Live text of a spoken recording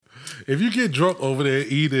if you get drunk over there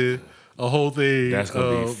eating a whole thing of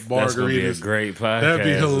margaritas, that's gonna be a great podcast. That'd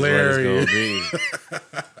be hilarious.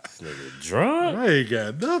 This nigga drunk. I ain't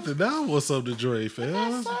got nothing. Now what's up to drink, fam?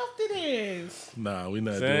 How soft it is. Nah, we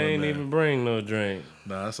not I doing ain't that. even bring no drink.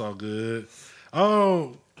 Nah, that's all good.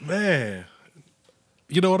 Oh man,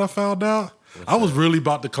 you know what I found out? I was really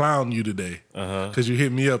about to clown you today because you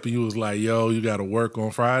hit me up and you was like, "Yo, you got to work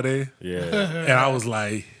on Friday." Yeah, and I was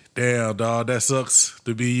like, "Damn, dog, that sucks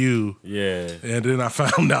to be you." yeah. And then I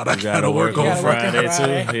found out I Gotta gotta work on Friday.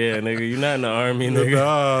 too. Yeah, nigga, you not in the army, nigga.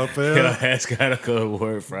 Nah, Your fam. ass gotta go to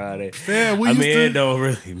work Friday. Fam, we I used mean, to. it don't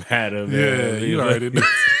really matter, man. Yeah, you already know.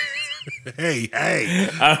 Hey.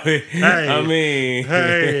 I mean,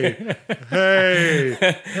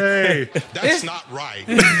 Hey. That's not right.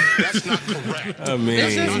 That's not correct. I mean,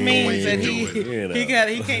 This just means that you know.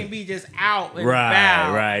 he can't be just out and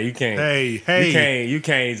about. right. You can't. Hey. You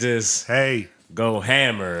can't just go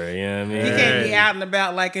hammer. You know what I mean? He can't be out and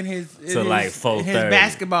about like in his like 4:30.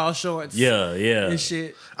 basketball shorts. Yeah. And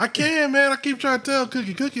shit. I can, man. I keep trying to tell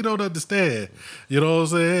Cookie. Cookie don't understand. You know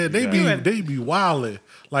what I'm saying? They be wildin'.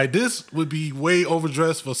 Like, this would be way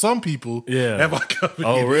overdressed for some people. Yeah. If I come in.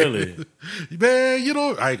 Oh, really? Man, you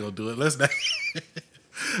know, I ain't gonna do it. Let's not.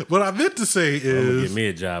 What I meant to say I'm gonna is, get me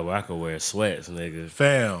a job where I can wear sweats, nigga.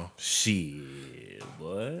 fam,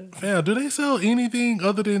 What? do they sell anything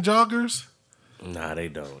other than joggers? Nah, they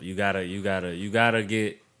don't. You gotta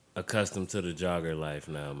get accustomed to the jogger life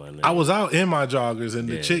now, my nigga. I was out in my joggers and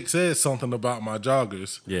the Yeah. chick said something about my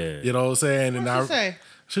joggers. Yeah. You know what I'm saying? And What'd she say?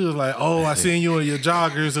 she was like, "Oh, I seen you in your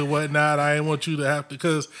joggers and whatnot. I didn't want you to have to."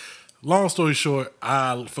 Because, long story short,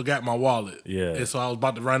 I forgot my wallet. Yeah. And so I was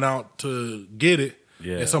about to run out to get it.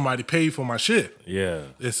 Yeah. And somebody paid for my shit. Yeah.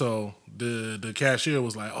 And so the cashier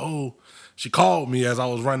was like, "Oh," she called me as I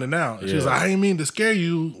was running out. She was Yeah. like, "I didn't mean to scare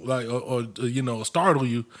you, like, or you know, startle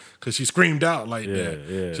you," because she screamed out like that.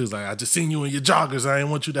 Yeah. She was like, "I just seen you in your joggers. I didn't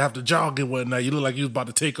want you to have to jog and whatnot. You look like you was about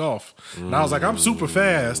to take off." And I was like, "I'm super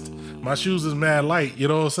fast. My shoes is mad light." You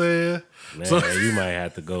know what I'm saying? Man, So you might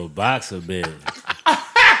have to go box a bit.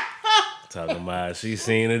 Talking about she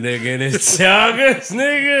seen a nigga in his joggers,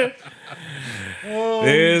 nigga.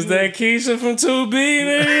 There's that Keisha from 2B,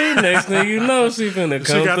 nigga. Next thing you know, she finna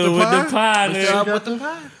come got through the with pie? the pie, She nigga. got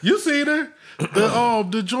the- You seen her?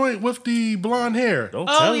 The joint with the blonde hair. Don't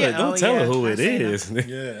tell her. Don't tell her who I it seen is.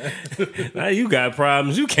 Yeah. Now you got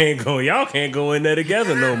problems. You can't go. Y'all can't go in there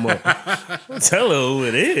together no more. Don't tell her who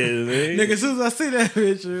it is, nigga. Nigga, as soon as I see that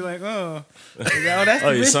picture, you're like, oh, that's the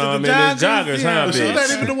Oh, you bitch saw with him the in his joggers, huh, But she's bitch?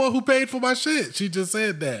 not even the one who paid for my shit. She just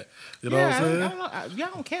said that. You know what I'm I saying? don't know.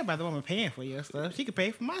 Y'all don't care about the woman paying for your stuff. She could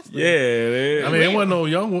pay for my stuff. Yeah, man. I mean, it wasn't no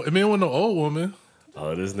young woman. I mean, it wasn't no old woman.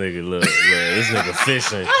 Oh, this nigga look. This nigga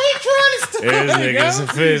fishing. How he trying to steal This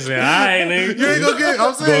nigga's fishing. All right, nigga. You ain't gonna get.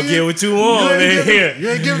 I'm saying Go get what you want, nigga. You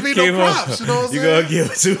ain't giving me Keep no on. props. You know what I'm You saying? gonna get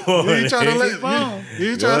what you want. You ain't trying to nigga. let. You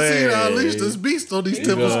ain't trying to see how unleash this beast on these You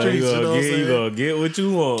temple gonna- streets. You know what I'm You saying? gonna get what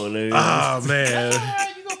you want, nigga. Ah man,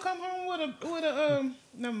 You gonna come home with a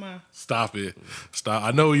never mind. stop it, stop.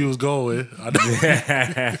 I know where you was going. I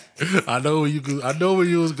know where you. I know where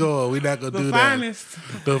you was going. We not gonna do Finest.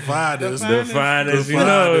 that. The finest. The finest. The You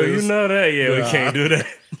know finest. that. Yeah, we Nah. can't do that.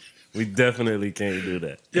 We definitely can't do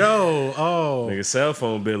that. Yo, oh, Nigga, cell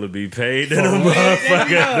phone bill will be paid in a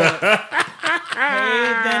motherfucker.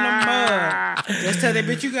 Head down the mud. Just tell that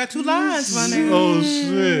bitch you got 2 lines, my nigga. oh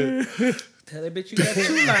shit. Tell that bitch you got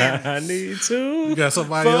 2 lines. I need to. You got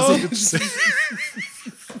somebody else who can say.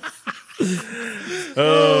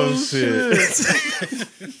 Oh, shit.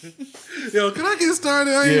 Yo, can I get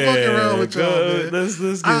started? I ain't fucking around with y'all, man. Let's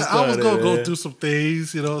get I was started, gonna go man. through some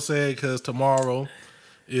things, you know what I'm saying? Because tomorrow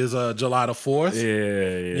is July the 4th.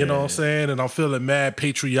 Yeah. You know what I'm saying? And I'm feeling mad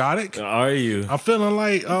patriotic. Are you? I'm feeling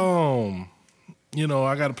like, you know,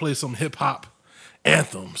 I got to play some hip hop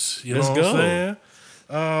anthems. You know Let's what go. I'm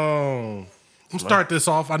saying? I'm start this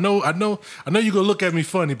off. I know you're gonna look at me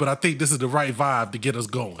funny, but I think this is the right vibe to get us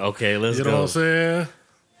going. Okay, let's You go. know what I'm saying?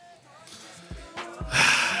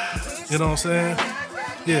 You know what I'm saying?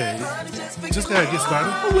 Yeah, just gotta get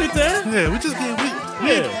started. I'm with that.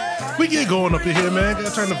 Yeah, we get going up in here, man.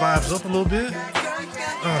 Gotta turn the vibes up a little bit.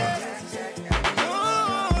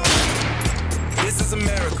 This is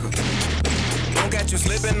America. Don't catch you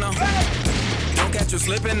slipping now. Don't catch you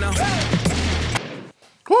slipping now.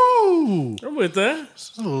 Woo! I'm with that.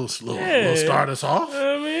 Little start us off.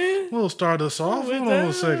 I mean, We'll start us off. with Hold on a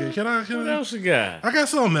that. second. Can what I? else you got? I got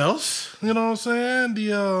something else. You know what I'm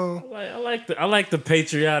saying? I like the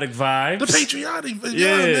patriotic vibes. The patriotic.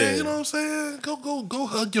 Yeah. Man. You know what I'm saying? Go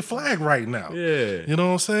hug your flag right now. Yeah. You know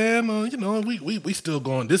what I'm saying? You know we still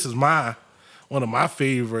going. This is one of my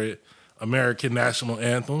favorite American national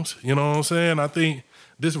anthems. You know what I'm saying? I think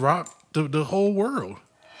this rocked the whole world.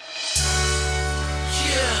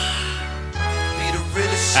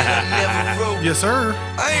 Shit I never wrote. Yes, sir.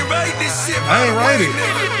 I ain't write this shit. I ain't write it.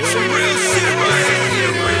 Some real shit right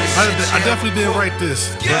here. I definitely didn't write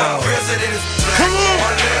this. Yeah, president is black. Come on.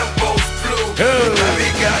 My Lambo's blue. I be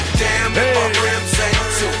goddamn if my rims ain't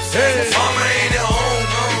too. Mama ain't at home.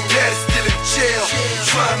 Dad's still in jail.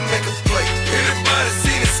 Trying to make a play. Anybody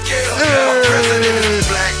seen the scale? My president is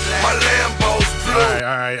black. My Lambo's blue. All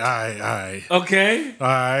right. Okay. All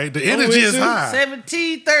right. The energy is high.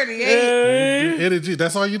 1738. Energy.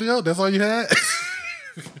 That's all you do? That's all you had?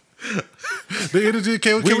 The energy.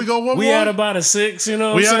 Can we go one more? We had about a 6, you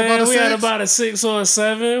know what I'm saying? We had about a 6 or a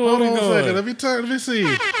 7. What Hold we on going? a second. Let me see.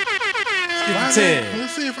 Get the 10.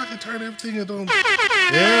 Let's see if I can turn everything into.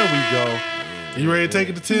 There we go. You ready to take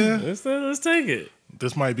it to 10? Let's take it.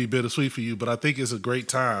 This might be bittersweet for you, but I think it's a great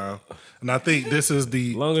time. And I think this is the.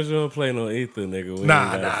 As long as you don't play no ether, nigga. We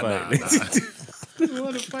Nah.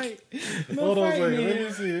 What a fight. No Hold on a fight, second. man. Let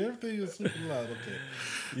me see. Everything is super loud. Okay.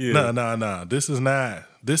 Yeah. Nah. This is not.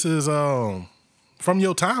 This is from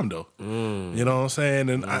your time though. You know what I'm saying?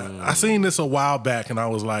 And I seen this a while back, and I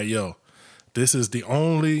was like, yo, this is the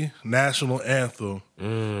only national anthem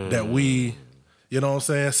that we, you know what I'm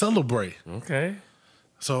saying, celebrate. Okay.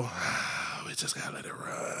 So we just gotta let it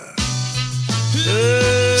run.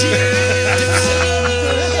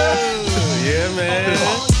 Yeah, man.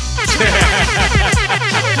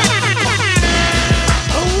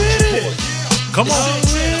 Come on.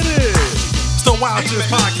 It's the Wild Chips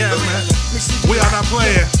Podcast, man. We are not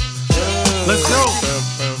playing. Let's go.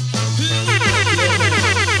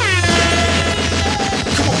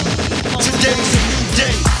 Today's a new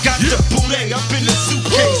day. Got the booty up in the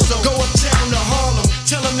suitcase. So go uptown to Harlem.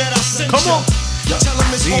 Tell them that I sent you. Come on. Tell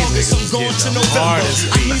them it's August. I'm going to November. I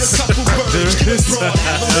need a couple birds. Get a broad.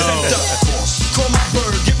 Have them sent up. Call my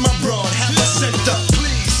bird. Get my broad. Have her sent up.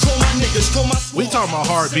 Please. Call my niggas. Call my We talking about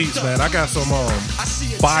hard beats, man. I got some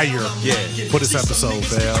fire for this episode,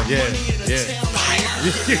 fam. Yeah.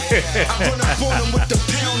 I run up on him with the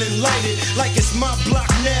pound and light it like it's my block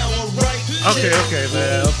now, alright? Okay,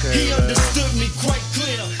 man. He understood me quite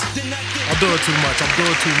clear. Then I'm doing too much.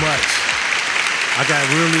 I got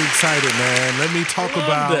really excited, man. Let me talk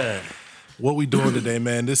about what we doing today,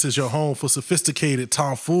 man. This is your home for sophisticated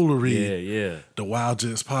tomfoolery. Yeah. The Wild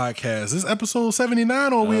Gents Podcast. This is episode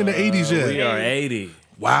 79, or are we in the 80s yet? We are 80.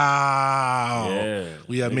 Wow. Yeah.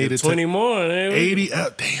 We have made it 20 to more. Man. 80.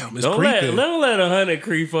 Damn, it's Don't creeping. let 100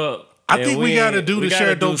 creep up. I think we got to do we the gotta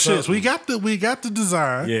share do dope shits. something. We got the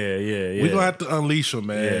design. Yeah. We're going to have to unleash them,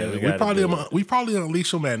 man. Yeah, we probably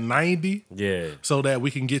unleash them at 90 so that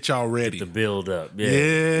we can get y'all ready. The build up. Yeah,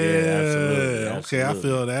 absolutely. Okay, I absolutely.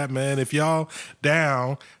 feel that, man. If y'all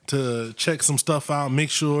down to check some stuff out, make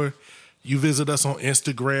sure you visit us on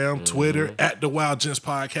Instagram, Twitter, at The Wild Gents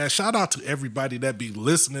Podcast. Shout out to everybody that be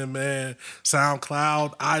listening, man.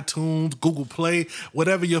 SoundCloud, iTunes, Google Play,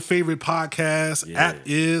 whatever your favorite podcast app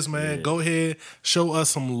is, man. Go ahead, show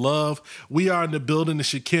us some love. We are in the building.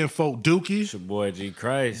 It's your kinfolk Dookie. It's your boy G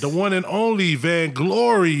Christ. The one and only Van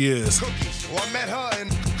Glorious. I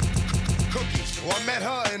met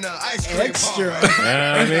her in the ice cream Extra.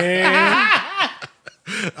 I mean,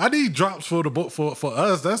 I need drops for for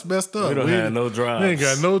us. That's messed up. we don't have no drops. We ain't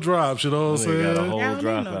got no drops, you know what I'm We got a saying? whole don't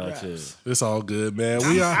drop need no out drops. here. It's all good, man.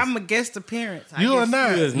 I'm a guest appearance. You are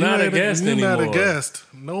not. You is not a guest You're not a anymore. guest.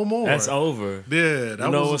 No more. That's over. Yeah. You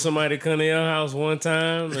know when somebody come to your house one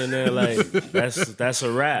time and they're like, that's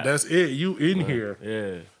a wrap. That's it. You in here.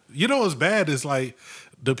 Yeah. You know what's bad is like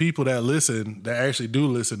the people that listen, that actually do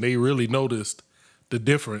listen, they really noticed the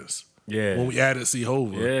difference. Yeah. When we added C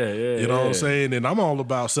Hova. Yeah. You know what I'm saying? And I'm all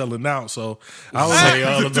about selling out. So I was Say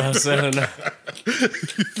all about selling out.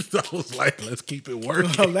 I was like, let's keep it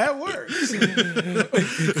working. Well, that works. Keep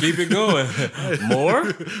it going. More?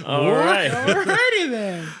 All right. Alrighty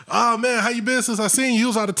then. Oh man, how you been since I seen you? You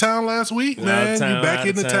was out of town last week, man. You back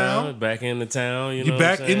in the town. Back in the town. You You know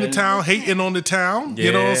back what I'm in the saying? town, hating on the town.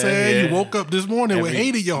 You know what I'm Yeah, saying? yeah. You woke up this morning with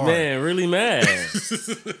hate in your heart. Man, really mad.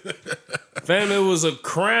 Fam, it was a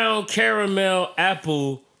Crown Caramel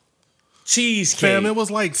Apple Cheesecake. Fam, it was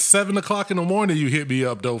like 7 o'clock in the morning you hit me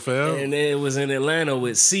up though, fam. And it was in Atlanta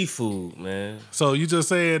with seafood, man. So you just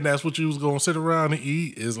saying that's what you was gonna sit around and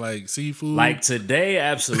eat is like seafood? Like today,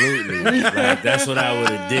 absolutely. Like that's what I would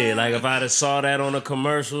have did. Like if I'd have saw that on a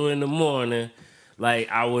commercial in the morning, like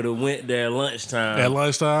I would have went there at lunchtime. at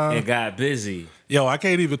lunchtime? And got busy. Yo, I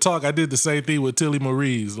can't even talk. I did the same thing with Tilly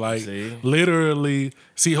Marie's. Like See? literally,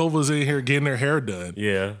 C Hova's in here getting her hair done.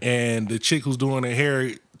 Yeah. And the chick who's doing her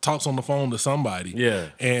hair talks on the phone to somebody. Yeah.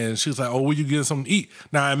 And she was like, "Oh, will you get something to eat?"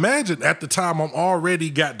 Now imagine at the time I'm already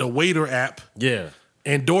got the Waiter app Yeah.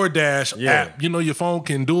 and DoorDash app. You know your phone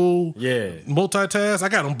can dual multitask. I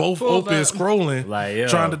got them both open, scrolling, Like, yo.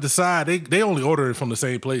 trying to decide. They only order it from the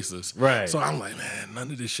same places. Right. So I'm like, man,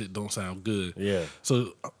 none of this shit don't sound good. Yeah.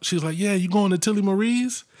 So she's like, "Yeah, you going to Tilly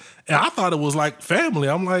Marie's?" And I thought it was like family.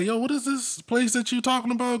 I'm like, "Yo, what is this place that you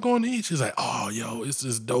talking about going to eat?" She's like, "Oh, yo, it's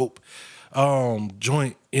this dope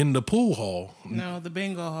joint in the pool hall." No, the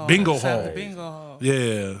bingo hall. Bingo Outside hall. The bingo hall.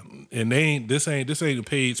 Yeah, and this ain't a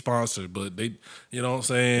paid sponsor, but they, you know what I'm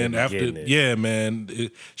saying? They be getting it. Yeah, man,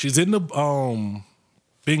 she's in the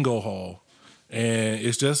bingo hall, and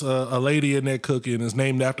it's just a lady in there cooking. It's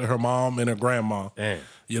named after her mom and her grandma. Damn.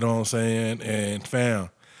 You know what I'm saying? And fam,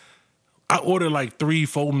 I ordered like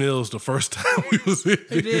 3-4 meals the first time we was in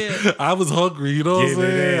there. did. I was hungry, you know what I'm Getting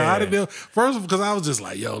it saying? in. I didn't know. First, because I was just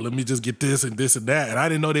like, yo, let me just get this and this and that. And I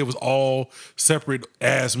didn't know they was all separate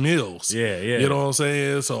ass meals. Yeah. You know what I'm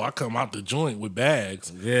saying? So I come out the joint with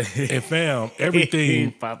bags. Yeah. And fam,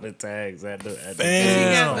 everything. Popping tags at the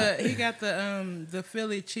Fam. He got the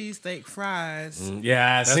Philly cheesesteak fries.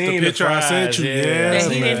 Yeah, I That's seen the picture I fries, sent you. Yeah, That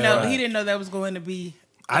man. he didn't know that was going to be.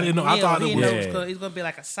 I didn't know. I thought it He was. didn't know it was going to be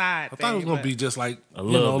like a side. I thought it was gonna be just like a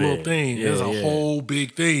little little bit. thing. Yeah, There's a yeah. whole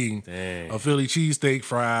big thing Dang. of Philly cheesesteak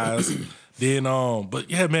fries. Then but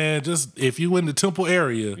yeah, man, just if you in the Temple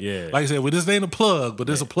area, Yeah. like I said, well, this ain't a plug, but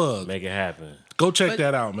it's a plug. Make it happen. Go check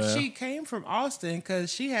that out, man. She came from Austin because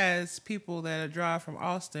she has people that drive from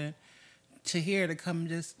Austin to here to come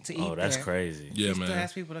just to eat. Oh, that's there. crazy. Yeah, She still man.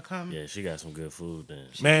 has people to come. Yeah, she got some good food then.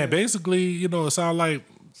 Man, basically, you know, it sounded like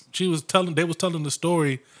they was telling the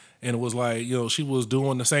story, and it was like, you know, she was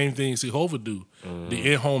doing the same thing Jehovah do,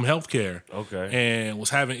 the in-home healthcare. Okay. And was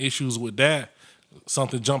having issues with that.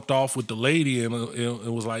 Something jumped off with the lady, and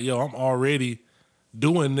it was like, yo, I'm already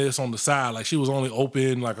doing this on the side. Like she was only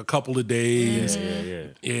open like a couple of days,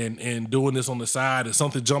 and doing this on the side, and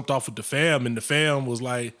something jumped off with the fam, and the fam was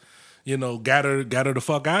like, you know, got her the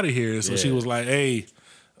fuck out of here. So she Yeah. was like, hey,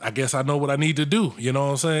 I guess I know what I need to do. You know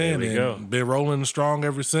what I'm saying? There we And go. been rolling strong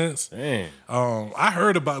ever since. Damn. I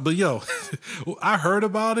heard about, but yo, I heard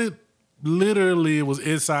about it. Literally, it was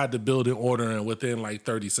inside the building ordering within like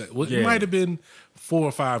 30 seconds. It Yeah. might have been 4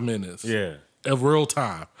 or 5 minutes. Yeah. Of real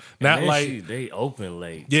time. Not And like they open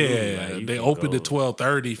late. yeah, too. Like, you they can opened go- at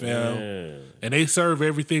 12:30, fam, Yeah. and they serve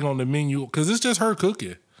everything on the menu because it's just her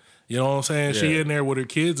cooking. You know what I'm saying? She Yeah. in there with her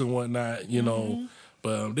kids and whatnot. You know,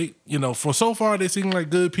 but they, you know, for so far they seem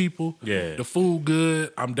like good people. Yeah. the food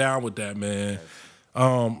good. I'm down with that, man.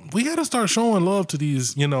 We got to start showing love to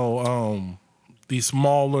these, you know, these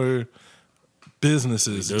smaller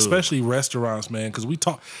businesses, do. especially restaurants, man. Because we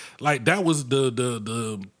talk like that was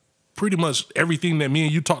the pretty much everything that me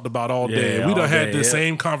and you talked about all day. Yeah, We done all had day, the yeah.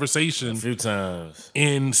 same conversation A few times.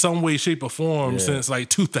 in some way, shape, or form Yeah. since like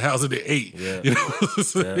 2008. Yeah. You know what I'm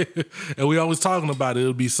saying? And we always talking about it.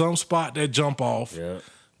 It'll be some spot that jump off. Yeah.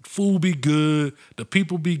 Food be good. The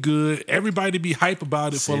people be good. Everybody be hype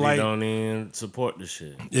about it City for like don't even support the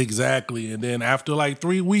shit. exactly. And then after like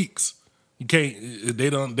 3 weeks, you can't. They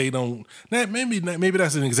don't. Maybe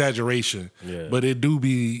that's an exaggeration. Yeah. But it do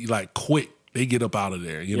be like quick. They get up out of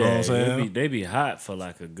there. You know what I'm saying? They be hot for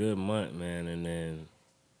like a good month, man,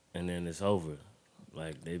 and then it's over.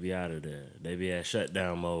 Like they be out of there. They be at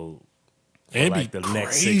shutdown mode for And like be the crazy.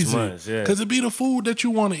 next 6 months. Yeah. Because it be the food that you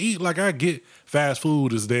want to eat. Like I get fast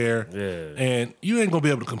food is there. Yeah. And you ain't gonna be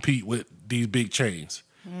able to compete with these big chains.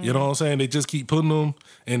 You know what I'm saying? They just keep putting them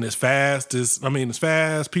in as fast.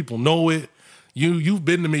 People know it. You've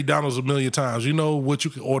been to McDonald's a million times. You know what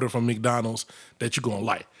you can order from McDonald's that you're gonna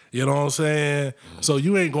like. You know what I'm saying? So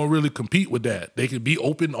you ain't gonna really compete with that. They could be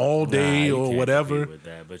open all day you or can't whatever. compete with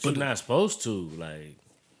that, but you're not supposed to. Like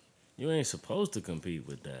you ain't supposed to compete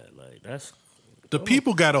with that. Like that's The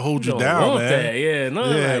people gotta hold you don't down, want man. that. Yeah, no,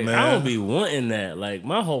 Yeah, like, man. I don't be wanting that. Like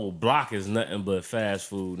my whole block is nothing but fast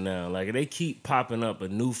food now. Like they keep popping up a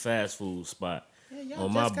new fast food spot Y'all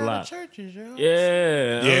on my just got block. churches, yo. Yeah,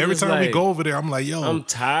 Yeah, I'm every just time we like, go over there, I'm like, yo, I'm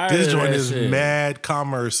tired This of joint that is shit. mad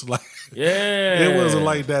commerce. Like, Yeah, it wasn't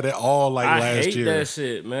like that at all. Like I last hate year. that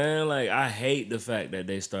shit, man. Like I hate the fact that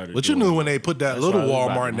they started. But you doing knew when that. they put that That's little why I was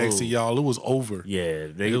about Walmart to next to move. y'all, it was over. Yeah,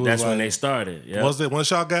 It was that's when like- they started. Yeah,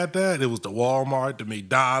 Once y'all got that, it was the Walmart, the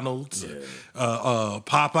McDonald's,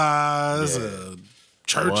 Popeyes,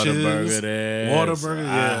 churches, Whataburger there, Whataburger,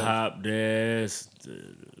 yeah. IHOP there.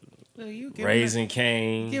 So you Raising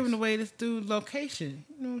Cane's. giving away this dude's location.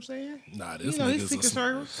 You know what I'm saying? Nah, this You know, he's nigga's secret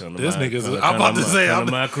circles. this nigga's. I'm about to say, I'm I'm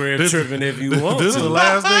to my crib tripping if you want This to. is the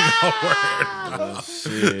last nigga. Oh,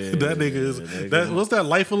 shit. That nigga is. That what's that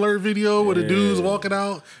Life Alert video where the dude's walking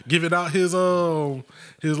out, giving out his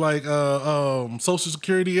like social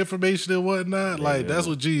security information and whatnot. Like that's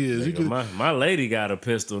what G is. You Nigga, can, my lady got a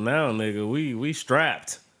pistol now, nigga. We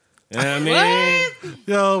strapped. You know what I mean?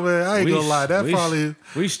 yo man, I ain't We- gonna lie. That we- probably.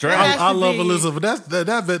 We strapped. I to love be- Elizabeth.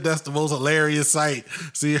 That's the most hilarious sight.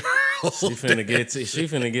 See her. She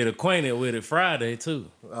finna get acquainted with it Friday too.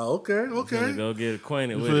 Oh, okay. Finna go get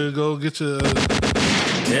acquainted You with finna it. go get your.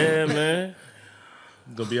 Yeah, man.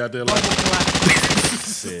 Gonna be out there like.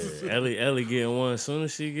 Shit. Ellie getting one as soon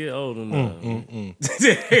as she get old enough.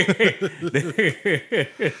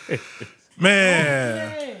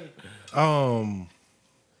 Man,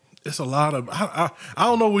 it's a lot of. I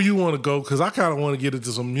don't know where you want to go because I kind of want to get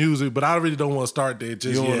into some music, but I really don't want to start there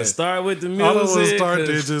just You yet. want to start with the music? I don't want to start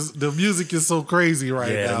there. 'Cause- Just the music is so crazy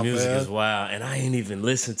right Yeah, now, the music man. is wild, and I ain't even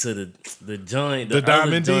listened to the joint, The other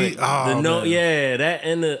Diamond D? joint. Oh, the no, man. yeah, that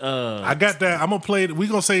and the I got that. I'm gonna play it. We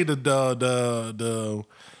gonna say the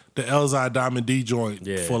Elzai Diamond D joint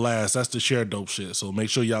Yeah. for last. That's the share dope shit. So make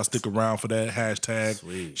sure y'all stick around for that hashtag.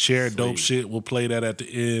 Sweet, Share dope shit. We'll play that at the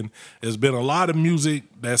end. There's been a lot of music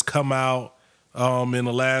that's come out in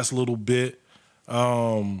the last little bit.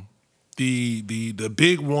 The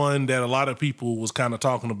big one that a lot of people was kind of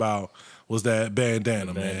talking about was that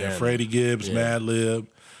Bandana, man. Bandana. Freddie Gibbs, Yeah. Madlib.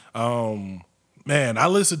 Man, I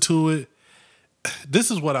listened to it.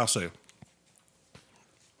 This is what I'll say.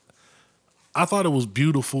 I thought it was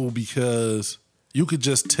beautiful because you could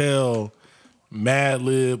just tell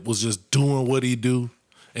Madlib was just doing what he do,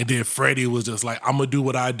 and then Freddie was just like, "I'm gonna do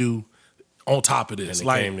what I do." On top of this, And it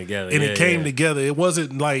like, came together. and Yeah, it came yeah. together. It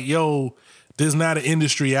wasn't like, "Yo, this is not an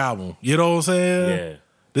industry album." You know what I'm saying? Yeah.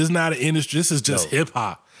 This is not an industry. This is just No. hip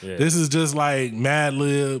hop. Yeah. This is just like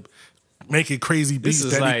Madlib making crazy beats. This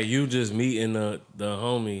is that like you just meeting the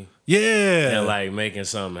homie yeah, and like making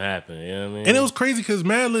something happen. You know what I mean? And it was crazy because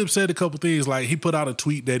Madlib said a couple things. Like he put out a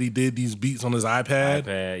tweet that he did these beats on his iPad,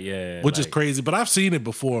 yeah, which is like, crazy. But I've seen it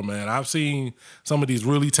before, man. I've seen some of these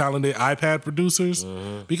really talented iPad producers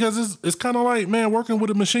because it's kind of like, man, working with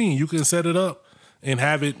a machine. You can set it up and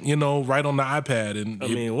have it, right on the iPad. And I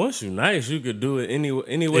mean, once you're nice, you could do it any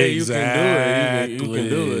way you can do it. You can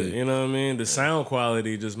do it. You know what I mean? The sound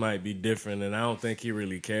quality just might be different, and I don't think he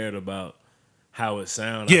really cared about how it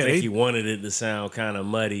sounded. Yeah, I think he wanted it to sound kind of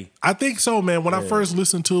muddy. I think so, man. When I first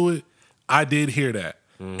listened to it, I did hear that.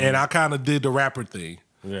 And I kind of did the rapper thing.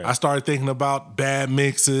 Yeah. I started thinking about bad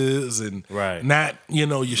mixes and Right. not,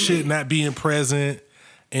 your shit not being present.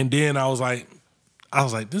 And then I was like,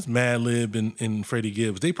 this Madlib and Freddie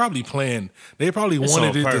Gibbs, they probably wanted on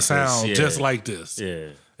it to purpose, sound yeah. just like this.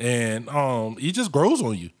 Yeah. And it just grows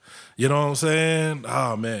on you. You know what I'm saying?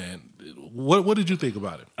 Oh man. What did you think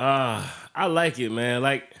about it? I like it, man.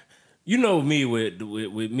 Like, you know me with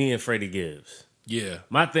me and Freddie Gibbs. Yeah.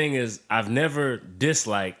 My thing is, I've never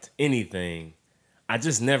disliked anything. I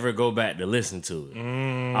just never go back to listen to it.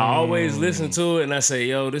 I always listen to it and I say,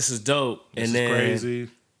 yo, this is dope. This and is then crazy.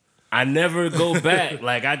 I never go back.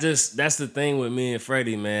 Like, that's the thing with me and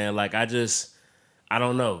Freddie, man. Like, I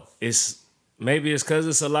don't know. Maybe it's because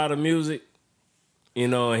it's a lot of music,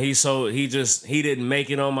 and he didn't make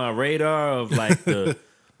it on my radar of like the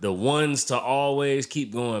ones to always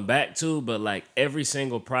keep going back to. But like every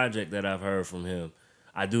single project that I've heard from him,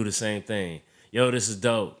 I do the same thing. Yo, this is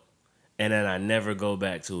dope. And then I never go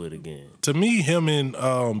back to it again. To me, him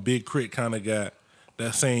and Big Crit kind of got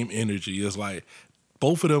that same energy. It's like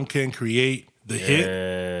both of them can create the hit.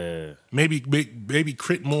 Yeah. Maybe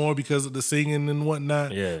Crit more because of the singing and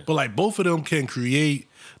whatnot. Yeah. But like both of them can create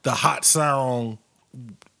the hot sound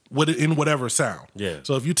in whatever sound. Yeah.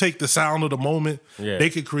 So if you take the sound of the moment, Yeah. they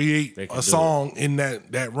could create They can a do song in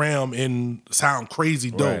that realm and sound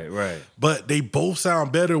crazy dope. Right. But they both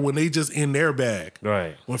sound better when they just in their bag.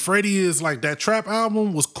 Right. When Freddie is like, that trap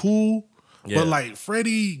album was cool, Yeah. but like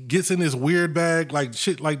Freddie gets in his weird bag, like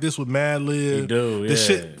shit like this with Madlib. He do, The yeah.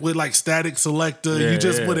 shit with like Static Selector. Yeah, You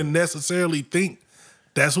just yeah. wouldn't necessarily think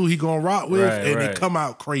that's who he gonna rock with, Right, and right. it come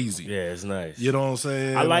out crazy. Yeah, it's nice. You know what I'm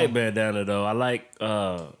saying? I like Bandana though. I like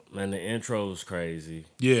man, the intro's crazy.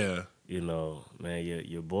 Yeah. Man,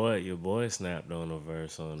 your boy snapped on a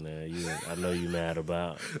verse on there. I know you mad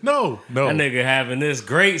about. No. That nigga having this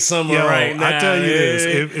great summer Yo, right now. I tell you man.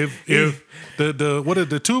 this: if the what are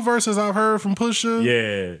the two verses I've heard from Pusha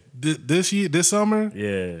Yeah, this summer,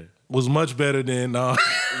 yeah. was much better than than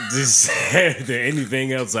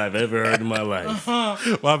anything else I've ever heard in my life.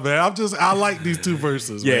 my bad. I like these two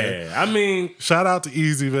verses, man. Yeah, I mean, Shout out to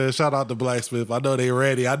Easy, man. Shout out to Blacksmith. I know they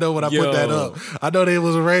ready. I know when I Yo. put that up, I know they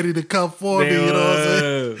was ready to come for me. You know what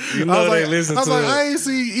I'm saying? You know they listen I was to like, it. I ain't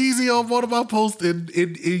seen Easy on one of my posts in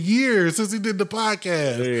years since he did the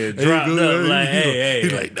podcast. Yeah, And dropped he up like, hey,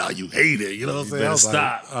 He's hey. like, nah, you hate it. You know what I'm saying? I better was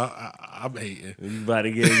stop. like, I'm hating. You about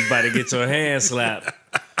to get your hand slapped.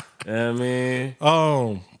 You know what I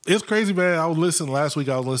mean, It's crazy, man. I was listening last week.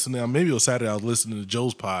 Maybe it was Saturday. I was listening to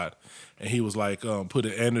Joe's pod, and he was like,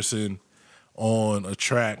 putting Anderson on a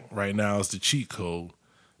track right now is the cheat code.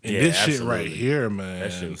 And Yeah, this shit absolutely. right here, man.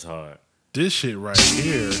 that shit was hard. This shit right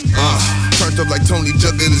here. Turned up like Tony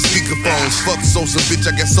Jugger in the speakerphones. Fuck Sosa, bitch,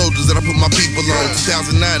 I got soldiers that I put my people on.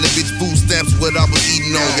 2009, the bitch food stamps what I was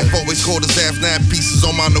eating on. If always called us half 9 pieces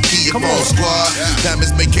on my Nokia phone. Squad,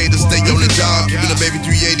 diamonds make haters stay on the job. Keeping a baby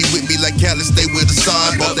 380 with me like Cali, stay with the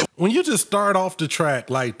side. When you just start off the track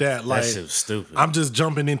like that, like That shit was stupid. I'm just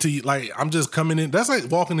jumping into I'm just coming in. That's like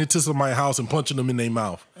walking into somebody's house and punching them in their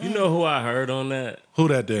mouth. You know who I heard on that? Who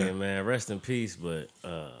that there? Yeah, man, rest in peace, but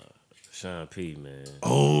Sean P, man.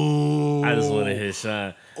 Oh, I just want to hear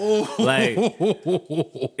Sean. Like,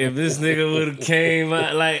 if this nigga would have came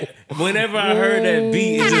out, like, whenever I heard that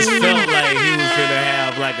beat, it just felt like he was finna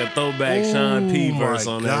have like a throwback Sean P verse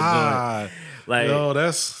on that joint. Like, yo,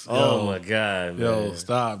 that's my God, man. Yo,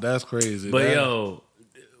 stop. That's crazy. But That- yo,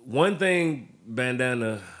 one thing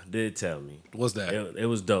Bandana did tell me. what's that? It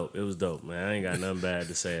was dope. It was dope, man. I ain't got nothing bad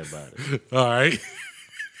to say about it. All right.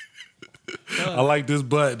 I like this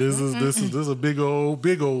butt. This is a big old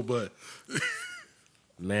butt.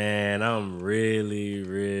 Man, I'm really,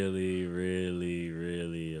 really, really,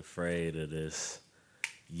 really afraid of this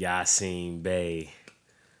Yasin Bey.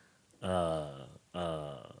 Are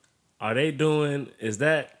they doing?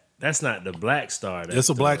 That's not the Black Star? It's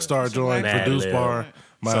a Black Star joint Mad produced Lib.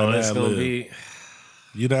 by So Mad it's gonna Lib. be.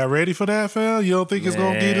 You not ready for that, fam? You don't think it's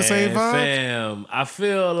gonna be the same vibe? Fam, I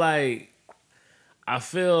feel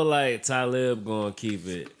like Talib gonna keep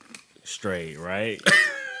it straight, right?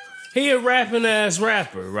 He a rapping ass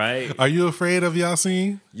rapper, right? Are you afraid of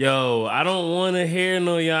Yasin? Yo, I don't want to hear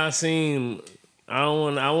no Yasin. I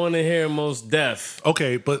want to hear Mos Def,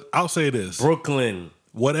 Okay, but I'll say this: Brooklyn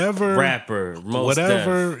whatever rapper, Mos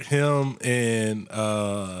whatever Def. him and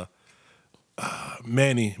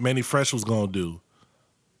Manny Fresh was gonna do,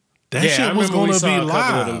 that I shit was remember we gonna saw be a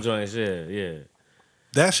couple of them live. joints. Yeah.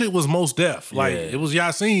 That shit was Mos Def. Like Yeah. it was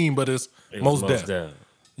Yasin, but it's It Mos was Def.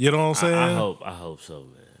 You know what I'm saying? I hope so,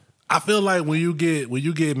 man. I feel like when you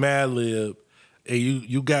get Mad Lib and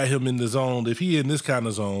you got him in the zone, if he in this kind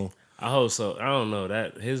of zone, I hope so. I don't know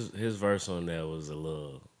that his verse on there was a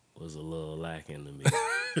little lacking to me.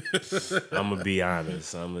 I'm gonna be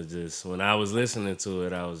honest. When I was listening to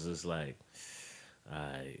it, I was just like, all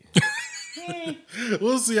right.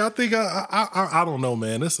 we'll see. I think I don't know,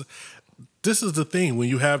 man. This is the thing when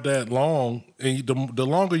you have that long, and the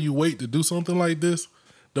longer you wait to do something like this,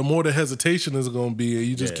 the more the hesitation is going to be, and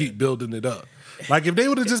you just keep building it up. Like if they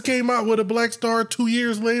would have just came out with a Black Star 2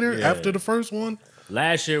 years later after the first one.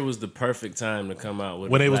 Last year was the perfect time to come out with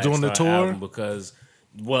When the they was Black doing the Star tour? album because,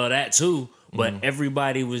 well, that too, but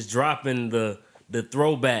everybody was dropping the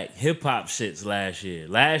throwback hip hop shits last year.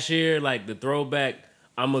 Last year, like the throwback,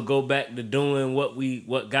 I'm gonna go back to doing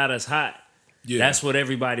what got us hot. Yeah, That's what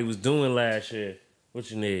everybody was doing last year. What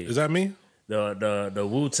you need? Is that me? The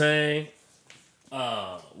Wu-Tang.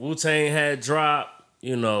 Wu-Tang had dropped.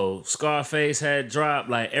 You know, Scarface had dropped.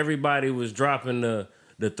 Like everybody was dropping the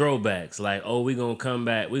throwbacks. Like, oh, we gonna come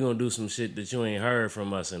back. We gonna do some shit that you ain't heard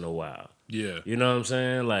from us in a while. Yeah. You know what I'm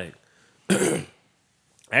saying? Like,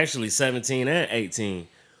 actually, 17 and 18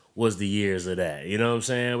 was the years of that. You know what I'm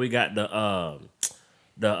saying? We got the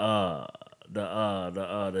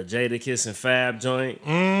Jada Kiss and Fab joint.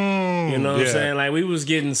 You know what I'm saying? Like we was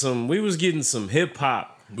getting some hip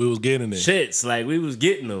hop We was getting it. shits. Like we was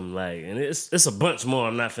getting them. Like, and it's a bunch more.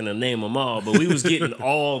 I'm not finna name them all, but we was getting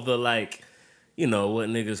all the like, you know what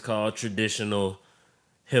niggas call traditional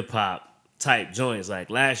hip hop type joints. Like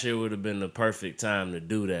last year would have been the perfect time to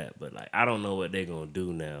do that, but like I don't know what they gonna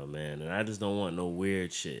do now, man. And I just don't want no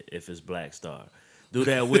weird shit if it's Black Star. Do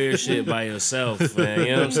that weird shit by yourself, man.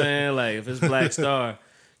 You know what I'm saying? Like if it's Black Star,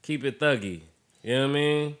 keep it thuggy. You know what I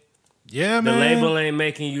mean? Yeah, The man. label ain't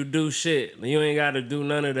making you do shit. You ain't got to do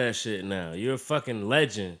none of that shit now. You're a fucking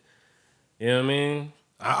legend. You know what I mean?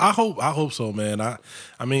 I hope so, man. I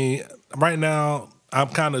mean, right now I'm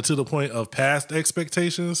kind of to the point of past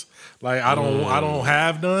expectations. Like I don't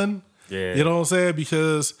have none. Yeah. You know what I'm saying?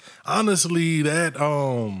 Because honestly, that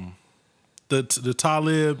the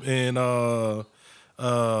Talib and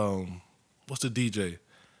what's the DJ?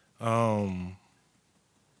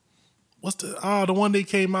 What's the one they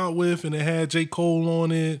came out with and it had J. Cole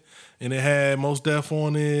on it and it had Mos Def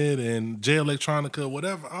on it and Jay Electronica,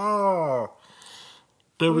 whatever.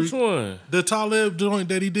 Which one? The Talib joint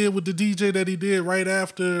that he did with the DJ that he did right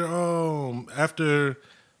after you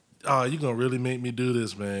gonna really make me do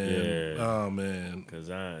this, man. Yeah. Oh man.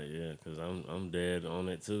 Cause I'm dead on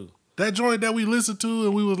it too. That joint that we listened to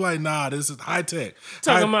and we was like, nah, this is high tech.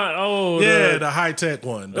 Talking about the high tech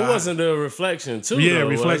one. It wasn't the Reflection 2. Yeah, though,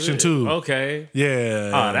 Reflection 2. Okay.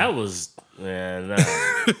 Yeah. Oh, that was nah.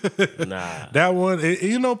 That one,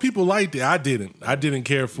 you know, people liked it. I didn't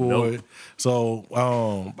care for it. So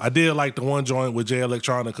I did like the one joint with Jay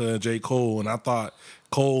Electronica and J. Cole, and I thought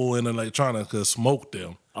Cole and Electronica smoked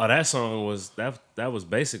them. Oh, that song was that was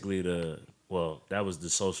basically that was the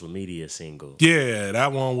social media single. Yeah,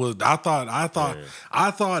 that one was. I thought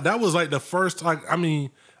that was like the first. Like, I mean,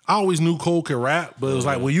 I always knew Cole could rap, but it was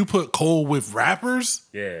like when you put Cole with rappers.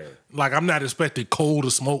 Yeah. Like, I'm not expecting Cole to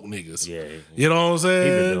smoke niggas. Yeah. You know what I'm saying?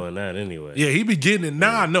 He been doing that anyway. Yeah, he be getting it.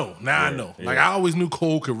 Now I know. I know. Yeah. Like, I always knew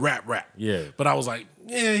Cole could rap. Yeah. But I was like,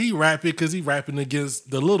 yeah, he rap it because he rapping against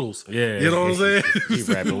the littles. Yeah. You know what I'm saying?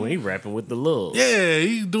 he rapping with the Lil. Yeah,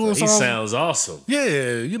 he doing He something. sounds awesome.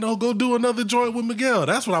 Yeah, you know, go do another joint with Miguel.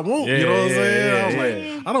 That's what I want. Yeah, you know what I'm saying? yeah, I was like,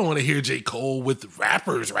 I don't want to hear J. Cole with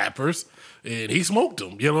rappers. And he smoked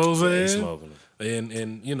them. You know what I'm saying? He smoking them.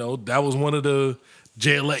 And you know, that was one of the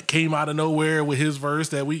J-Elect came out of nowhere with his verse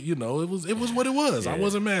that we, you know, it was what it was. Yeah. I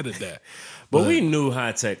wasn't mad at that. But we knew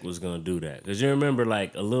High Tech was gonna do that. Because you remember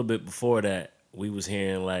like a little bit before that, we was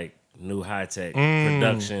hearing like new High Tech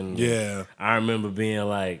production. Yeah. I remember being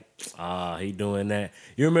like, he doing that.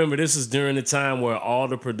 You remember this is during the time where all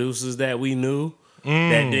the producers that we knew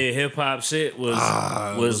that did hip hop shit was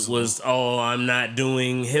I'm not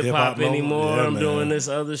doing hip hop no- anymore. yeah, I'm man. doing this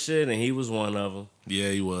other shit, and he was one of them.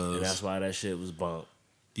 Yeah, he was. And that's why that shit was bumped.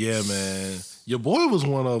 Yeah, man. Your boy was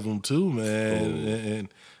one of them too, man.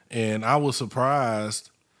 And I was surprised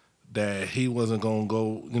that he wasn't gonna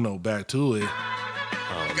go, you know, back to it.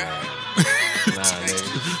 Oh man, nah,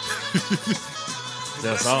 nigga.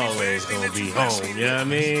 That's always gonna be home. You know what I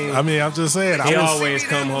mean? I mean, I'm just saying. He always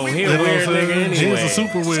come home. He a you know weird what I'm nigga saying? anyway. He's a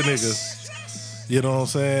super weird nigga. You know what I'm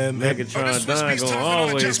saying? Megatron Don gonna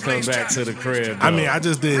always come back to the crib. I mean, I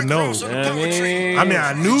just didn't know. You know what I mean? I mean,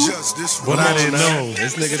 I knew, but I didn't know.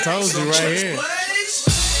 This nigga told you right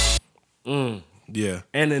here. Yeah.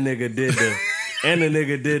 And the nigga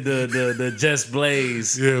did the Just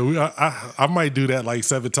Blaze. Yeah, I might do that like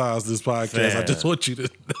 7 times this podcast. I just want you to know.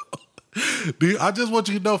 Dude, I just want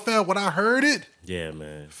you to know, fam, when I heard it. Yeah,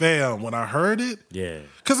 man. Fam, when I heard it. Yeah.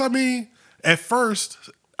 Because, I mean, at first,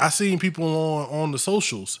 I seen people on the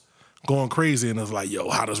socials going crazy and it's like, yo,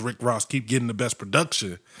 how does Rick Ross keep getting the best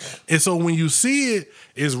production? And so when you see it,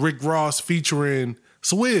 it's Rick Ross featuring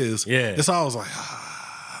Swizz. Yeah. It's always like,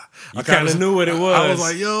 You kind of knew what it was. I was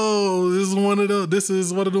like, yo, this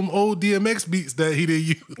is one of them old DMX beats that he didn't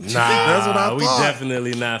use. Nah, that's what I thought. We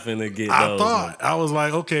definitely not finna get I those. thought. I was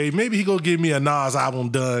like, okay, maybe he gonna give me a Nas album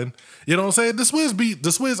done. You know what I'm saying? The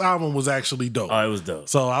Swizz album was actually dope. Oh, it was dope.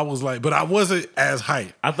 So I was like, but I wasn't as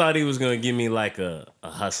hyped. I thought he was gonna give me like a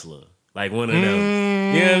hustler. Like one of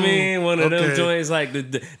them. You know what I mean? One of them joints like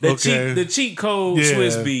the cheat code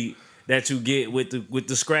Swiss beat that you get with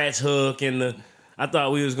the scratch hook and the I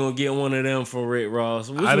thought we was gonna get one of them from Rick Ross,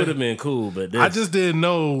 which would have been cool, but I just didn't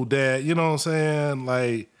know that, you know what I'm saying?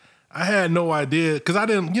 Like, I had no idea because I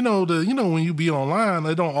didn't, when you be online,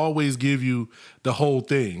 they don't always give you the whole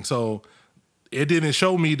thing. So it didn't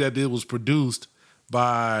show me that it was produced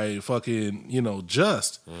by fucking,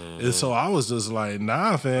 Just. And so I was just like,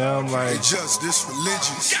 nah, fam. Like, Just this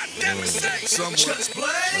religious. Somewhat.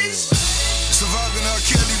 Surviving R.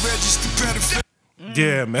 Kelly registered benefit.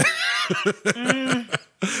 yeah, man.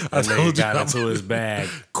 I told you got into his bag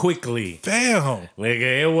quickly. Damn.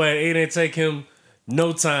 Nigga, it didn't take him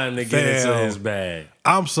no time to get into his bag.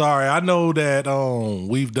 I'm sorry. I know that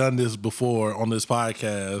we've done this before on this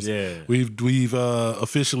podcast. Yeah. We've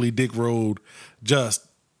officially dick rolled Just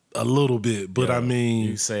a little bit, but I mean,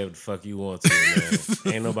 you say what the fuck you want to,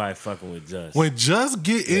 man. Ain't nobody fucking with Just. When Just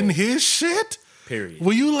get in his shit, period.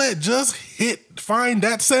 Will you let Just find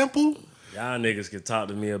that sample? Y'all niggas can talk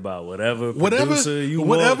to me about whatever producer you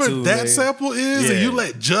want to, that man. sample is, and you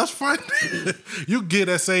let Just find it, you get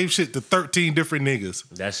that same shit to 13 different niggas.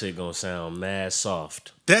 That shit gonna sound mad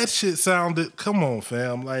soft. That shit sounded, come on,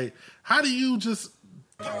 fam. Like, how do you just...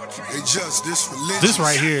 This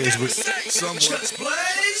right here is... Somewhat.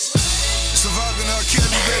 Surviving R.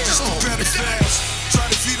 Kelly registered benefits.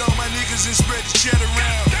 Trying to feed feed all my niggas and spread the cheddar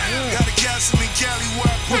around. Got a castle in Cali where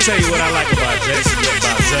I I'll tell you what I like about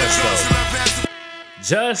Just though.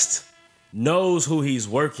 Just knows who he's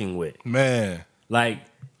working with. Man. Like,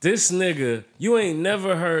 this nigga, you ain't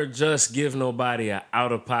never heard Just give nobody a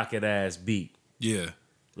out-of-pocket ass beat. Yeah.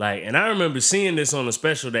 Like, and I remember seeing this on a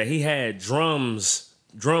special that he had drum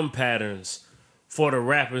patterns for the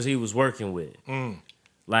rappers he was working with.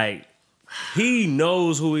 Like, he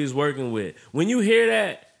knows who he's working with. When you hear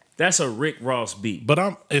that, that's a Rick Ross beat.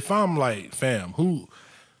 But if I'm like, fam, who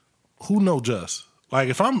know Just? Like,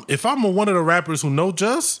 if I'm one of the rappers who know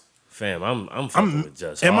Just, fam, I'm fucking with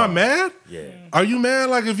Just. Am I hard. mad? Yeah. Are you mad?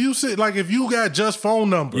 Like if you got Just phone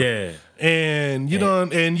number, Yeah. and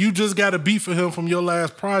and you just got a beat for him from your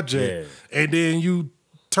last project, and then you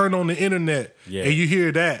turn on the internet and you hear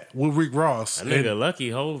that with Rick Ross. That nigga Lucky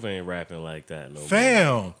Hove ain't rapping like that no more.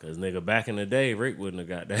 Fam. Cause nigga back in the day, Rick wouldn't have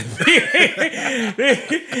got that beat.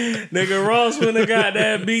 Nigga Ross wouldn't have got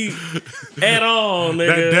that beat at all, nigga.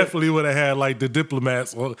 That definitely would have had like the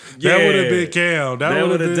Diplomats. That would have been Cam. That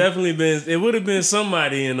would have definitely been. It would have been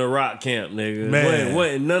somebody in the rock camp, nigga. Man.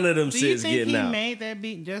 Wasn't none of them Do you shits think getting he out. made that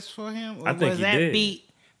beat just for him, or I think was he that did. beat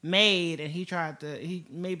made and he tried to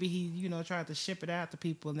tried to ship it out to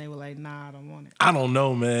people and they were like, nah, I don't want it. I don't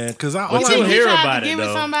know, man. Because But all you I don't hear tried about to it give though.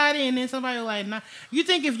 it somebody and then somebody was like, nah. You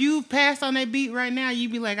think if you passed on that beat right now,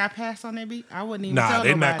 you'd be like, I passed on that beat? I wouldn't even tell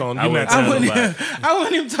they're nobody. not gonna. I wouldn't tell nobody. I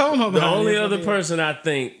wouldn't even tell nobody. The only other person I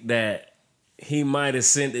think that he might have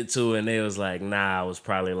sent it to and they was like, nah, it was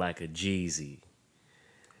probably like a Jeezy.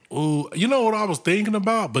 Ooh, you know what I was thinking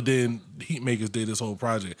about? But then Heatmakers did this whole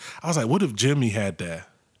project. I was like, what if Jimmy had that?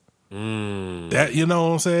 That, you know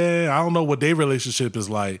what I'm saying? I don't know what their relationship is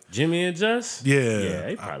like. Jimmy and Just? Yeah. Yeah,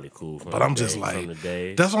 they probably cool from But the I'm just days, like, from the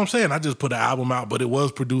days. that's what I'm saying. I just put an album out, but it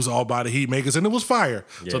was produced all by the Heatmakers, and it was fire.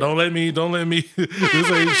 Yeah. So don't let me. This ain't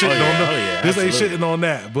shitting on this ain't shitting on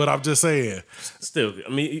that. But I'm just saying, Still, I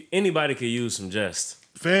mean, anybody could use some Just.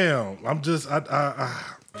 fam. I'm just Hey,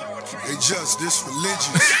 Just, this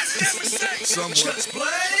religious. Somewhat.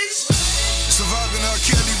 Surviving R.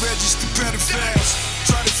 Kelly registered better fast.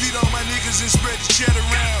 Try to feed all my niggas and spread the cheddar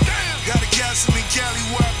around. Got a castle in Cali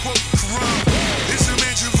where I quote the Quran. It's a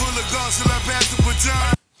mansion full of gold till I pass the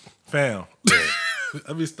baton. fam.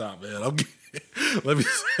 Let me stop, man. Let me.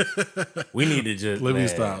 We need to just Let me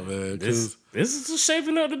stop, man. This is just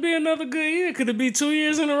shaping up to be another good year. Could it be 2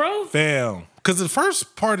 years in a row? Fam, because the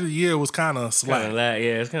first part of the year was kind of slack. Yeah,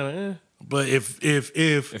 it's kind of. But if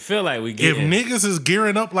It feel like we if get niggas is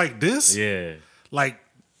gearing up like this, Yeah, like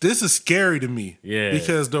this is scary to me. Yeah.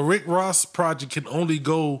 Because the Rick Ross project can only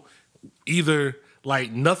go either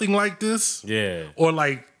like nothing like this, yeah. or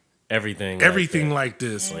like Everything everything like like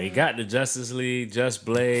this. that. He got the Justice League, Just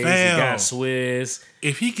Blaze. Fam. He got Swizz.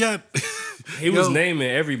 If he got, He was naming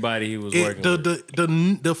everybody he was working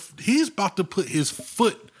with. he's about to put his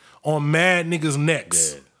foot on mad niggas'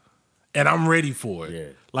 necks, Yeah. and I'm ready for it. Yeah.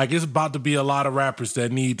 Like it's about to be a lot of rappers that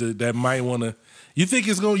might want to. You think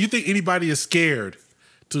anybody is scared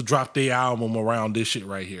to drop their album around this shit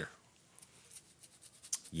right here?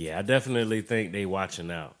 Yeah, I definitely think they watching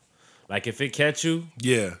out. Like if it catch you,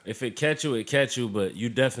 Yeah. if it catch you, but you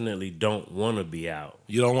definitely don't want to be out.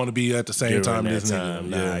 You don't want to be at the same during time that this time. nigga.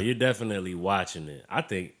 Nah, Yeah. you're definitely watching it. I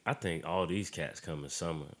think all these cats coming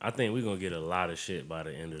summer. I think we're gonna get a lot of shit by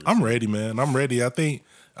the end of the I'm summer. ready, man. I'm ready. I think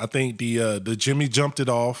the Jimmy jumped it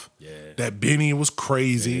off. Yeah. That Benny was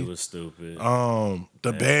crazy. It was stupid.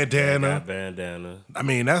 The bandana. That bandana. I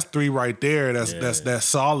mean, that's 3 right there. That's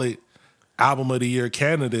solid album of the year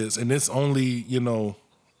candidates, and it's only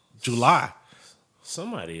July.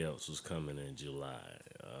 Somebody else was coming in July.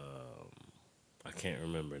 I can't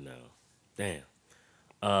remember now. Damn.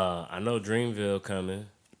 I know Dreamville coming.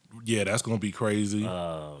 Yeah, that's gonna be crazy.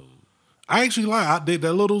 I actually I did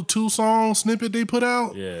that little 2-song snippet they put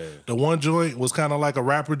out. Yeah. The one joint was kind of like a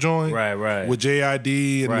rapper joint, Right. with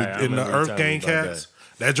JID and Right, I the remember Earth telling Gang you about cats.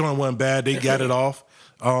 That joint wasn't bad. They got it off.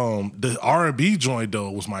 The R&B joint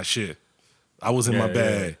though was my shit. I was in my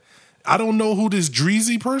bag. I don't know who this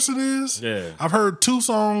Dreezy person is. Yeah. I've heard 2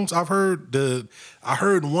 songs. I heard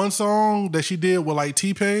one song that she did with like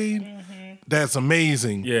T-Pain. That's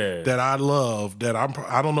amazing. Yeah. That I love. That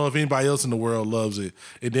I don't know if anybody else in the world loves it.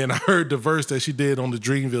 And then I heard the verse that she did on the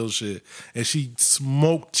Dreamville shit, and she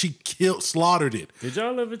slaughtered it. Did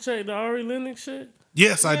y'all ever check the Ari Lennox shit?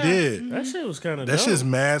 Yes, I did. That shit was kind of That shit's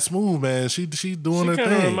mad smooth, man. She doing her She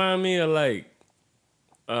kind of thing. remind me of like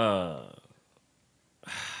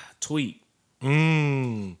Tweet.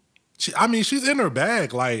 She's in her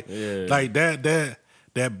bag, like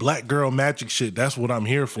that black girl magic shit. That's what I'm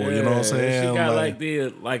here for. You know what I'm saying? She got like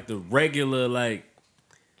the regular like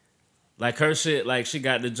Like her shit, like she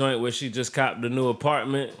got the joint where she just copped the new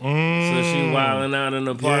apartment, so she wilding out in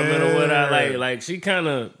the apartment or whatever. Like she kind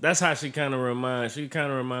of, that's how she kind of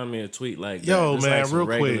remind me of Tweet like that. Yo, Just man, like some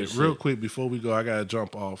regular real shit. quick before we go, I gotta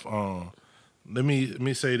jump off. Let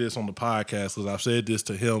me say this on the podcast because I've said this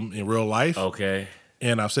to him in real life, Okay.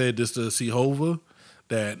 and I've said this to C Hova,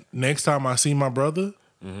 that next time I see my brother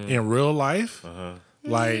in real life,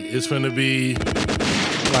 like it's gonna be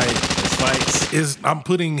like Fights. I'm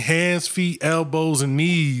putting hands, feet, elbows, and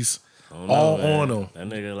knees all on him. That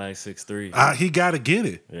nigga like 6'3". He got to get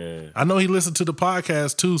it. Yeah. I know he listened to the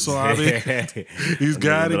podcast too, so I mean, he's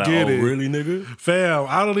got to get it. Really, nigga? Fam,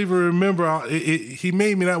 I don't even remember. He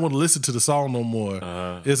made me not want to listen to the song no more.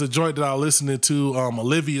 It's a joint that I was listening to,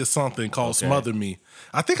 Olivia something called Smother Me.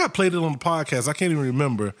 I think I played it on the podcast. I can't even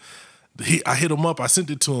remember. I hit him up. I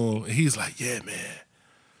sent it to him. And he's like, yeah, man.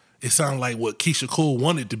 It sounded like what Keisha Cole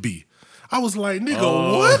wanted to be. I was like,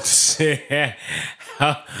 nigga, what? Shit.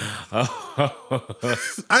 I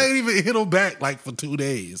ain't even hit him back like for 2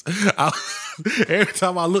 days. Every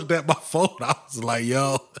time I looked at my phone, I was like,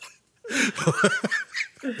 yo.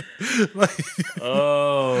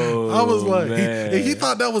 I was like, he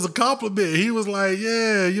thought that was a compliment. He was like,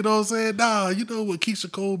 yeah, you know what I'm saying? Nah, you know what Keisha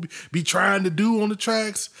Cole be trying to do on the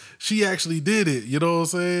tracks? She actually did it. You know what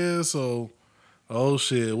I'm saying? So, oh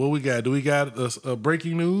shit, what we got? Do we got a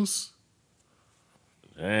breaking news?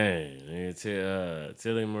 Dang, nigga,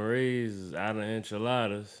 Tilly Marie's is out of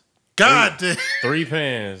enchiladas. God damn. 3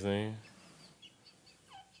 pans, nigga.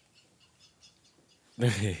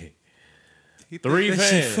 3 That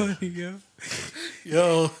shit pans. funny, yo.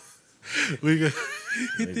 Yo, we got.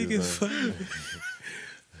 You think it's funny?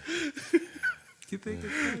 You think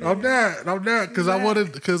it's funny? I'm not, because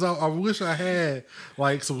I wish I had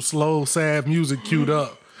like some slow, sad music queued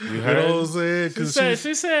up. You know what I'm saying?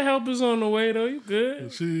 She said help is on the way though. You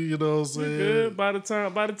good? You know what I'm saying? You good. By the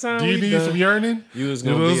time do you we need done, some yearning? you was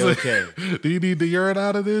gonna be okay. Do you need the urine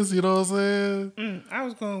out of this? You know what I'm saying? I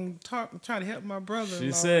was gonna try to help my brother.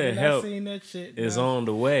 She said help is on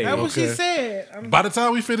the way. That's what she Okay. said. By the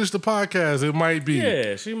time we finish the podcast, it might be.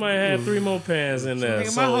 Yeah, she might have 3 more pans in there. Nigga, my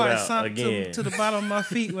sold heart out sunk again. to the bottom of my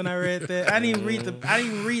feet when I read that. I didn't even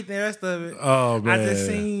read the rest of it. Oh man, I just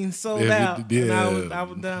seen sold If it- out, yeah. and I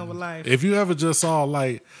was done with life. If you ever just saw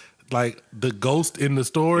like the ghost in the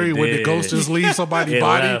story It when the did. ghost just leaves somebody's It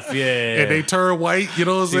body left, yeah. and they turn white, you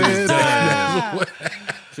know what I'm saying?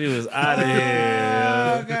 She was out of here.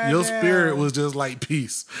 Oh, goddamn. Your spirit was just like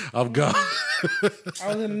peace. I'm gone. I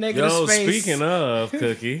was in a negative Yo, space. speaking of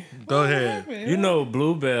Cookie, Go ahead. you know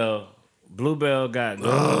Bluebell got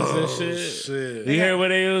guns and shit. Shit. You hear what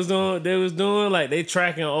they was doing? They was doing like they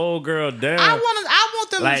tracking old girl down. I want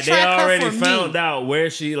them like to they track her already for found me. out where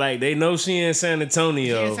she like they know she in San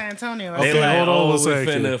Antonio. In San Antonio. They Okay, like, hold on oh, a we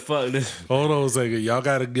second. finna fuck this. Hold on a second. Y'all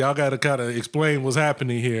gotta kind of explain what's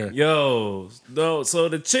happening here. Yo, no, so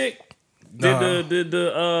the chick did There's a did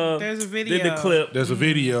video. the clip. There's a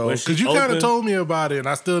video Where she because you kind of opened- told me about it and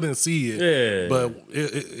I still didn't see it. Yeah. But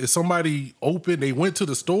is somebody open? They went to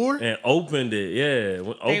the store. And opened it, yeah. They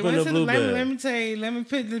Opened went the to Bluebell. let me tell you, let me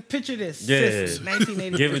picture this. Yeah. This is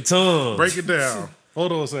 1983. Give it to him. Break it down.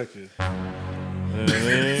 Hold on a second.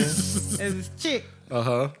 There's this chick.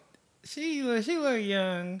 Uh-huh. She look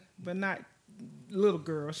young, but not little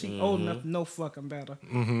girl. She old enough to know fucking better.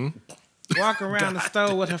 Mm-hmm. Walking around the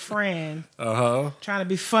store with her friend, trying to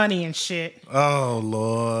be funny and shit. Oh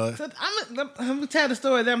Lord. So I'm gonna tell the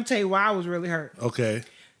story. Then I'm gonna tell you why I was really hurt. Okay.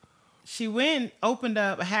 She opened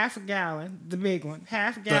up a half a gallon, the big one,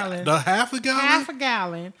 half a gallon, The half a gallon. half a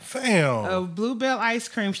gallon Fam. of Bluebell ice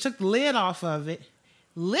cream. She took the lid off of it,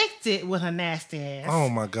 licked it with her nasty ass. Oh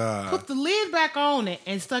my God. Put the lid back on it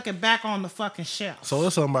and stuck it back on the fucking shelf. So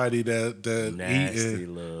it's somebody that Nasty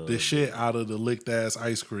eating love. the shit out of the licked ass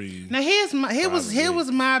ice cream. Now here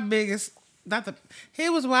was my biggest.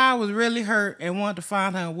 Here was why I was really hurt and wanted to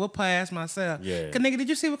find her and whoop her ass myself. Yeah. Cause nigga, did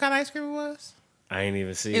you see what kind of ice cream it was? I ain't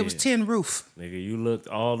even see it. It was tin roof. Nigga, you looked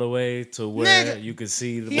all the way to where Nigga. you could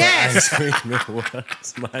see the Yes. ice cream it was,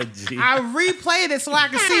 my G. I replayed it so I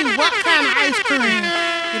could see what kind of ice cream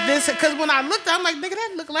this. Cause when I looked, I'm like, nigga,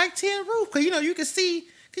 that look like tin roof. Cause you can see.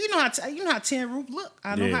 Cause you know how tin roof look.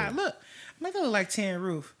 I know Yeah. how it look. I'm like, that look like tin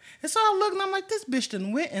roof. And so I looked and I'm like, this bitch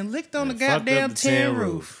done went and licked on the fucked up goddamn the tin tin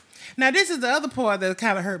roof. Now this is the other part that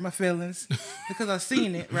kind of hurt my feelings because I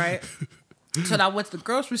seen it, right? So I went to the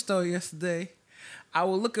grocery store yesterday. I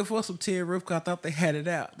was looking for some tin roof because I thought they had it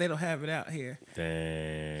out. They don't have it out here.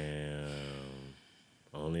 Damn.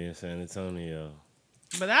 Only in San Antonio.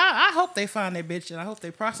 But I hope they find that bitch and I hope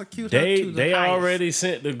they prosecute her to the They highest. already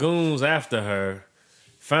sent the goons after her,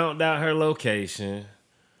 found out her location,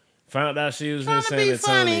 Found out she was in Trying to San be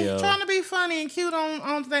funny, Antonio. trying to be funny and cute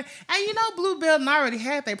on thing. And you know, Bluebell done already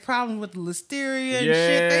had their problems with the listeria and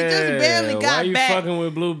shit. They just barely Why got you back fucking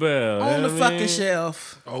with Bluebell? on You know the what I fucking mean?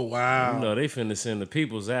 shelf. Oh wow. You know they finna send the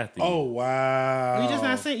peoples after you. Oh wow. You just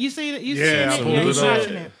not seen. You see it. You Yeah, I seen pulled it. it He's up.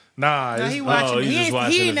 watching it. Nah, No, it's- he watching it. you just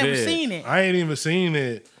watching He the ain't never vid. seen it. I ain't even seen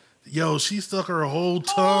it. Yo, she stuck her whole Oh,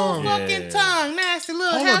 tongue. fucking tongue, nasty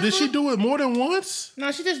little. Hold on, did heifer. she do it more than once?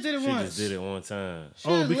 No, she just did it She once. just did it one time.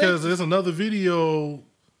 Oh, was because licked. there's another video.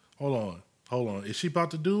 Hold on. Is she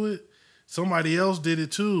about to do it? Somebody else did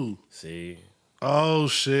it too. See, Oh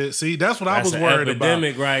shit! See, that's what I That's was an worried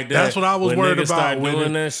epidemic about. right there. That's what I was When worried niggas about start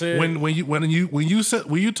doing that shit.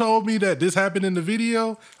 when you told me that this happened in the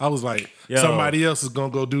video. I was like, Yo, somebody else is gonna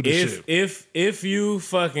go do this shit. if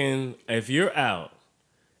you're out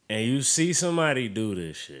and you see somebody do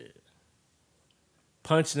this shit,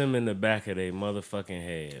 punch them in the back of their motherfucking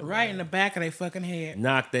head. Right in the back of their fucking head.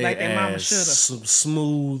 Knock their Like their mama ass shoulda.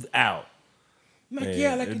 smooth out. Like, Man,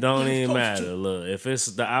 yeah, like it don't you're even supposed matter. to. Look, if it's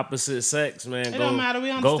the opposite sex, man, It go, don't matter, we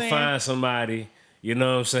go understand. find somebody. You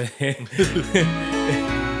know what I'm saying?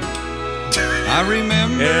 I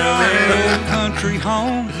remember our old country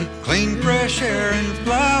home, clean fresh air and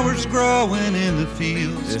flowers growing in the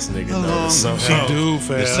fields. This nigga along knows the something. She do,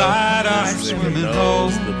 fam. beside our This nigga swimming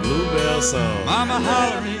knows hole. the Bluebell song. Mama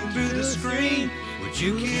hollering through the screen, would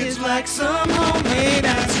you kids like Some homemade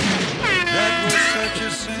ice cream. that was such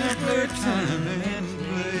a simpler time and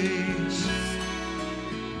place.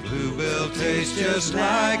 Bluebell tastes just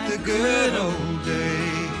like the good old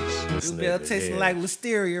days. This Bluebell nigga, tasting yeah. like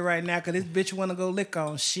listeria right now because this bitch want to go lick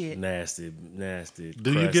on shit. nasty.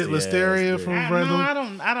 Do you get crusty listeria ass from dick.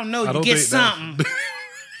 Brandon? I don't know. I You don't get think that- something.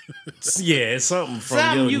 Yeah, it's something from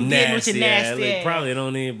Something your you getting with nasty, your ass. nasty Like, ass. probably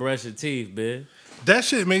don't even brush your teeth, bitch. That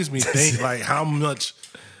shit makes me think like how much.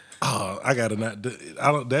 Oh, I gotta not.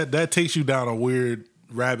 I don't. That takes you down a weird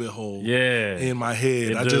rabbit hole. Yeah. In my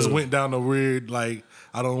head, It I just do. went down a weird like.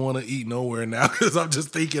 I don't want to eat nowhere now because I'm just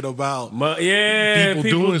thinking about. Yeah, People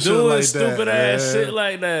people doing doing shit like that, stupid ass yeah. shit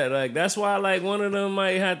like that. Like that's why like one of them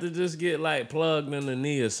might have to just get like plugged in the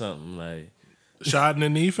knee or something. Like Shot in the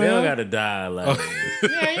knee, they don't fam. gotta die. Like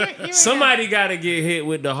Yeah, you somebody gotta get hit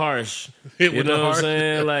with the harsh. Hit You with know the what I'm harsh.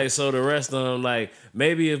 saying? Like so the rest of them like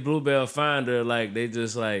maybe if Bluebell find her like they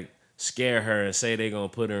just like scare her and say they gonna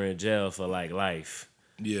put her in jail for like life.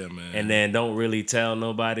 Yeah, man. And then don't really tell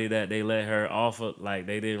nobody that they let her off of, like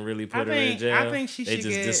they didn't really put her in jail. I think she they should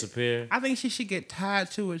just get. disappear. I think she should get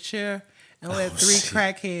tied to a chair and let three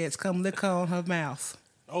crackheads come lick her on her mouth.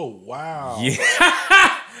 oh wow. Yeah.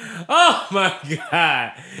 Oh my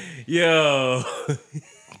god, yo!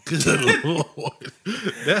 Good lord. All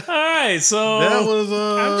right, so That was.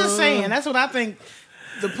 I'm just saying. That's what I think.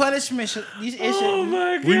 The punishment should. It should oh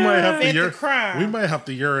my god, We might have to fit the urine. crime. We might have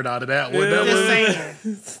to urine out of that one. Yeah. That Just was- saying.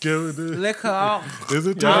 Give it- Lick her off. Is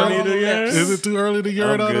it too Y'all early? need to urine? Is it too early to I'm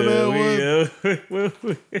urine out of that one?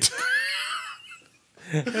 good.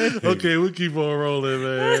 Okay, we keep on rolling,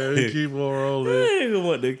 man. We keep on rolling. Nigga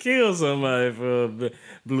want to kill somebody for a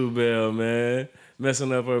Bluebell, man.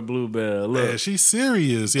 Messing up her Bluebell. Look, Man, she's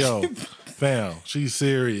serious, yo. Fam, she's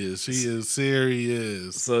serious. She is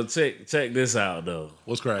serious. so check this out though.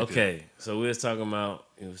 What's cracking? Okay, so he was talking about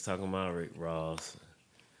Rick Ross.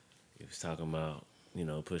 He was talking about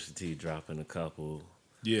Pusha T dropping a couple.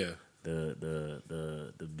 Yeah. The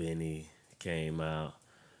Benny came out.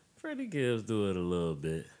 Freddie Gibbs do it a little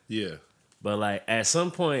bit, Yeah. but like at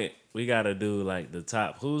some point we gotta do like the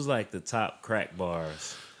top. Who's like the top crack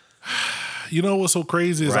bars? You know what's so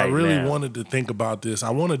crazy is I Right really now. wanted to think about this.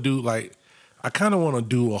 I want to do I kind of want to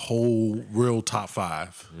do a whole real top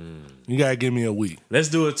 5. You gotta give me a week. Let's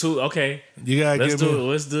do it too. Okay, You gotta let's give do it.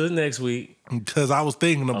 me Let's do it next week. because I was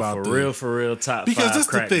thinking about For real top because 5 this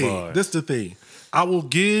the crack thing. bars. This the thing. I will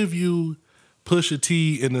give you Pusha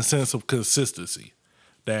T in the sense of consistency.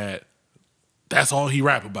 That's all he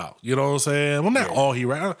rap about. You know what I'm saying? Well, not all he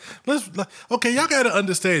rap. Okay, y'all got to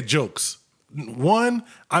understand jokes. One,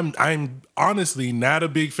 I'm honestly not a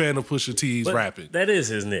big fan of Pusha T's But rapping. that is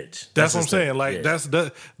his niche. That's what I'm his thing. saying. Like Yeah.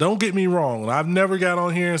 that's don't get me wrong. I've never got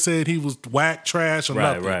on here and said he was whack, trash, or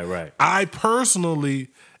Right, nothing. right. I personally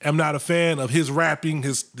am not a fan of his rapping,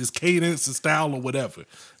 his cadence, his style, or whatever.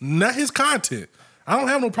 Not his content. I don't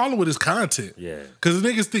have no problem with his content. Yeah. Because the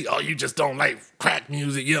niggas think, oh, you just don't like crack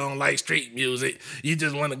music, you don't like street music, you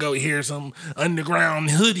just want to go hear some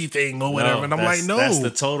underground hoodie thing or whatever. And I'm like, no. That's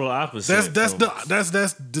the total opposite. That's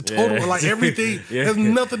the total Yeah. like everything Yeah. has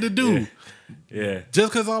nothing to do. Yeah.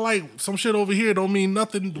 Just because I like some shit over here don't mean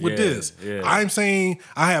nothing with Yeah, this. yeah. I'm saying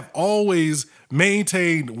I have always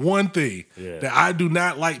maintained one thing, Yeah. that I do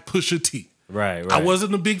not like Pusha T. Right. I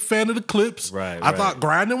wasn't a big fan of the clips. Right, I right. thought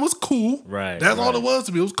grinding was cool. Right, That's all right. it was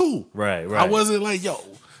to me. It was cool. Right. I wasn't like, yo,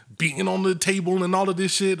 beating on the table and all of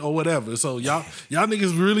this shit or whatever. So y'all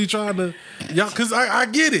niggas really trying to cause I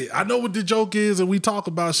get it. I know what the joke is and we talk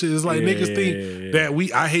about shit. It's like niggas think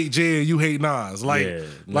that I hate Jay and you hate Nas. Like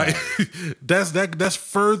that's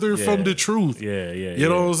further from the truth. You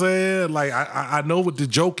know what I'm saying? Like I know what the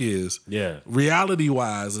joke is. Yeah. Reality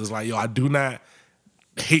wise is like, yo, I do not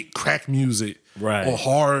hate crack music. Right. Or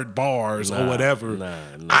hard bars or whatever.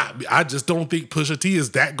 I just don't think Pusha T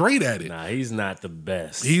is that great at it. Nah, he's not the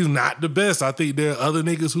best. He's not the best. I think there are other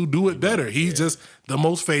niggas who do it better. He's just the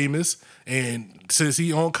most famous. And since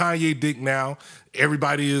he on Kanye dick now,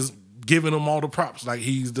 everybody is giving him all the props. Like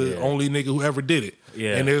he's the only nigga who ever did it.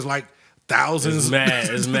 Yeah. And there's like thousands.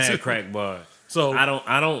 It's mad crack bar. So I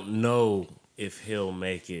don't know if he'll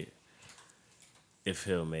make it. If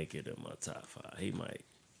he'll make it in my top 5. He might.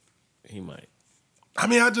 I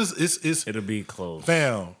mean, it'll be close.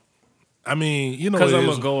 Fam. I mean, you know, because I'm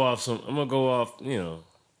gonna go off, you know,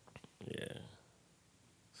 There's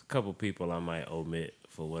a couple people I might omit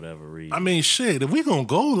for whatever reason. I mean, shit, if we gonna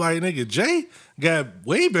go like nigga, Jay got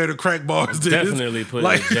way better crack bars than Definitely this. putting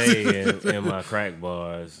Like, Jay in my crack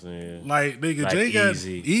bars. Yeah. Like nigga, Like Jay got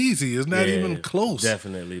easy. easy. It's not even close.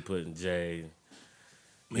 Definitely putting Jay.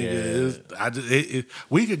 Nigga,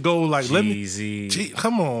 we could go like Jeezy.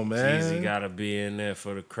 come on, man. Jeezy gotta be in there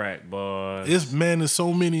for the crack bars. There's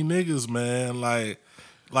so many niggas, man. Like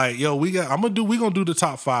yo, we gonna do the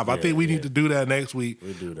top 5. I think we need to do that next week.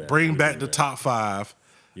 We'll do that. Bring back the top 5.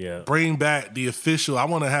 Yeah. Bring back the official. I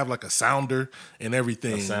want to have like a sounder and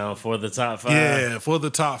everything. A sound for the top 5. Yeah, for the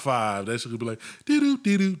top 5. That should be like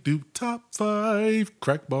do top 5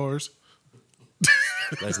 crack bars.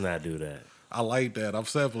 Let's not do that. I like that. I'm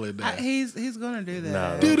sampling that. He's gonna do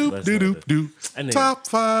that. Do top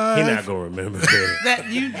 5. He not gonna remember that. That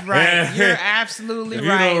you right. You're absolutely if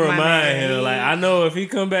right. You don't my remind man. him. Like I know if he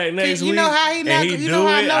come back next You week know how he not- and he you do know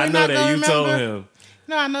how I it, know I he know not that gonna you told remember? him.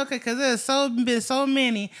 No, I know because there's been so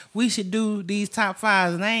many. We should do these top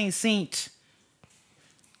 5s, and I ain't synced.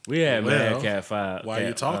 We had Well, Mad Cat 5. why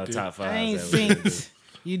you talking? Top 5. I ain't synced.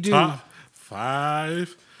 You do. Top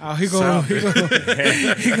 5. Oh, he gonna He gonna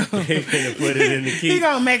put it in the key. he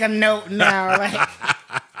gonna make a note now. Like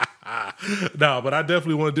No, but I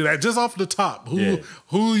definitely want to do that. Just off the top,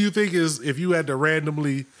 who you think is, if you had to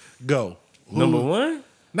randomly go? Number 1?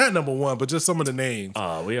 Not number 1, but just some of the names.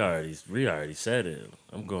 Oh, we already said it.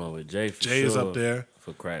 I'm going with Jay for Jay is sure up there.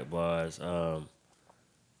 for crack bars.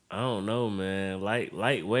 I don't know, man.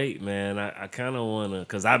 Lightweight, man. I kind of want to,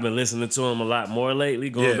 because I've been listening to him a lot more lately,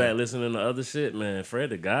 going back listening to other shit, man. Fred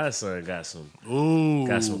the Godson got some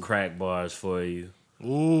crack bars for you.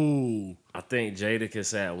 Ooh. I think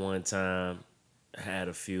Jadakiss at one time had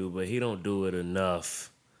a few, but he don't do it enough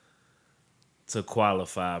to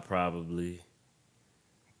qualify probably.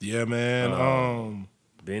 Yeah, man.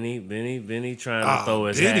 Benny trying to throw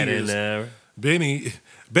his hat in there. Benny,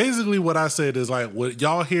 basically what I said is like what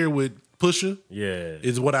y'all hear with Pusha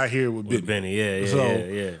is what I hear with Benny.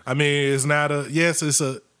 Yeah. I mean, it's not it's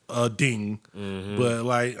a ding, but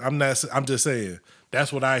like I'm just saying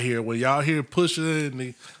that's what I hear when y'all hear Pusha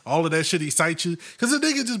and all of that shit excite you, because the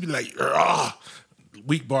nigga just be like,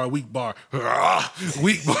 weak bar, weak bar,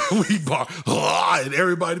 weak bar, and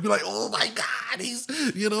everybody be like, oh my God, he's,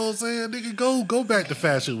 you know what I'm saying? Nigga, go back to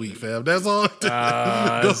Fashion Week, fam. That's all.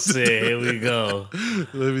 Here we go.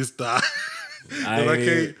 Let me stop.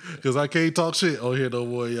 Because I can't talk shit on here no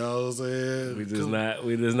more, y'all know what I'm saying?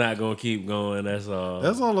 We just not gonna keep going, that's all.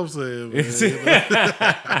 That's all I'm saying, man.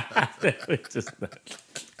 We just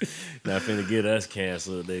not finna get us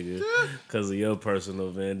canceled, nigga, because of your personal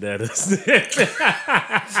vendettas.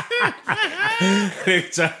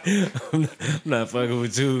 I'm not fucking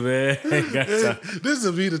with you, man. This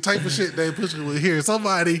would be the type of shit they Pusha would hear.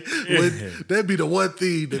 Somebody that'd be the one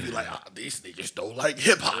thing they'd be like, these niggas don't like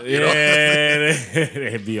hip hop.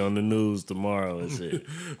 They'd be on the news tomorrow and shit.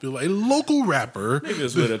 Be like, local rapper.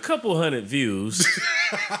 Niggas with a couple hundred views.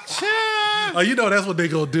 You know that's what they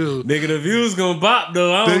gonna do. Nigga, the views gonna bop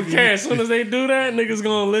though. I don't care. As soon as they do that, niggas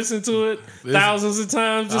gonna listen to it thousands of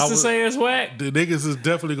times just to say it's whack. The niggas is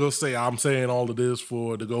definitely gonna say, I'm saying all of this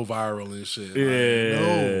to go viral and shit.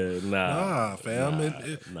 Yeah, like, nah, fam.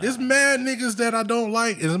 It's mad niggas that I don't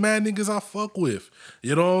like. It's mad niggas I fuck with.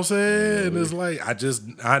 You know what I'm saying? It's like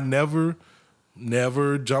I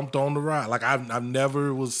never jumped on the ride. Like I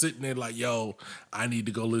never was sitting there like, yo, I need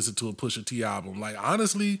to go listen to a Pusha T album. Like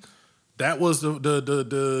honestly, that was the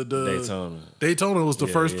Daytona. Daytona was the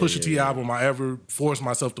first Pusha T album I ever forced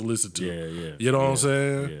myself to listen to. Yeah. You know what I'm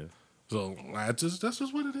saying? Yeah. So that's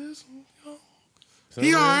just what it is. You know?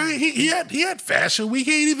 He all right. He had Fashion Week.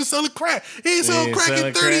 He ain't even selling crack. He ain't selling crack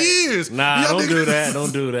in 30 years. Nah, Y'all don't do niggas- that.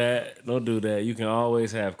 Don't do that. Don't do that. You can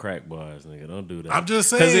always have crack bars, nigga. Don't do that. I'm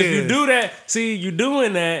just Because if you saying. do that, see, you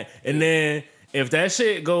doing that, and then if that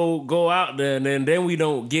shit go out there, and then we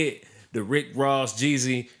don't get the Rick Ross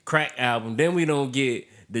Jeezy crack album, then we don't get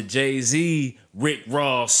the Jay-Z Rick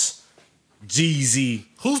Ross Jeezy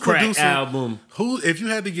Who's crack producer? album. Who? If you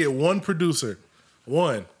had to get one producer,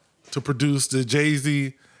 to produce the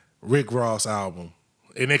Jay-Z Rick Ross album,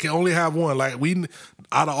 and they can only have one. Like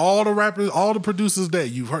out of all the rappers, all the producers that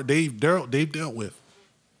you've heard, they've dealt with,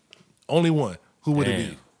 only one. Who would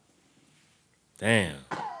it be? Damn.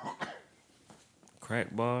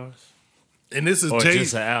 Crack bars. And this is Or Jay.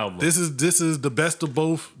 just an album. This is the best of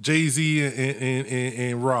both Jay-Z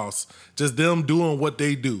and Ross. Just them doing what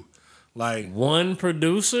they do. Like One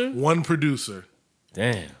producer? one producer.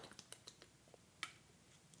 Damn.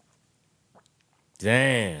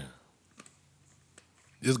 Damn.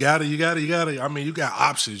 You gotta. I mean, you got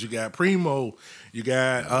options. You got Primo. You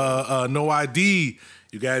got No ID.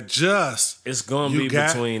 You got Just. It's gonna You be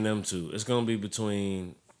got- between them two. It's gonna be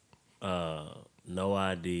between No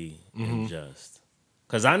ID and Just.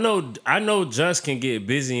 Cause I know Just can get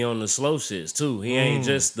busy on the slow shits too. He ain't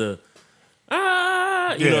just the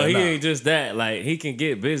he ain't just that. Like he can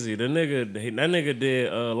get busy. That nigga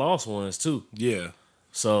did Lost Ones too. Yeah.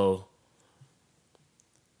 So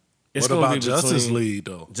it's What gonna about be Justice between- League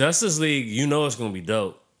though? Justice League, you know it's gonna be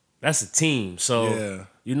dope. That's a team, so Yeah.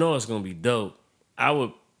 you know it's gonna be dope. I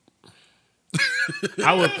would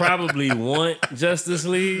probably want Justice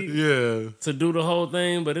League Yeah. to do the whole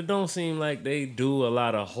thing, but it don't seem like they do a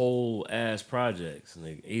lot of whole ass projects,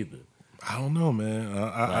 nigga, either. I don't know, man.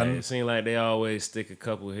 It seems like they always stick a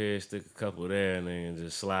couple here, stick a couple there, and then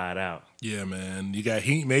just slide out. Yeah, man. You got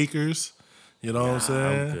Heat Makers. You know what I'm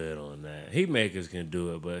saying? I'm good on that. Heat Makers can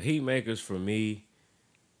do it, but Heat Makers for me,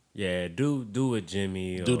 yeah, do a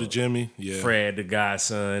Jimmy. Do or the Jimmy. Yeah. Fred the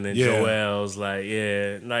Godson and Yeah. Joel's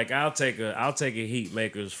like I'll take a Heat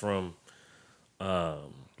Makers from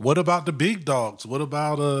What about the big dogs? What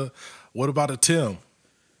about a Tim?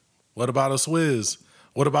 What about a Swizz?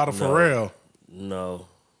 What about a Pharrell? no.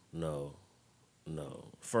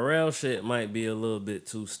 Pharrell shit might be a little bit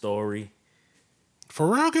too story.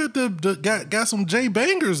 Pharrell got some J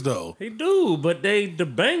bangers though. He do, but they the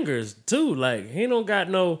bangers too. Like he don't got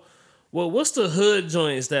no. Well, what's the hood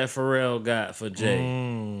joints that Pharrell got for Jay?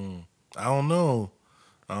 I don't know.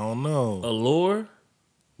 Allure.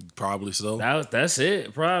 Probably so. That's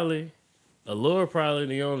it. Probably. Allure probably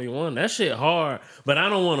the only one. That shit hard, but I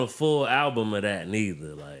don't want a full album of that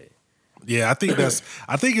neither. Like Yeah, I think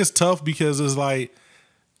it's tough because it's like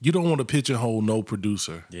you don't want to pigeonhole no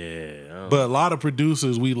producer. yeah, But a lot of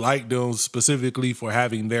producers, we like them specifically for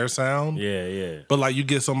having their sound. yeah. But like you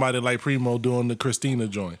get somebody like Primo doing the Christina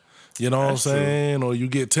joint. You know That's what I'm saying? Or you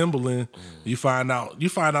get Timbaland, you find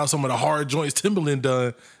out some of the hard joints Timbaland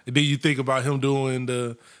done, and then you think about him doing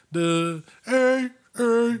the hey,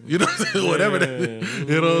 you know what I'm saying? Whatever that is.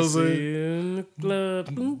 You know what I'm saying? In the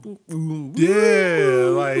club. Boom, boom, boom. Yeah,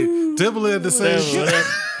 like Timbaland the same shit.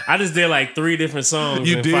 I just did like 3 different songs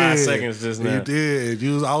You in did. 5 seconds just now. You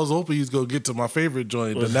did. I was hoping you was gonna get to my favorite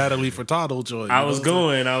joint, the Natalie Furtado joint. I was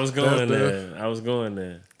going That's there. I was going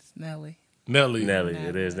there. It's Nelly. Nelly.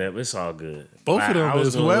 It is that. It's all good. Both of them I was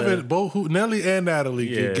is gonna whoever, let- Nelly and Natalie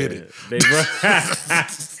Yeah, can get it. They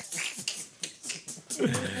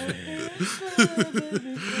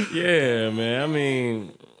yeah, man. I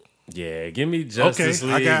mean, yeah. Give me Justice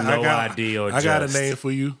League, No ID, or I got a Just. name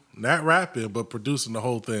for you. Not rapping, but producing the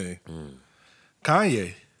whole thing.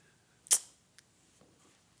 Kanye.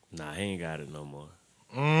 Nah, he ain't got it no more.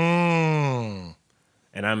 Mm.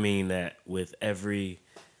 And I mean that with every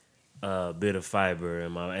bit of fiber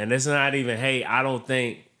in my. And it's not even. Hey, I don't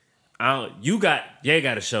think. You got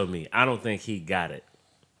to show me. I don't think he got it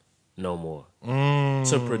no more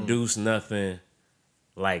to produce nothing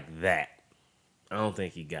like that. I don't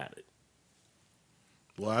think he got it.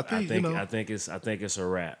 Well, I think I think it's a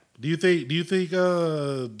wrap. Do you think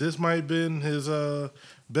this might have been his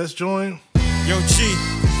best joint? Yo, G,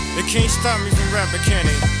 they can't stop me from rapping, can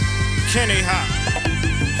they? Can they hop?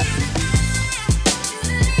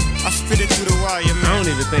 I spit it through the wire, I man.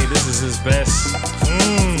 don't even think this is his best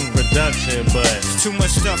production, but Too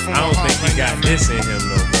much stuff on I don't my think heart he right got now, this in him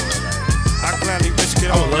no more. I gladly risk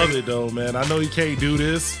it I all. love it though, man. I know he can't do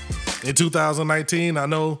this in 2019. I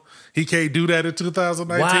know he can't do that in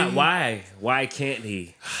 2019. Why can't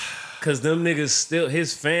he? Cause them niggas still,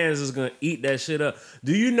 his fans is gonna eat that shit up.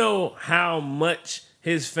 Do you know how much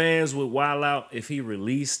his fans would wild out if he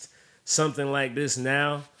released something like this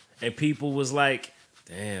now and people was like,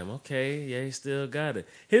 Damn, okay. Yeah, he still got it.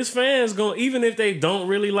 His fans even if they don't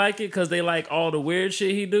really like it because they like all the weird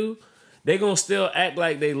shit he do, they gonna still act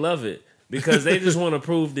like they love it because they just want to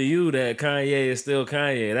prove to you that Kanye is still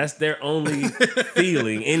Kanye. That's their only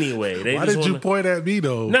feeling anyway. They Why just did you point at me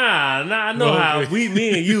though? Nah, I know how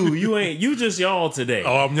me and you just y'all today.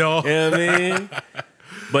 Oh, I'm y'all. You know what I mean?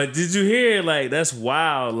 But did you hear, like, that's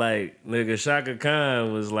wild. Like, nigga, Shaka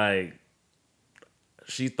Khan was like,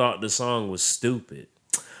 she thought the song was stupid.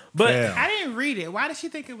 But Damn. I didn't read it. Why did she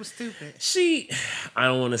think it was stupid? I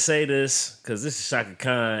don't want to say this because this is Shaka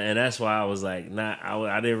Khan, and that's why I was like,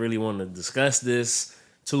 I didn't really want to discuss this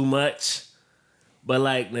too much. But,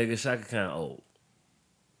 like, nigga, Shaka Khan old.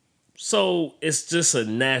 So it's just a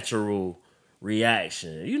natural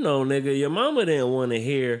reaction. You know, nigga, your mama didn't want to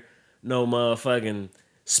hear no motherfucking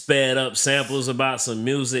sped up samples about some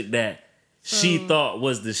music that she thought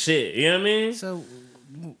was the shit. You know what I mean? So,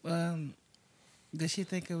 did she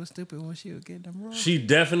think it was stupid when she was getting them wrong? She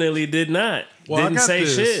definitely did not. Well, Didn't I got say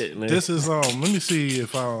this. shit. Man. This is let me see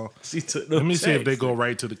if She took let me see if they go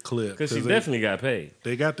right to the clip because she definitely got paid.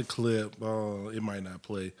 They got the clip. It might not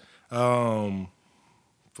play.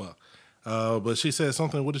 Fuck. But she said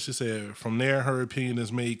something. What did she say? From there, her opinion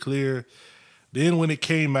is made clear. Then when it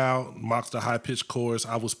came out, mocks the high-pitched chorus,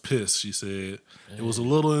 I was pissed, she said. It was a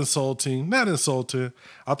little insulting. Not insulting.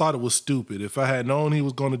 I thought it was stupid. If I had known he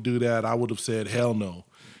was going to do that, I would have said, hell no.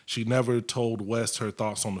 She never told West her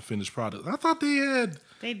thoughts on the finished product. I thought they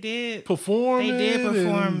did perform They did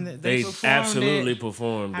perform. They performed absolutely it.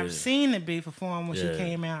 performed I've it. seen it be performed when she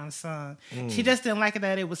came out and sung. She just didn't like it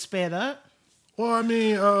that it was sped up. Well, I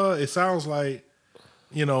mean, it sounds like,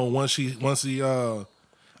 you know, once he,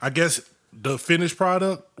 I guess the finished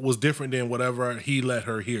product was different than whatever he let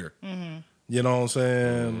her hear. Mm-hmm. You know what I'm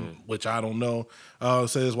saying? Which I don't know.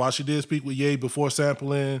 Says, while she did speak with Ye before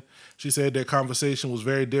sampling, she said their conversation was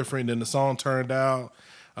very different than the song turned out.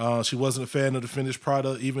 She wasn't a fan of the finished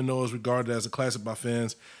product, even though it's regarded as a classic by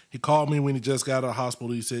fans. He called me when he just got out of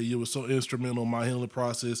hospital. He said, you were so instrumental in my healing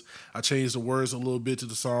process. I changed the words a little bit to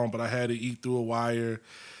the song, but I had to eat through a wire,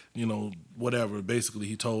 you know, whatever. Basically,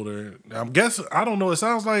 he told her. I'm guessing, I don't know, it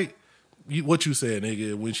sounds like what you said,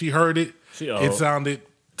 nigga. When she heard it, it sounded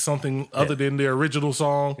something other than the original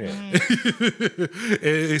song. Yeah.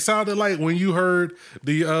 It sounded like when you heard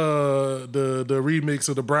the remix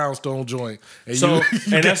of the Brownstone joint. And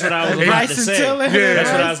that's what I was about to say. Yeah,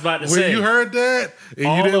 that's what I was about to say. When you heard that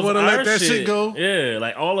and you didn't want to let that shit go. Yeah,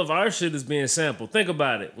 like all of our shit is being sampled. Think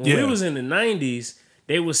about it. When we was in the 90s,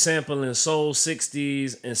 they was sampling soul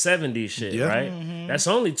 60s and 70s shit, right? Mm-hmm. That's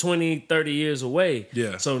only 20, 30 years away.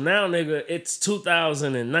 Yeah. So now, nigga, it's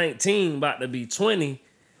 2019, about to be 20.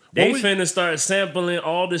 They finna start sampling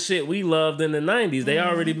all the shit we loved in the 90s. They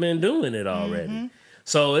already been doing it already. Mm-hmm.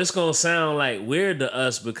 So it's gonna sound like weird to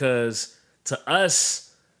us because to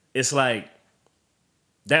us, it's like,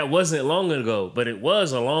 that wasn't long ago, but it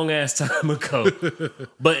was a long ass time ago.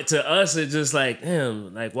 But to us, it's just like,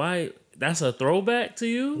 damn, like why? That's a throwback to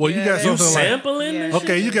you? Well, you got something sampling like... this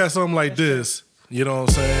okay, shit? You got something like this. You know what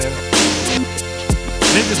I'm saying?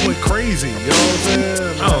 Niggas went crazy. You know what I'm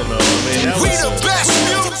saying? I don't know, man. That We was the best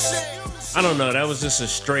music. I don't know. That was just a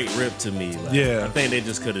straight rip to me. Like, yeah. I think they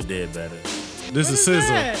just could have did better. This is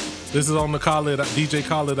SZA. This is on the DJ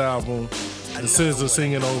Khaled album. The SZA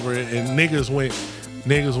singing over it, and niggas,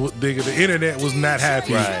 the internet was not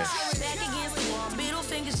happy. Right.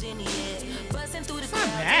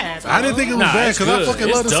 I didn't think it was bad because I fucking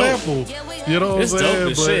love the sample. You know what I'm saying?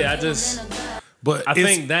 It's dope as shit. I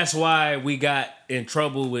think that's why we got in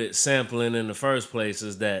trouble with sampling in the first place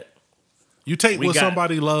is that you take what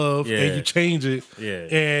somebody love and you change it,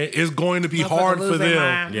 and it's going to be hard for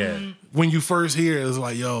them. Yeah. When you first hear it, it's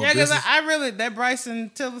like, yo. Yeah, because I really, that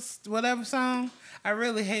Bryson Tiller whatever song, I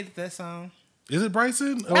really hated that song. Is it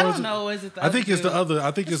Bryson? I don't know. Is it the I think it's the other.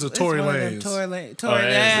 I think it's a Tory Lanez. Tory Lanez.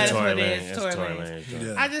 That's what it is. Tory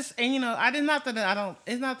Lanez. I just, and you know, I did not that I don't.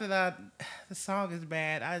 It's not that the song is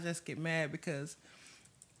bad. I just get mad because,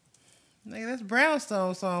 nigga, that's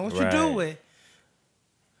Brownstone song. What you doing?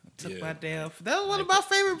 Took my damn. That was one of my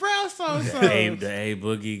favorite Brownstone songs. The A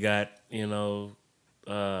Boogie got, you know,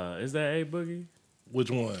 is that A Boogie? Which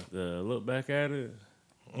one? The Look Back at It.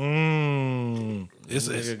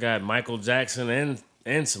 It's got Michael Jackson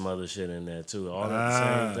and some other shit in there too. All the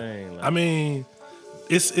same thing. Like, I mean,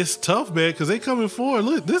 it's tough, man, because they coming forward.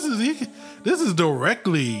 Look, this is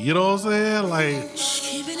directly. You know what I'm saying? Like,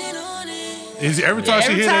 every time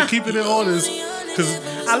she hear that, keeping it on is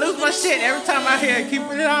because I lose my shit every time I hear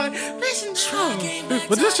keeping it on. Listen,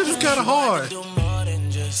 but this shit is kind of hard.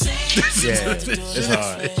 Yeah, it's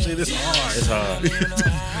hard. That shit is hard. It's hard.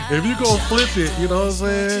 If you go flip it, you know what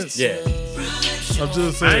I'm saying? Yeah. I'm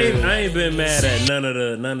just saying. I ain't been mad at none of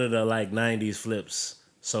the like 90s flips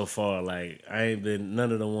so far. Like I ain't been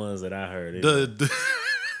none of the ones that I heard.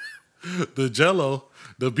 The Jello,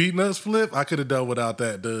 the Beat Nuts flip, I could have done without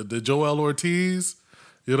that. The Joel Ortiz,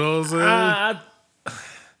 you know what I'm saying?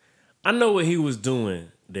 I know what he was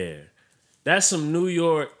doing there. That's some New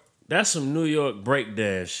York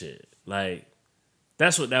breakdance shit. Like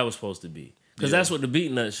that's what that was supposed to be. Because that's what the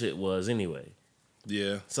Beat Nut shit was anyway.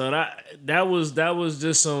 Yeah. So that was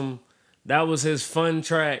just that was his fun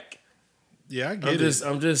track. Yeah, I get it.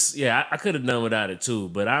 I could have done without it too,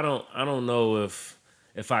 but I don't know if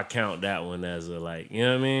I count that one as a like, you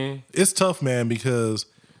know what I mean? It's tough, man, because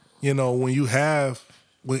you know when you got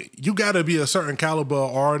to be a certain caliber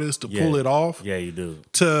of artist to pull it off. Yeah, you do.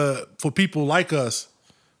 For people like us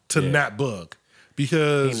to not bug,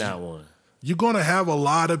 because he not one. You're gonna have a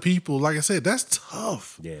lot of people. Like I said, that's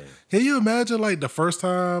tough. Yeah. Can you imagine like the first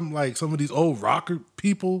time like some of these old rocker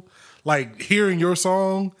people like hearing your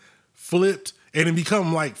song flipped and it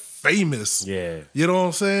become like famous? Yeah. You know what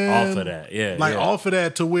I'm saying? Off of that, yeah. Like off of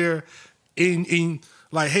that to where in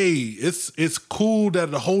like, hey, it's cool that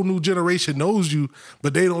the whole new generation knows you,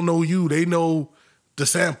 but they don't know you. They know the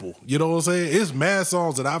sample. You know what I'm saying? It's mad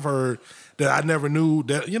songs that I've heard that I never knew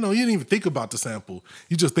that, you know, you didn't even think about the sample.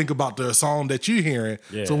 You just think about the song that you're hearing.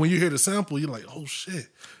 Yeah. So when you hear the sample, you're like, oh shit.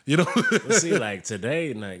 You know? But see, like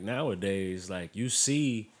today, like nowadays, like you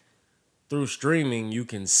see through streaming, you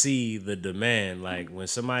can see the demand. Like when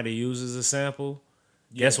somebody uses a sample,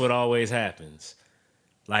 guess what always happens?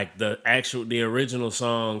 Like the original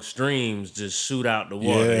song streams just shoot out the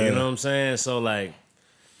water. Yeah. You know what I'm saying? So like,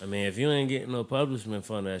 I mean, if you ain't getting no publishment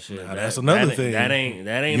from that shit, that's another thing. That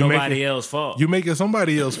ain't nobody else's fault. You making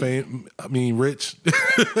somebody else rich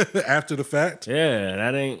after the fact.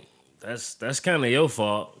 Yeah, that's kind of your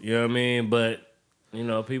fault. You know what I mean? But you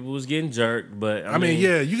know, people was getting jerked. But I mean,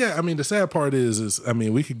 the sad part is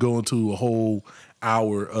we could go into a whole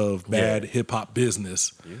hour of bad hip hop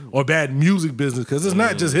business or bad music business because it's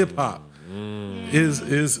not just hip hop. It ain't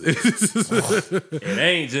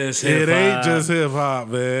just hip hop. It ain't just hip hop,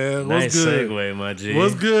 man. What's nice good? Segue, my G.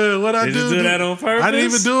 What's good? What Did you do that on purpose? I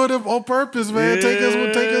didn't even do it on purpose, man. Yeah. Take us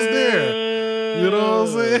there. You know what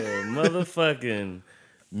I'm saying? Motherfucking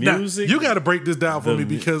music. Now, you got to break this down for me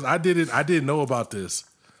because I didn't know about this.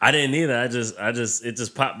 I didn't either. It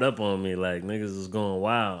just popped up on me like niggas was going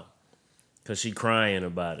wild because she crying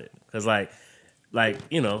about it. Because like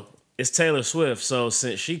you know. It's Taylor Swift, so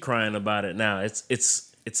since she crying about it now,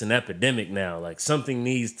 it's an epidemic now. Like something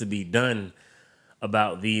needs to be done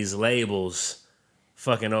about these labels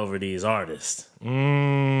fucking over these artists.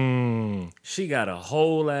 She got a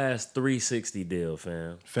whole ass 360 deal,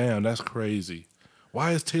 fam. Fam, that's crazy.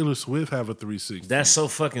 Why does Taylor Swift have a 360? That's so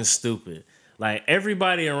fucking stupid. Like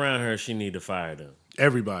everybody around her, she need to fire them.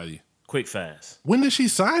 Everybody. Quick, fast. When did she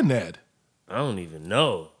sign that? I don't even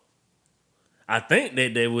know. I think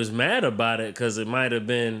that they was mad about it because it might have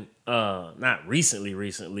been not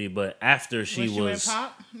recently, but after she went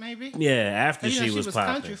pop, maybe. Yeah, after she was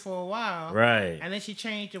popping. Country for a while, right? And then she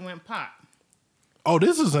changed and went pop. Oh,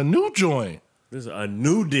 this is a new joint. This is a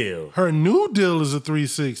new deal. Her new deal is a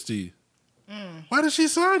 360. Why did she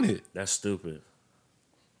sign it? That's stupid.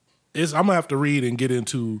 I'm gonna have to read and get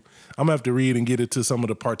into some of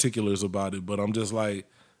the particulars about it, but I'm just like,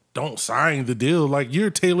 don't sign the deal. Like, you're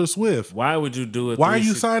Taylor Swift. Why would you do it? Why are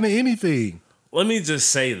you signing anything? Let me just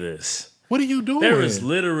say this. What are you doing? There is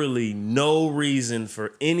literally no reason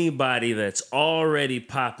for anybody that's already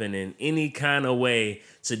popping in any kind of way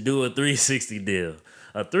to do a 360 deal.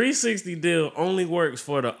 A 360 deal only works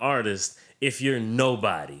for the artist if you're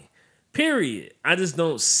nobody. Period. I just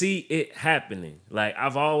don't see it happening. Like,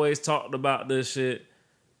 I've always talked about this shit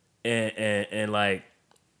and like,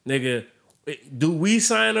 nigga, do we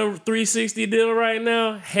sign a 360 deal right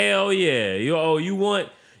now? Hell yeah. You want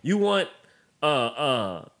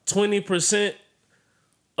 20%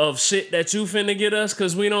 of shit that you finna get us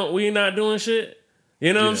because we not doing shit?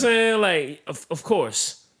 You know what I'm saying? Like, of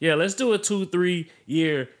course. Yeah, let's do a 2-3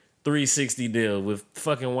 year 360 deal with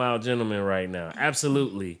fucking Wild Gentlemen right now.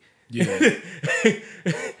 Absolutely. Yeah. You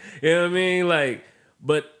know what I mean? Like,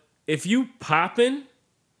 but if you popping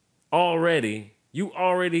already, you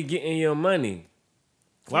already getting your money.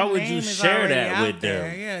 Why would you share that with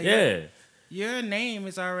them? Yeah. Your name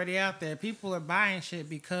is already out there. People are buying shit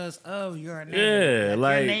because of your name. Yeah,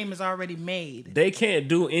 like your name is already made. They can't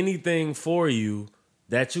do anything for you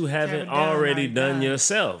that you haven't already done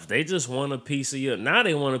yourself. They just want a piece of your. Now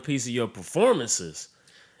they want a piece of your performances,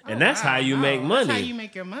 And that's how you make money. That's how you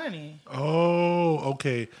make your money. Oh,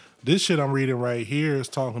 okay. This shit I'm reading right here is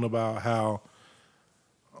talking about how,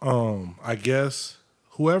 I guess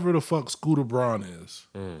whoever the fuck Scooter Braun is,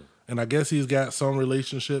 and I guess he's got some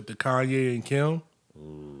relationship to Kanye and Kim,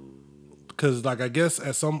 because like I guess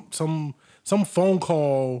at some phone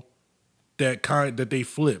call that they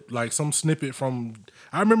flipped, like some snippet from.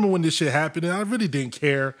 I remember when this shit happened, and I really didn't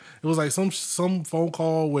care. It was like some phone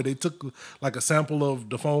call where they took like a sample of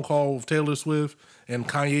the phone call with Taylor Swift, and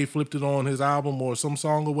Kanye flipped it on his album or some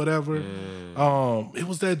song or whatever. It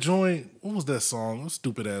was that joint. What was that song? A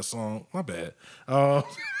stupid ass song. My bad.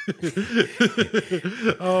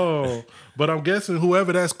 But I'm guessing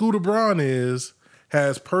whoever that Scooter Braun is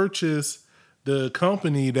has purchased the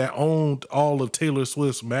company that owned all of Taylor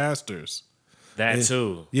Swift's masters. That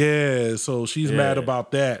too. Yeah, so she's mad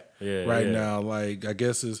about that Yeah. now. Like, I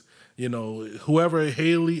guess is whoever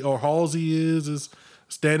Haley or Halsey is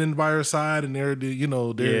standing by her side, and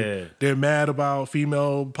they're mad about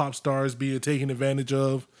female pop stars being taken advantage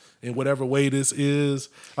of in whatever way this is.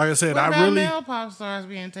 Like I said, What about male pop stars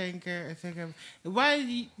being taken care of?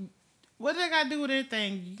 What they got to do with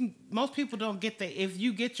anything? Most people don't get that. If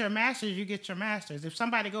you get your masters, you get your masters. If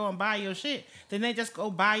somebody go and buy your shit, then they just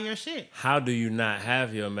go buy your shit. How do you not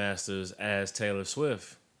have your masters as Taylor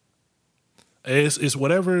Swift? It's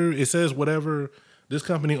whatever it says. Whatever this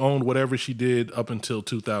company owned, whatever she did up until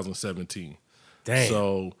 2017. Damn.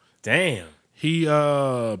 So damn. He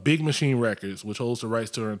Big Machine Records, which holds the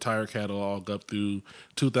rights to her entire catalog up through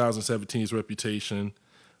 2017's Reputation,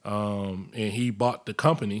 and he bought the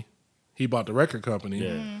company. He bought the record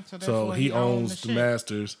company, so he owns the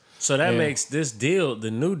masters. So that makes this deal,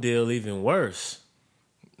 the new deal, even worse.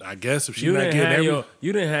 I guess if you not getting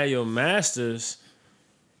you didn't have your masters,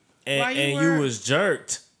 and you was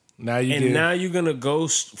jerked. Now you now you're gonna go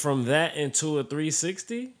from that into a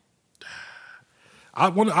 360. I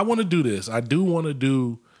want to do this. I do want to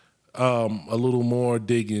do a little more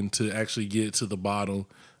digging to actually get to the bottom.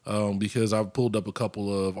 Because I've pulled up a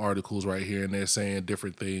couple of articles right here, and they're saying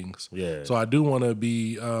different things. Yeah. So I do want to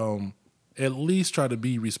be at least try to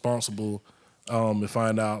be responsible and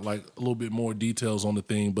find out like a little bit more details on the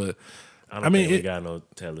thing. But I don't think we got no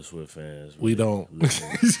Taylor Swift fans. We don't. To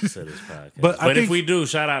this podcast. But if we do,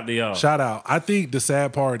 shout out to y'all. Shout out. I think the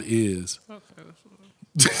sad part is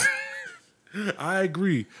I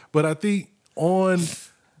agree, but I think on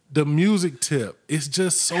the music tip, it's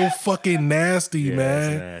just so fucking nasty,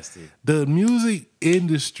 man. It's nasty. The music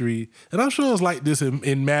industry, and I'm sure it's like this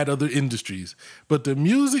in mad other industries, but the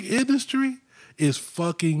music industry is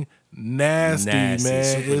fucking nasty, man. It's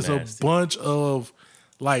nasty. A bunch of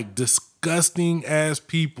like disgusting ass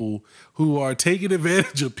people who are taking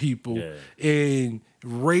advantage of people and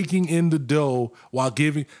raking in the dough while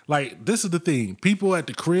giving. Like, this is the thing: people at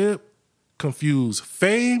the crib confuse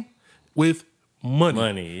fame with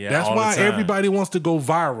money. That's why everybody wants to go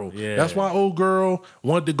viral. That's why old girl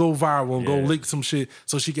wanted to go viral and go lick some shit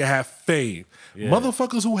so she can have fame.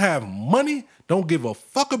 Motherfuckers who have money don't give a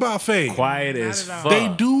fuck about fame. Quiet as fuck. They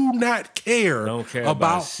do not care,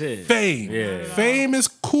 about shit. Fame. Fame is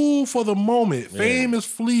cool for the moment. Fame is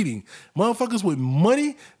fleeting. Motherfuckers with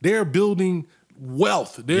money, they're building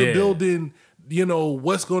wealth. They're building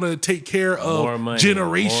what's going to take care of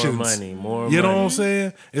generations. More money. You know what I'm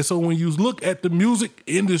saying? And so when you look at the music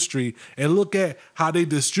industry and look at how they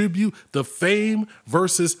distribute the fame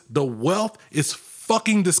versus the wealth, it's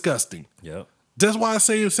fucking disgusting. Yep. That's why I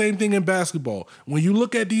say the same thing in basketball. When you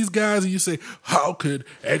look at these guys and you say, how could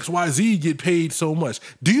XYZ get paid so much?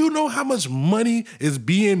 Do you know how much money is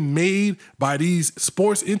being made by these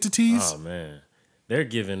sports entities? Oh, man. They're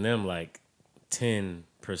giving them like 10%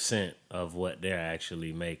 of what they're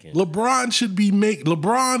actually making. LeBron,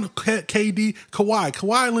 KD,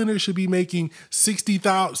 Kawhi Leonard should be making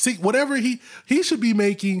 60,000, whatever he should be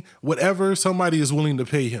making whatever somebody is willing to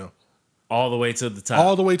pay him. All the way to the top.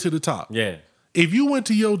 All the way to the top. Yeah. If you went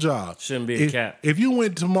to your job, shouldn't be a cap. If you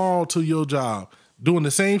went tomorrow to your job doing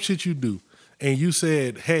the same shit you do, and you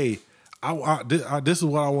said, "Hey, this is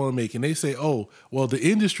what I want to make," and they say, "Oh, well, the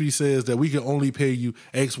industry says that we can only pay you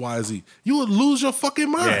XYZ," you would lose your fucking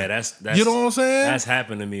mind. Yeah, that's you know what I'm saying. That's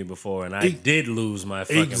happened to me before, and I did lose my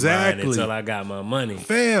fucking mind until I got my money.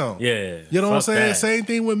 Fam, yeah, you know what I'm saying. That. Same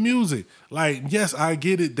thing with music. Like, yes, I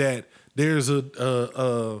get it that there's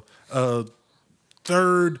a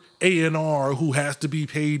third A&R who has to be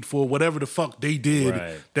paid for whatever the fuck they did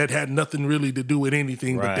that had nothing really to do with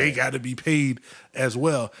anything, but they got to be paid as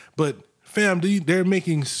well. But fam, they're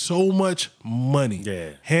making so much money,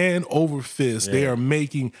 hand over fist. They are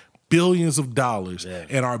making billions of dollars,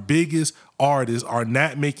 and our biggest artists are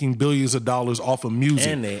not making billions of dollars off of music.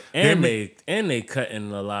 And they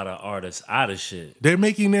cutting a lot of artists out of shit. They're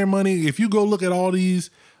making their money. If you go look at all these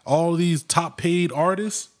top paid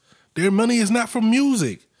artists, their money is not from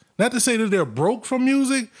music. Not to say that they're broke from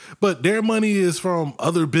music, but their money is from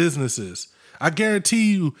other businesses. I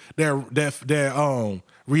guarantee you that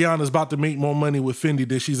Rihanna's about to make more money with Fendi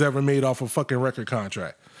than she's ever made off a fucking record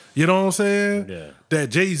contract. You know what I'm saying? Yeah. That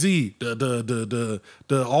Jay-Z, the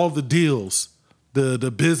all the deals,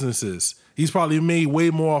 the businesses. He's probably made way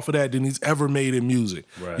more off of that than he's ever made in music.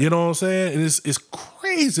 Right. You know what I'm saying? And it's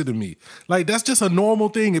crazy to me. Like, that's just a normal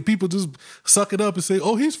thing, and people just suck it up and say,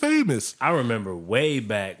 "Oh, he's famous." I remember way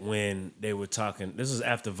back when they were talking. This was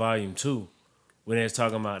after Volume 2, when they was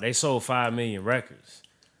talking about they sold 5 million records.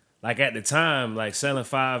 Like, at the time, like, selling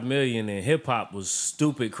 5 million in hip hop was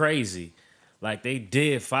stupid crazy. Like, they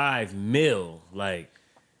did 5 mil, like,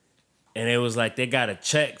 and it was like they got a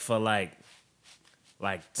check for like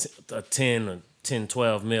a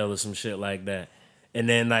 12 mil or some shit like that. And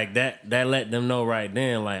then like that let them know right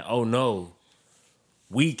then, like, oh no,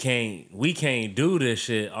 we can't do this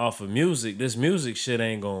shit off of music. This music shit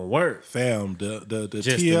ain't gonna work. Fam, the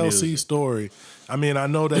Just TLC story. I mean, I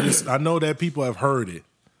know that people have heard it,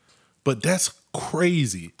 but that's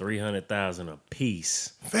crazy. 300,000 a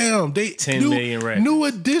piece. Fam, 10 million records. New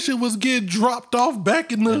Edition was getting dropped off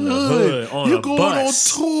back in the hood. On You a going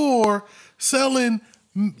bus. on tour, selling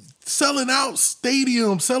out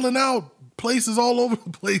stadiums, selling out places all over the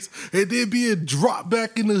place, and then being dropped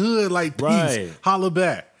back in the hood like, peace, Right. holla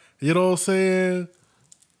back. You know what I'm saying?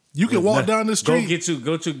 You can walk down the street.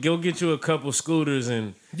 Go get you a couple scooters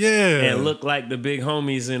and look like the big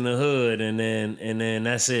homies in the hood, and then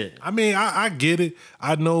that's it. I mean, I get it.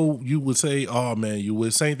 I know you would say, "Oh man, you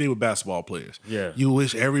would." Same thing with basketball players. Yeah, you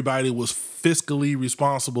wish everybody was fiscally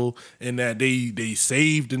responsible and that they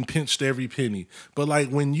saved and pinched every penny. But like,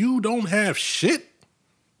 when you don't have shit,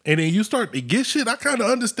 and then you start to get shit, I kind of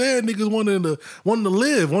understand niggas wanting to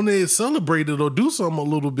live, wanting to celebrate it or do something a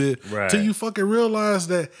little bit, right, till you fucking realize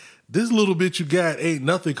that this little bit you got ain't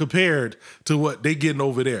nothing compared to what they getting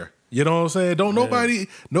over there. You know what I'm saying?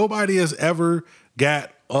 Nobody has ever got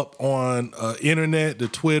up on internet, the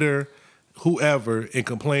Twitter, whoever, and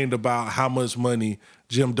complained about how much money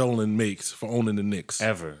Jim Dolan makes for owning the Knicks.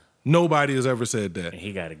 Ever. Nobody has ever said that. And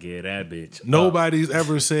he got to give that bitch. Nobody's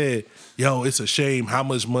ever said, "Yo, it's a shame how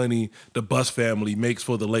much money the Bus family makes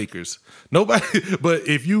for the Lakers." Nobody. But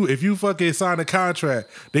if you fucking sign a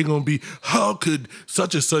contract, they're gonna be, "How could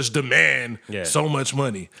such and such demand so much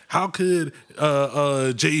money? How could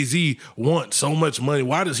Jay-Z want so much money?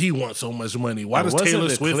 Why does he want so much money? Why does Taylor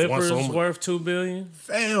Swift want so much?" Worth $2 billion?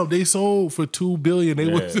 Fam, they sold for $2 billion. They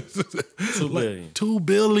was $2 billion. $2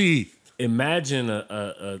 billion. Imagine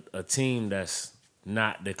a team that's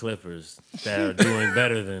not the Clippers that are doing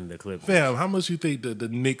better than the Clippers. Fam, how much you think the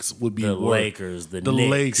Knicks would be the worth? Lakers, the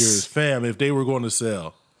Knicks. Lakers, fam, if they were going to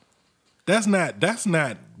sell. That's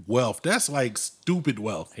not wealth. That's like stupid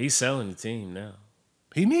wealth. He's selling the team now.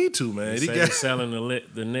 He need to, man. He's selling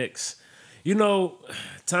the Knicks. You know,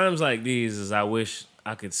 times like these is I wish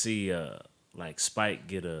I could see like Spike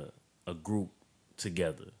get a group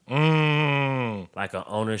together. Like an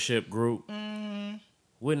ownership group.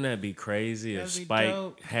 Wouldn't that be crazy if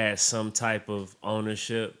Spike had some type of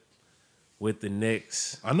ownership with the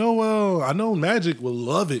Knicks? I know Magic would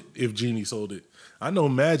love it if Genie sold it. I know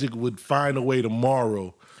Magic would find a way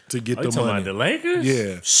tomorrow to get the money. Talking about the Lakers?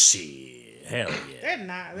 Yeah. Shit. Hell yeah. They're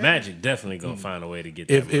not. Magic definitely gonna find a way to get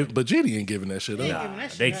that money. But Genie ain't giving that shit up. Nah,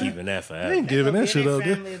 they keeping that forever. They ain't giving that shit up.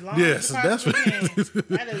 Yes, that's what.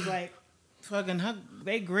 That is like fucking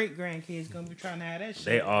they great grandkids gonna be trying to have that shit.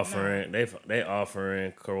 They offering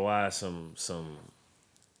Kawhi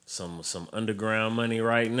some underground money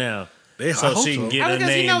right now. So she can get her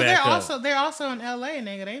name back up. They're also in LA,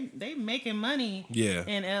 nigga. They making money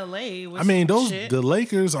in LA. I mean, the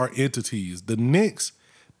Lakers are entities. The Knicks,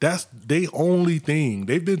 that's they only thing.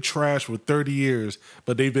 They've been trash for 30 years,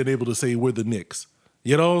 but they've been able to say we're the Knicks.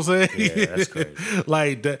 You know what I'm saying? Yeah, that's crazy.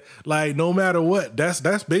 like that, like no matter what, that's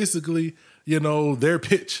basically, you know, their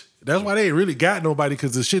pitch. That's why they ain't really got nobody,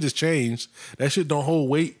 because the shit has changed. That shit don't hold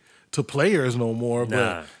weight to players no more.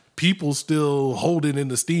 But people still hold it in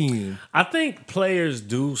the steam. I think players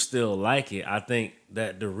do still like it. I think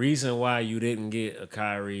that the reason why you didn't get a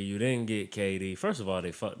Kyrie, you didn't get KD, first of all,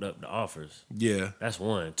 they fucked up the offers. Yeah. That's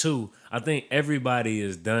one. Two, I think everybody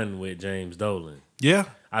is done with James Dolan. Yeah.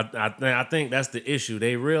 I think that's the issue.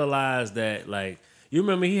 They realized that, like, you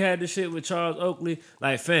remember he had the shit with Charles Oakley?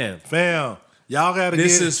 Like, fam. Y'all gotta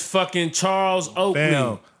This is fucking Charles Oakley.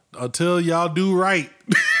 Fam, until y'all do right.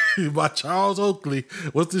 by Charles Oakley.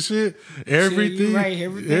 What's the shit? Everything, right.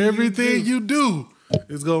 everything you do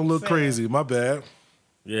is gonna look crazy. My bad.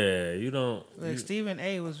 Yeah, you don't. Look, Stephen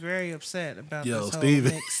A was very upset about Yo, this whole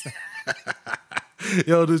Stephen. mix.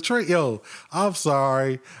 Yo, Detroit. Yo, I'm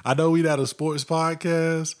sorry. I know we not a sports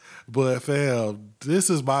podcast, but fam,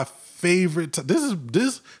 this is my favorite.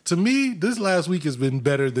 This to me. This last week has been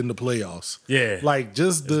better than the playoffs. Yeah, like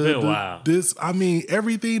just it's been wild. This. I mean,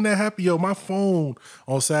 everything that happened. Yo, my phone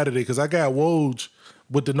on Saturday because I got Woj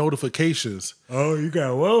with the notifications. Oh, you got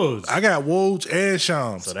Woj. I got Woj and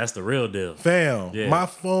Shams. So that's the real deal. Fam, Yeah. my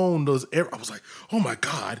phone does. I was like, oh my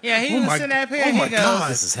God. Yeah, he oh was my, sitting up here. Oh He my goes,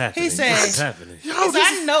 God. This is happening. He said- This is happening. Yo, He said,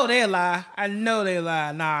 this I know they lie. I know they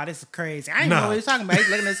lie. Nah, this is crazy. I didn't know Nah. what he was talking about. He's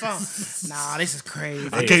looking at his phone. Nah, this is crazy.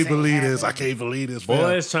 I can't believe this. I can't believe this. fam.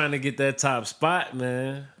 Boys trying to get that top spot,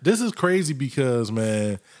 man. This is crazy because,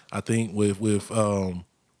 man, I think with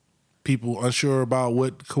people unsure about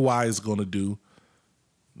what Kawhi is going to do,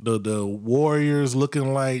 the Warriors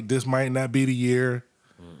looking like this might not be the year.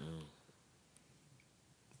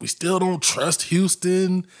 We still don't trust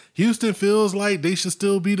Houston. Houston feels like they should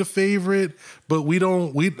still be the favorite, but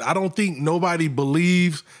I don't think nobody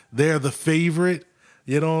believes they're the favorite.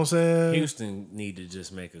 You know what I'm saying? Houston need to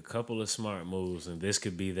just make a couple of smart moves, and this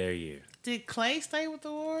could be their year. Did Clay stay with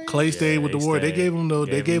the Warriors? Clay stayed with the they Warriors. They stayed.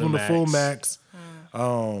 gave him the full max.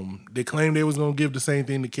 max. They claimed they was gonna give the same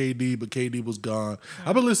thing to KD, but KD was gone.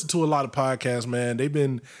 I've been listening to a lot of podcasts, man. They've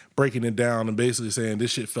been breaking it down and basically saying this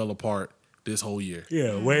shit fell apart this whole year.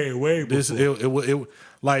 Yeah, way This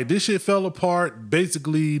like this shit fell apart.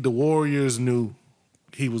 Basically, the Warriors knew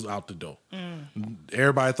he was out the door.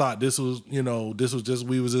 Everybody thought this was just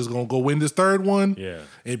we was just gonna go win this third one. Yeah,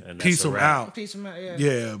 and and piece that's a him wrap. out. Piece him out, yeah.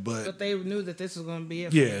 Yeah, but But they knew that this was going to be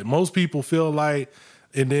it. for yeah, them. most people feel like,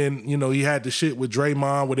 and then he had the shit with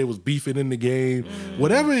Draymond where they was beefing in the game.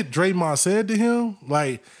 Whatever Draymond said to him,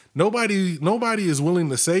 like nobody is willing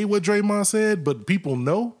to say what Draymond said, but people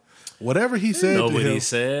know whatever he said to Nobody him.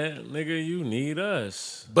 said, nigga, you need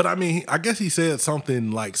us. But I mean, I guess he said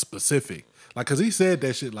something like specific, like because he said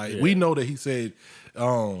that shit. Like we know that he said,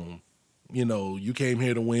 you came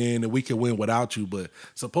here to win and we can win without you. But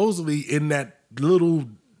supposedly in that little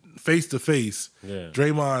face to face,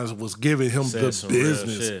 Draymond was giving him Said the some real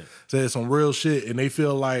business, shit. said some real shit, and they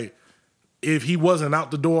feel like if he wasn't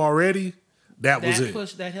out the door already, that was it.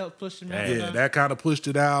 That helped push him out. Yeah, that kind of pushed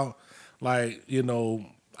it out. Like,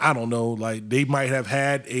 I don't know. Like they might have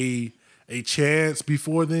had a chance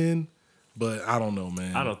before then, but I don't know,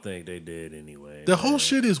 man. I don't think they did anyway. The whole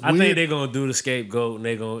shit is I weird. think they're gonna do the scapegoat and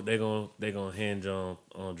they're gonna hinge on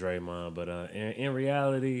Draymond. But in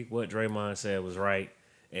reality, what Draymond said was right,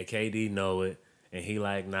 and KD know it, and he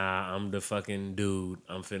like, nah, I'm the fucking dude.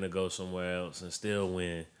 I'm finna go somewhere else and still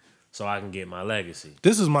win, so I can get my legacy.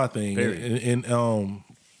 This is my thing, Period. and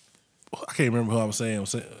I can't remember who I was saying.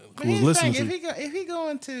 But Who was here's the listening thing, to? if he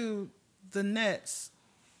going to the Nets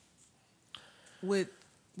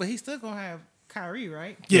but he's still gonna have Kyrie,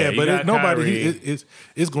 right? Yeah, you but got nobody. Kyrie.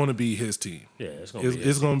 It's going to be his team. Yeah, it's gonna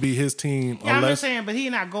It's going to be his team. Yeah, I'm unless just saying, but he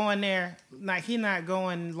not going there. Like he not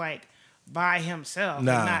going like by himself.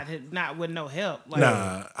 Nah. Not with no help. Like,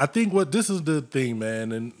 Nah, I think this is the thing,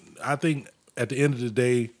 man, and I think at the end of the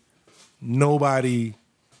day, nobody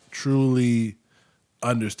truly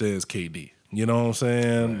understands KD. You know what I'm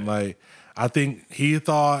saying? Right. Like, I think he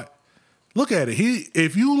thought, look at it.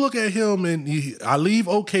 If you look at him and I leave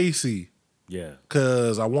OKC Yeah.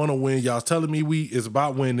 because I want to win. Y'all's telling me it's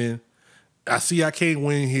about winning. I see I can't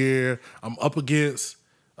win here. I'm up against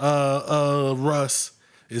Russ.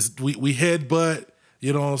 We headbutt.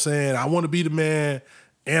 You know what I'm saying? I want to be the man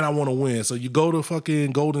and I want to win. So you go to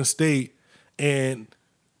fucking Golden State and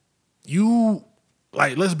you,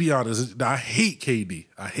 like, let's be honest. I hate KD.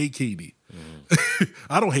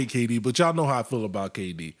 I don't hate KD, but y'all know how I feel about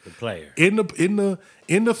KD. The player. In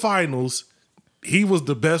the finals, he was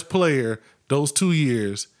the best player those 2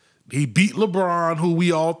 years. He beat LeBron,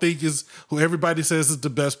 who everybody says is the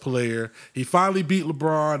best player. He finally beat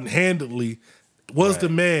LeBron handedly, was the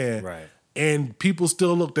man. Right. And people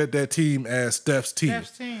still looked at that team as Steph's team.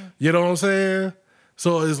 Steph's team. You know what I'm saying?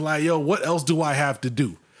 So it's like, yo, what else do I have to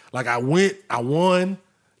do? Like I won.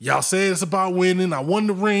 Y'all say it's about winning. I won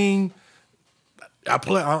the ring. I'm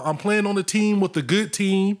playing on the team with a good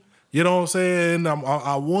team. You know what I'm saying?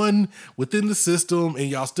 I won within the system, and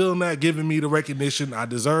y'all still not giving me the recognition I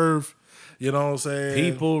deserve. You know what I'm saying?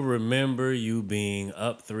 People remember you being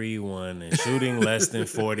up 3-1 and shooting less than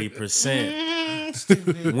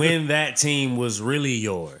 40% when that team was really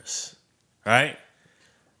yours, right?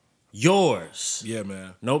 Yours. Yeah,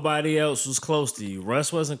 man. Nobody else was close to you.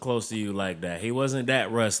 Russ wasn't close to you like that. He wasn't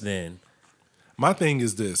that Russ then. My thing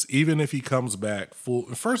is this: even if he comes back full,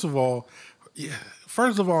 first of all,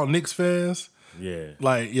 Knicks fans, Yeah.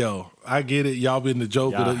 like, yo, I get it. Y'all been the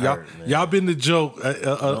joke. Y'all Of the, hurt, man. y'all been the joke.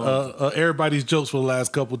 Everybody's jokes for the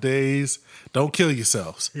last couple days. Don't kill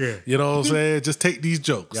yourselves. Yeah. You know what I'm saying? Just take these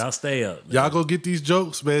jokes. Y'all stay up. Man. Y'all go get these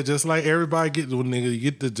jokes, man. Just like everybody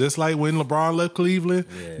just like when LeBron left Cleveland,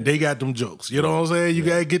 they got them jokes. You know what I'm saying? You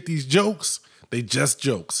gotta get these jokes. They just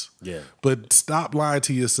jokes. Yeah. But stop lying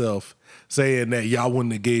to yourself, saying that y'all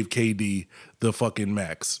wouldn't have gave KD the fucking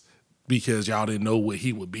max because y'all didn't know what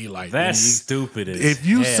he would be like. That's stupid as If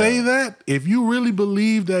you hell. say that, if you really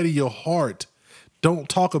believe that in your heart, don't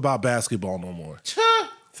talk about basketball no more.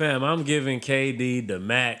 Fam, I'm giving KD the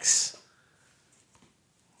max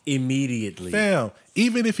immediately. Fam,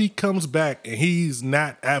 even if he comes back and he's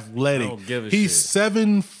not athletic, I don't give a he's shit.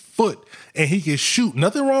 7 foot and he can shoot.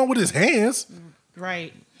 Nothing wrong with his hands.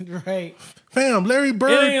 Right. Fam, Larry It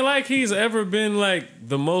Bird. ain't like he's ever been like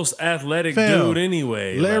the most athletic Fam, dude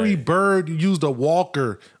anyway. Larry like, Bird used a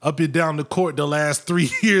walker up and down the court the last 3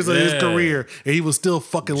 years of his Yeah. career, and he was still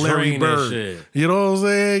fucking Larry Drain that Bird. shit. You know what I'm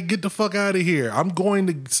saying? Get the fuck out of here. I'm going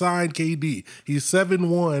to sign KD. He's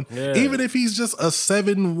 7'1". Yeah. Even if he's just a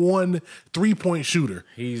 7'1" 3-point shooter.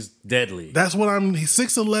 he's deadly. That's what he's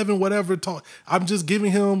 6'11", whatever. I'm just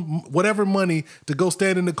giving him whatever money to go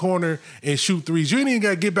stand in the corner and shoot threes. You ain't even got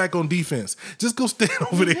to get back on defense. Just go stand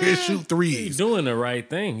over there and shoot He's threes. doing the right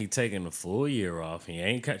thing. He taking the full year off. He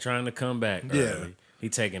ain't trying to come back early. Yeah. He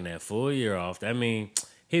taking that full year off. That mean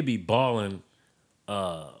he'll be balling.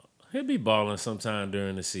 He'll be balling sometime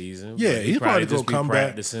during the season. Yeah, but he'll probably go just be come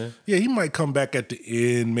practicing. back. Yeah, he might come back at the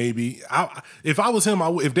end. Maybe. If I was him,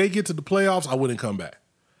 if they get to the playoffs, I wouldn't come back.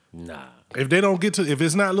 Nah, If they don't get to, if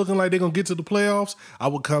it's not looking like they're gonna get to the playoffs, I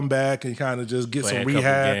would come back and kind of just get Play a some couple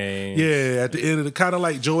rehab. games. Yeah, at the end of the kind of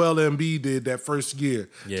like Joel Embiid did that first year.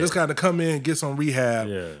 Yeah. Just kind of come in and get some rehab.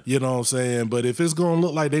 Yeah. You know what I'm saying? But if it's gonna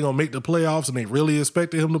look like they're gonna make the playoffs and they really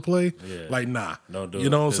expected him to play, Yeah. like nah. don't do it. You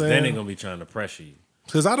know what I'm 'Cause saying? Then they're gonna be trying to pressure you.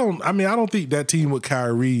 Because I don't think that team with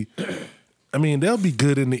Kyrie. I mean, they'll be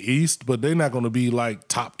good in the East, but they're not going to be like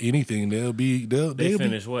top anything. They'll They be.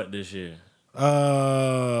 finished what this year?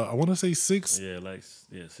 I want to say 6. Yeah,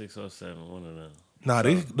 6 or 7. One of them. Nah,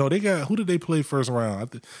 they got. Who did they play first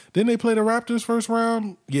round? Didn't they play the Raptors first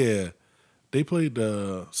round? Yeah, they played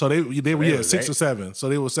the. So they were was 6 or eight. 7. So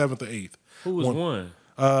they were 7th or 8th. Who was one?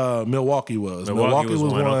 Milwaukee was. Milwaukee was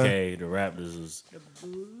one. Okay, the Raptors was.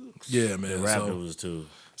 Yeah, man. The Raptors was 2.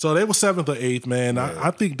 So they were 7th or 8th, man. Yeah.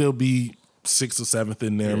 I think they'll be 6th or 7th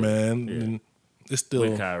in there, man. yeah. And it's still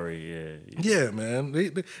With Kyrie, yeah. Yeah, man.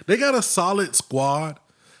 They got a solid squad.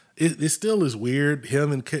 It still is weird.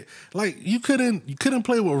 Him and like you couldn't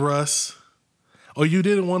play with Russ, or you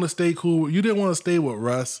didn't want to stay cool. You didn't want to stay with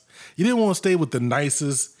Russ. You didn't want to stay with the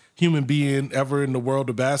nicest human being ever in the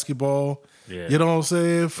world of basketball. Yeah. You know what I'm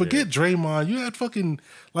saying? Forget Draymond. You had fucking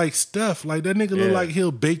like Steph. Like that nigga look Yeah. like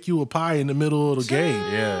he'll bake you a pie in the middle of the game.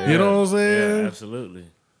 Yeah, You know what I'm saying? Yeah, absolutely.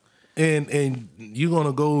 And you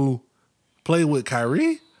gonna go play with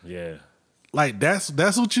Kyrie? Yeah. Like that's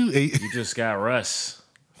what you You just got Russ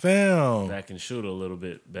fam. that can shoot a little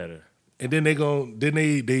bit better. And then they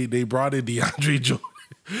brought in DeAndre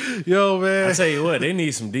Jordan. Yo, man. I tell you what, they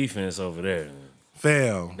need some defense over there.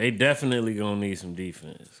 Fam. They definitely gonna need some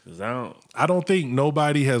defense because I don't think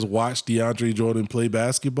nobody has watched DeAndre Jordan play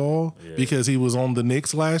basketball because he was on the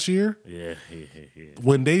Knicks last year. Yeah.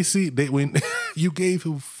 When when you gave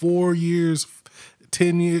him 4 years,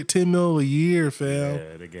 10 mil a year, fam.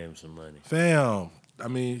 Yeah, they gave him some money. Fam. I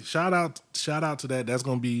mean, shout out to that. That's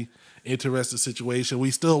gonna be interesting situation.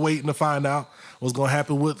 We still waiting to find out what's gonna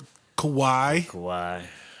happen with Kawhi.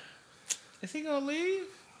 Is he gonna leave?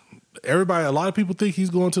 A lot of people think he's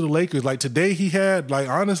going to the Lakers. Like today, he had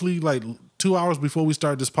honestly 2 hours before we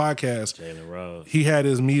started this podcast, Jalen Rose. he had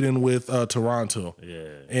his meeting with Toronto. Yeah.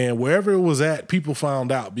 And wherever it was at, people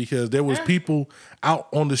found out because there was people out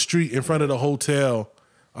on the street in front of the hotel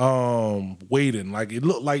waiting. Like it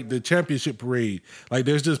looked like the championship parade. Like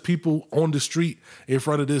there's just people on the street in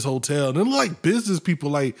front of this hotel. And it looked like business people.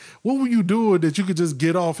 Like, what were you doing that you could just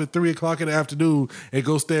get off at 3:00 in the afternoon and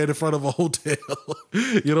go stand in front of a hotel?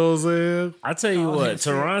 You know what I'm saying? I tell you what,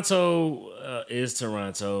 Toronto is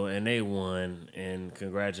Toronto, and they won, and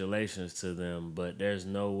congratulations to them. But there's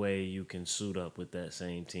no way you can suit up with that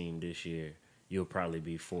same team this year. You'll probably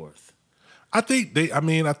be 4th. I think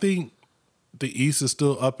the East is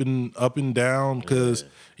still up and down because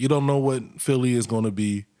you don't know what Philly is going to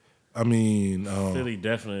be. I mean, Philly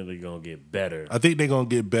definitely gonna get better. I think they're gonna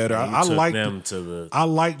get better. You I took like them to the. I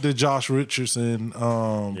like the Josh Richardson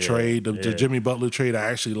trade, the Jimmy Butler trade.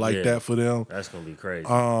 I actually like that for them. That's gonna be crazy.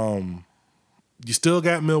 You still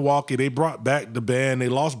got Milwaukee. They brought back the band. They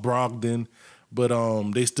lost Brogdon, but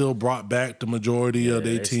they still brought back the majority of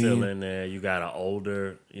their team. Still in there. You got an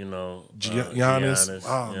older, Giannis. Oh, you know man. what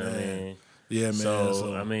I mean? Yeah, man.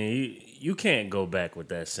 So I mean, you can't go back with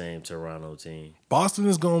that same Toronto team. Boston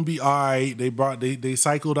is gonna be all right. They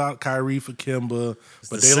cycled out Kyrie for Kemba,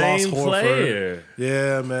 but they lost same Horford. Player.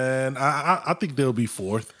 Yeah, man. I think they'll be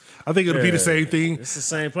fourth. I think it'll be the same thing. It's the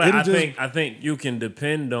same player. I think you can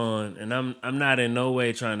depend on, and I'm not in no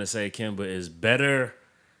way trying to say Kemba is better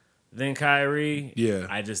than Kyrie. Yeah.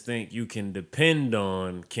 I just think you can depend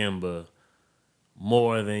on Kemba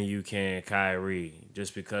more than you can Kyrie,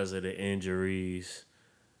 just because of the injuries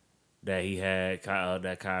that he had,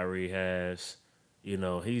 that Kyrie has. You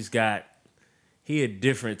know, he a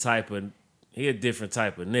different type of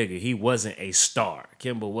nigga. He wasn't a star.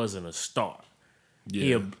 Kemba wasn't a star.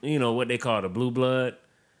 Yeah. He what they call the blue blood.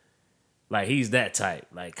 Like, he's that type.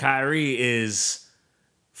 Like, Kyrie is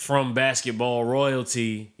from basketball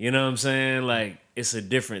royalty. You know what I'm saying? Like, it's a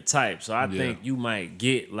different type. So I think you might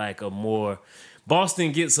get like a more.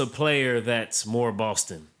 Boston gets a player that's more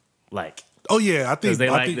Boston. Like. Oh yeah, I think because they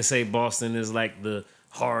like to say Boston is like the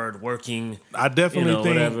hard working. I definitely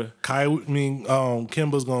think whatever.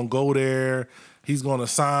 Kemba's gonna go there. He's gonna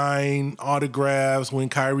sign autographs when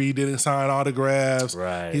Kyrie didn't sign autographs.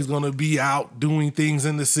 Right. He's gonna be out doing things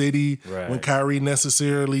in the city when Kyrie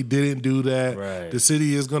necessarily didn't do that. Right. The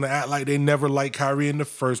city is gonna act like they never liked Kyrie in the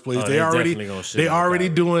first place. Oh, they already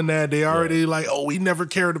doing that. They already like, oh, we never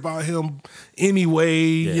cared about him anyway.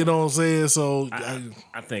 Yeah. You know what I'm saying? So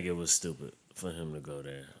I think it was stupid for him to go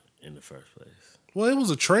there in the first place. Well, it was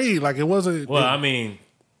a trade. Like, it wasn't. Well, I mean,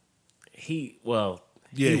 he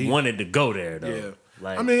wanted to go there though. Yeah.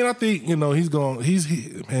 Like, I mean, I think he's going.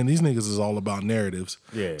 Man, these niggas is all about narratives.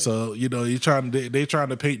 Yeah. So they trying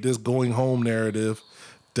to paint this going home narrative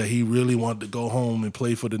that he really wanted to go home and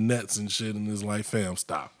play for the Nets and shit, and it's like, fam,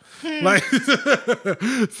 stop. Like,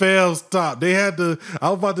 fam, stop. They had the. I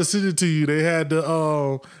was about to send it to you. They had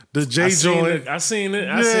the J joint. I seen it.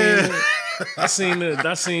 I seen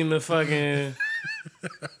the fucking.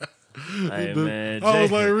 Hey, man, I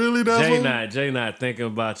was like, really? That's Jay not thinking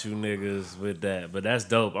about you niggas with that, but that's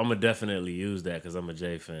dope. I'm gonna definitely use that because I'm a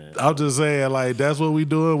Jay fan. I'm just saying, like, that's what we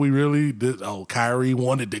doing. We really did. Oh, Kyrie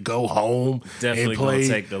wanted to go home. Definitely and play.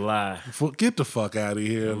 Gonna take the lie. Get the fuck out of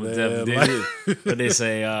here, man. But they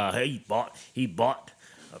say he bought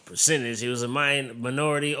a percentage. He was a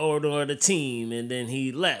minority owner of the team, and then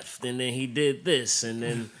he left, and then he did this, and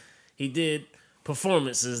then he did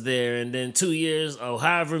performances there, and then 2 years,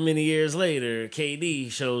 however many years later,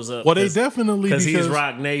 KD shows up. Well, they definitely because he's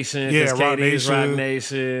Rock Nation. Yeah, Rock KD's Rock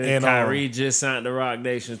Nation. And Kyrie just signed to Rock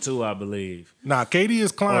Nation too, I believe. Nah, KD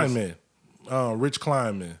is Kleinman, Rich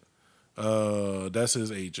Kleinman. That's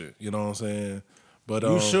his agent. You know what I'm saying? But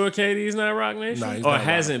you sure KD's not Rock Nation? Nah, he's or not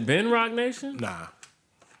hasn't been Rock Nation? Nah.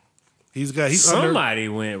 Somebody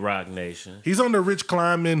went Rock Nation. He's under Rich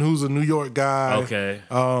Kleinman, who's a New York guy. Okay.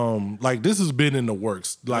 Like, this has been in the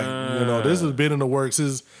works. Like, this has been in the works.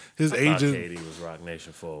 His agent. KD was Rock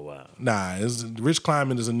Nation for a while. Nah, Rich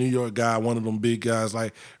Kleinman is a New York guy, one of them big guys.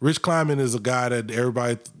 Like, Rich Kleinman is a guy that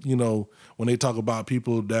everybody, when they talk about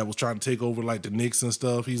people that was trying to take over like the Knicks and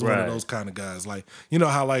stuff, he's one of those kind of guys. Like, you know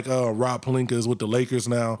how like Rob Pelinka is with the Lakers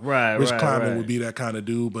now? Right. Rich Kleinman would be that kind of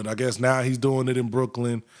dude, but I guess now he's doing it in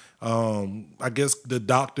Brooklyn. I guess the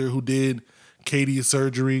doctor who did Katie's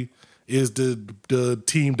surgery is the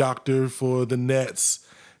team doctor for the Nets.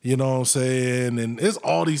 You know what I'm saying? And it's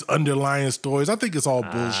all these underlying stories. I think it's all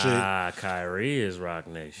bullshit. Kyrie is Rock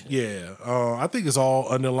Nation. Yeah. I think it's all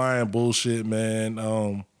underlying bullshit, man.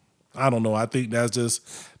 I don't know. I think that's just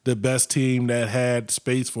the best team that had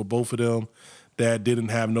space for both of them that didn't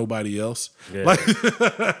have nobody else. Yeah.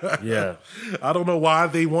 Yeah. I don't know why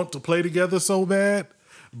they want to play together so bad,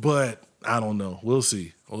 but I don't know. We'll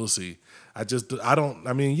see. It's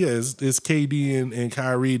KD and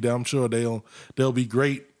Kyrie. I'm sure they'll be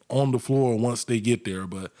great on the floor once they get there,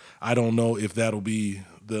 but I don't know if that'll be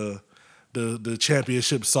the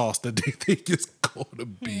championship sauce that they think it's going to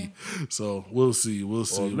be. So we'll see.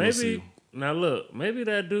 Now look, maybe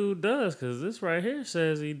that dude does, because this right here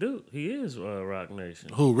says he is Rock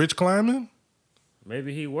Nation. Who, Rich Kleinman?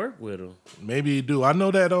 Maybe he worked with him. Maybe he do. I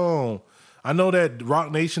know that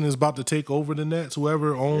Rock Nation is about to take over the Nets.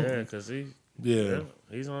 Whoever owns. Yeah, because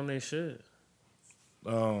he's on their shit.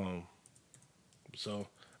 So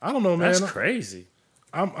I don't know, man. That's crazy.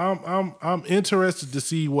 I'm interested to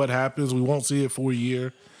see what happens. We won't see it for a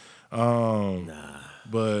year.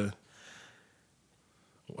 But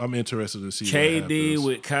I'm interested to see what KD happens.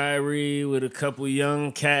 with Kyrie with a couple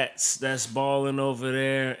young cats that's balling over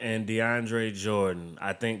there, and DeAndre Jordan.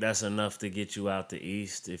 I think that's enough to get you out the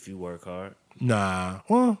East if you work hard. Nah.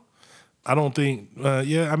 Well, I don't think.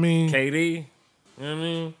 Yeah, I mean, KD, you know what I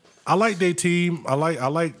mean? I like their team. I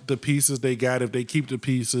like the pieces they got. If they keep the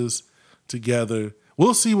pieces together,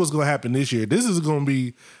 we'll see what's going to happen this year. This is going to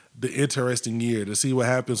be the interesting year to see what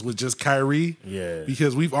happens with just Kyrie. Yeah.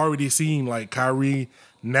 Because we've already seen like Kyrie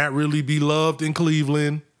not really be loved in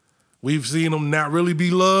Cleveland. We've seen him not really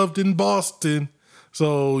be loved in Boston.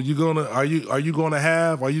 So are you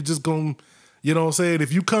just gonna, you know what I'm saying?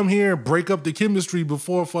 If you come here and break up the chemistry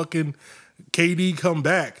before fucking KD come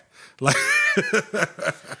back, like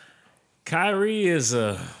Kyrie is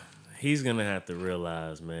he's gonna have to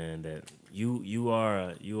realize, man, that you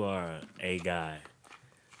are a guy,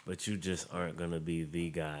 but you just aren't gonna be the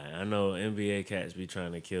guy. I know NBA cats be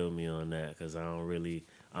trying to kill me on that because I'm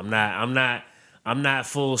not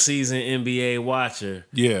full season NBA watcher.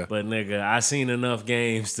 Yeah. But nigga, I seen enough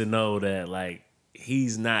games to know that like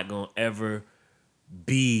he's not gonna ever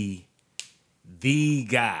be the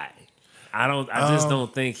guy. I just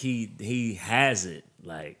don't think he has it.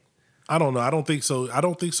 Like, I don't know. I don't think so. I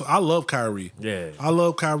love Kyrie. yeah. I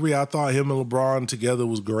love Kyrie. I thought him and LeBron together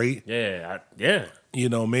was great. Yeah. You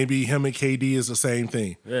know, maybe him and KD is the same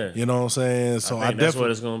thing. Yeah. You know what I'm saying? So I think that's what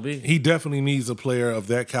it's gonna be. He definitely needs a player of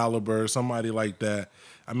that caliber, somebody like that.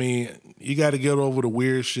 I mean, you got to get over the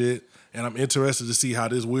weird shit, and I'm interested to see how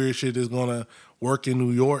this weird shit is gonna work in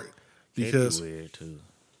New York because weird too.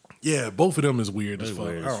 yeah, both of them is weird as fuck.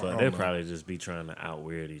 Weird I as don't fuck. know. They'll probably just be trying to out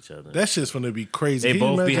weird each other. That shit's gonna be crazy. They Can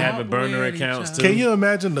you both be imagine- having burner Weird each accounts other. too. Can you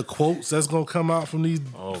imagine the quotes that's gonna come out from these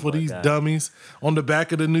my these God. dummies on the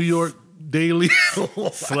back of the New York Daily?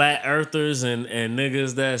 Flat earthers and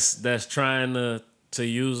niggas that's trying to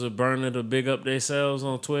use a burner to big up themselves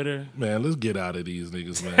on Twitter. Man, let's get out of these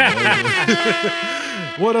niggas,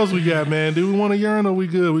 man. What else we got, man? Do we want to yearn or we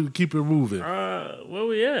good? We keep it moving. Where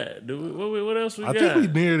we at? What else we I got? think we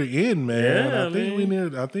near the end, man.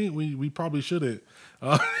 Yeah, I think we probably shouldn't.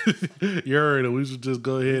 Yearn, or we should just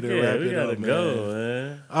go ahead and wrap we it gotta up, man.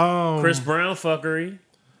 go, man. Chris Brown fuckery.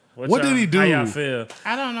 What did he do? How y'all feel?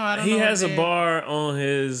 I don't know. He know has a what bar on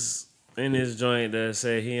in his joint that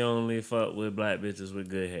say he only fuck with black bitches with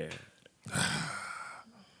good hair.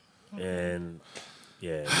 And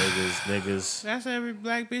yeah, niggas. That's every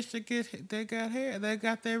black bitch that got hair, that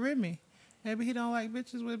got their Remy. Maybe he don't like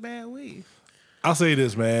bitches with bad weave. I'll say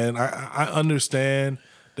this, man. I understand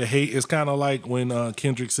the hate. It's kind of like when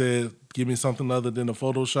Kendrick said, "Give me something other than the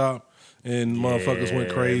Photoshop," and motherfuckers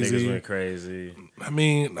went crazy. Niggas went crazy. I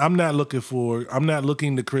mean, I'm not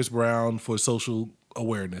looking to Chris Brown for social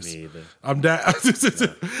awareness. Me either. I'm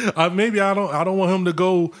that. Maybe I don't want him to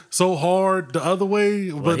go so hard the other way,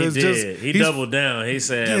 but he it's did. just He he's- doubled down. He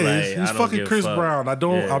said, Yeah, like, he's I don't fucking give a Chris fuck. Brown.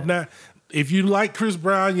 Yeah. I'm not. If you like Chris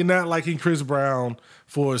Brown, you're not liking Chris Brown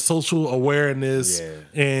for social awareness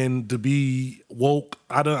and to be woke.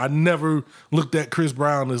 I never looked at Chris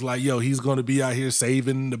Brown as like, yo, he's going to be out here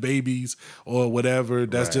saving the babies or whatever.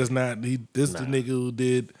 That's just not. The nigga who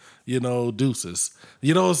did, deuces.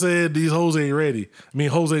 You know what I'm saying? These hoes ain't ready. I mean,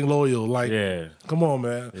 hoes ain't loyal. Like, come on,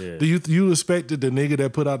 man. Yeah. Do you expected the nigga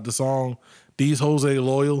that put out the song "These Hoes Ain't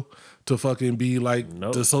Loyal" to fucking be like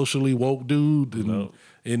the socially woke dude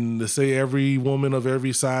and to say every woman of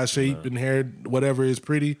every size, shape, and hair, whatever is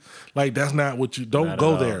pretty? Like, that's not what you. Don't Not go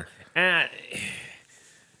at all. there. And,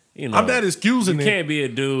 I'm not excusing you it. can't be a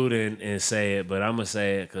dude and say it, but I'm gonna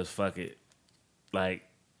say it because fuck it. Like,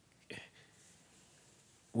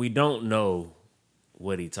 we don't know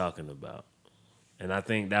what he talking about. And I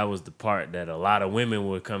think that was the part that a lot of women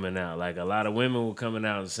were coming out. Like, a lot of women were coming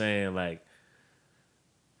out and saying, like,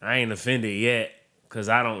 I ain't offended yet because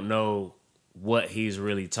I don't know what he's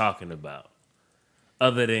really talking about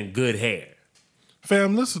other than good hair.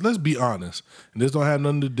 Fam, let's be honest. And this don't have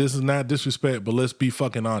nothing to, this is not disrespect, but let's be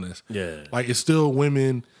fucking honest. Yeah. Like, it's still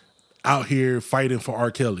women out here fighting for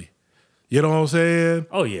R. Kelly. You know what I'm saying?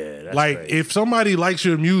 Oh yeah, that's like great. if somebody likes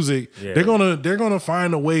your music, they're gonna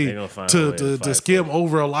find a way to fight skim for it.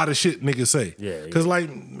 over a lot of shit niggas say. Yeah, because like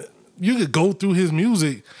you could go through his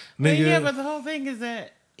music, nigga. Yeah, but the whole thing is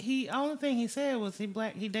that only thing he said was he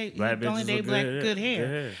only date black good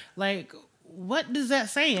hair. Like, what does that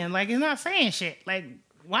saying? Like, it's not saying shit. Like,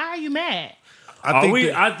 why are you mad? I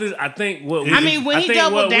think what we, I mean, when I he think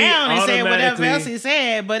doubled what we down and said whatever automatically- else he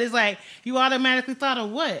said, but it's like you automatically thought of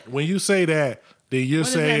what? When you say that, then you're What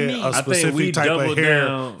does that saying mean? a I think we specific type of doubled hair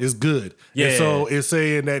down. is good. Yeah. And so it's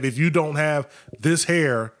saying that if you don't have this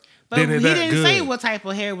hair, But then he it's not didn't good. say what type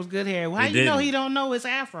of hair was good hair. How He you know didn't. he don't know it's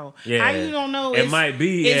afro? Yeah. How you don't know It might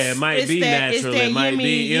be, yeah, it might be natural. It might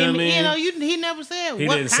be, you know what I mean? You know, he never said He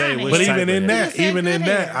what didn't kind say of which But hair. type even of in hair. that, He just said even in good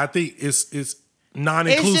that, hair. I think it's It's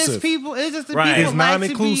non-inclusive. just people. It's just the Right. people It's like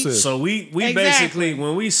non-inclusive. to be. So we Exactly. basically,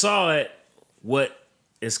 when we saw it, what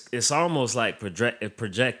it's almost like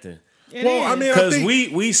projecting. It Well, I is. mean, I Because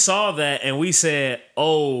think we saw that and we said,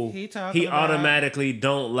 oh, He talking he about- automatically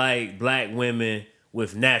don't like black women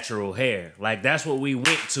with natural hair. Like that's what we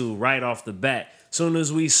went to right off the bat. Soon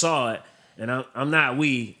as we saw it, and I'm not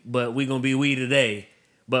we, but we gonna be we today.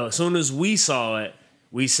 But as soon as we saw it,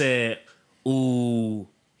 we said, ooh,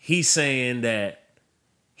 he's saying that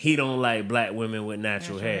he don't like black women with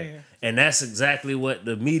natural hair. And that's exactly what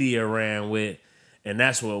the media ran with. And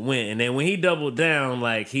that's what went. And then when he doubled down,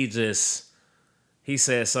 like he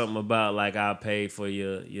said something about like I'll pay for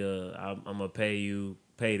I'm gonna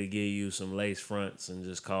pay to give you some lace fronts and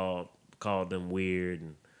just called them weird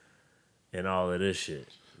and all of this shit.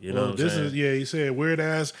 You know what I'm saying? He said weird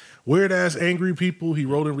ass angry people. He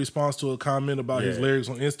wrote in response to a comment about his Yeah. lyrics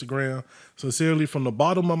on Instagram. Sincerely, from the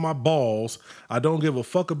bottom of my balls, I don't give a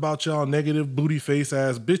fuck about y'all negative booty face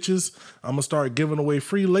ass bitches. I'm gonna start giving away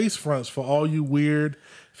free lace fronts for all you weird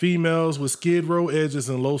females with skid row edges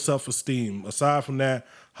and low self esteem. Aside from that,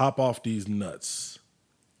 hop off these nuts.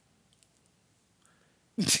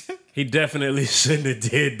 He definitely shouldn't have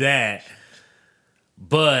did that.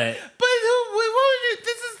 But But who? What was you?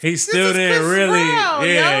 This is. He this still is didn't Chris really- Brown,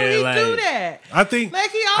 yeah, yo. He like- do that. I think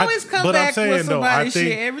Like he always come but I'm back saying, with though, I somebody think-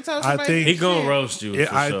 shit every time. I Somebody think- he gonna shit. roast you.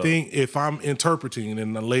 For I sure. think if I'm interpreting,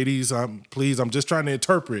 and the ladies, I'm just trying to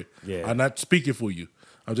interpret. Yeah. I'm not speaking for you.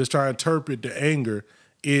 I'm just trying to interpret the anger.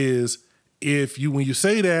 Is when you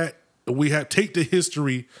say that, we have take the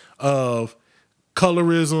history of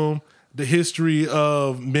colorism, the history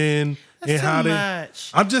of men That's and too how they.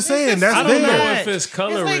 much. I'm just It's saying just that's I too don't there. know much. if it's It's like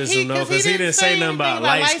colorism though, because he didn't say nothing about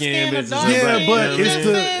light skinned bitches. dark and Yeah, black- but you know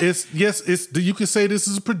what I mean? it's you can say this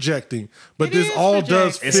is projecting, but It this is all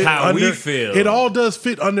does projecting. fit It's how we under, feel. It all does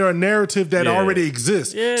fit under a narrative that Yeah. already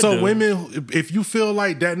exists. Yeah, it so do. women, if you feel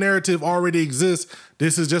like that narrative already exists,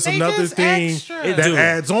 this is just They another just thing extra. It that do.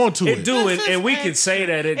 adds on to It it. do, This and is we can say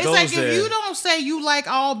that it It's goes like there. if you don't say you like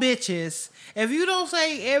all bitches, if you don't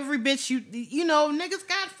say every bitch you know, niggas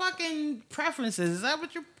got fucking preferences. Is that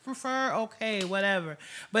what you prefer? Okay, whatever.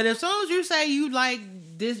 But as soon as you say you like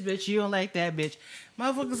this bitch, you don't like that bitch,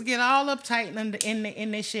 motherfuckers get all uptight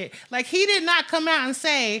in their shit. Like he did not come out and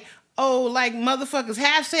say, oh, like motherfuckers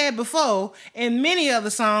have said before in many other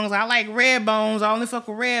songs, I like red bones, I only fuck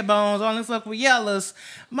with red bones, I only fuck with yellows.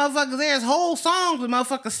 Motherfuckers, there's whole songs where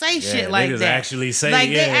motherfuckers say shit like niggas that. actually say, like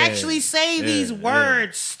they yeah, actually say yeah, these yeah.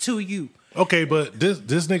 words to you. Okay, but this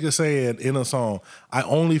nigga saying in a song, I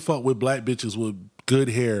only fuck with black bitches with good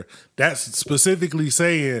hair. That's specifically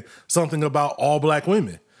saying something about all black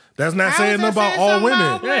women. That's not How is saying that about saying all something women.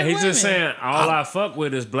 about Yeah, black he's just women? saying all I fuck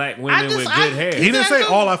with is black women with I- good hair. He didn't say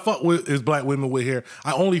Exactly. all I fuck with is black women with hair.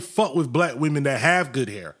 I only fuck with black women that have good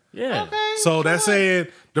hair. Yeah. Okay. So that's sure. saying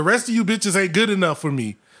the rest of you bitches ain't good enough for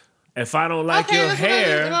me. If I don't like Okay, your that's what I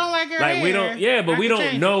hair, just don't like your we hair. don't. Yeah, but I we can don't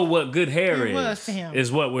change know what good hair It was to is. him.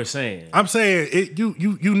 Is what we're saying. I'm saying it.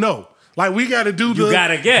 You know. Like we got to do the. You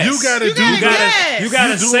gotta guess. You got to You do. gotta the- guess. You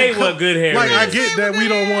gotta you do say a what good hair Like is. I You get say that what we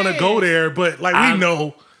don't good want to hair go is. there, but like I'm- we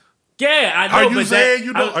know. Yeah, I know. Are you but saying that,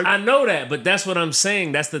 you know- I know that, but that's what I'm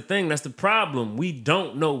saying. That's the thing. That's the problem. We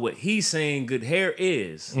don't know what he's saying good hair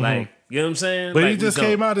is. Like, you know what I'm saying? But like, he just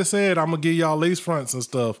came out and said, "I'm gonna give y'all lace fronts and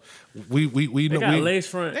stuff." We They know. got lace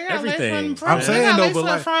front, They got everything. lace front I'm froze. saying They got though, lace but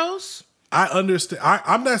front like- froze. I understand.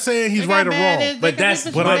 I'm not saying he's They got right or bad- wrong. they But got that's bitches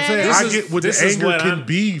But with I'm bad saying hair. I get what the this is anger what can I'm-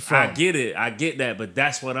 be from. I get it. I get that. But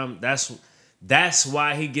that's what I'm. That's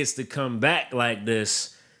why he gets to come back like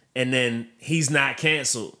this, and then he's not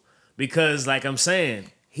canceled because, like I'm saying,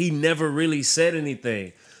 he never really said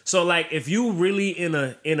anything. So, like, if you really in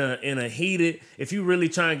a heated, if you really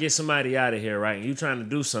trying to get somebody out of here, right, and you trying to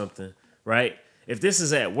do something, right? If this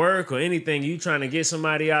is at work or anything, you trying to get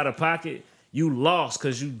somebody out of pocket, you lost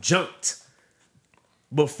because you jumped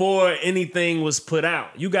before anything was put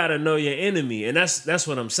out. You got to know your enemy. And that's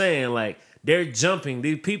what I'm saying. Like, they're jumping.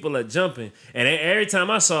 These people are jumping. And every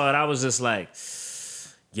time I saw it, I was just like,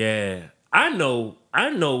 yeah, I know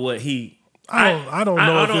what he... I don't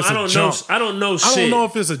know if it's a jump. I don't know shit. I don't know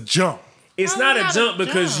if it's a jump. It's How not is a that jump a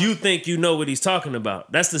because jump? you think you know what he's talking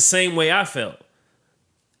about. That's the same way I felt.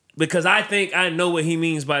 Because I think I know what he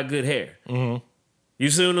means by good hair. Mm-hmm. You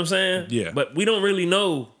see what I'm saying? Yeah. But we don't really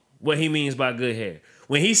know what he means by good hair.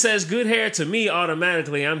 when he says good hair, to me,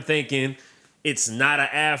 automatically, I'm thinking it's not an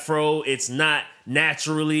afro, it's not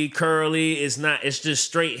naturally curly, it's just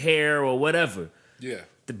straight hair or whatever. Yeah.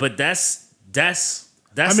 But that's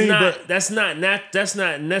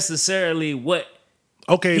not necessarily what.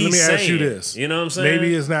 Okay, let me he's ask you saying. this. You know what I'm saying?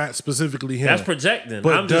 Maybe it's not specifically him. That's projecting.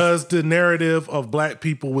 But does the narrative of black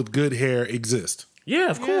people with good hair exist? Yeah,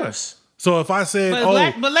 of course. So if I said,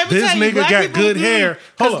 but let me this tell you, nigga black got people good do- hair,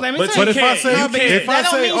 hold on. But But if I say, that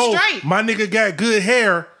don't mean straight. my nigga got good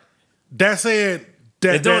hair, that's saying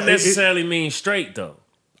that It don't that- necessarily mean straight though.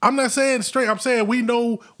 I'm not saying straight. I'm saying we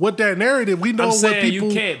know what that narrative. We know I'm what saying people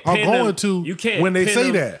you can't are pin going him, to you can't when they pin say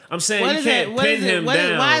him, that. I'm saying What you is can't it? What pin is it? him What is,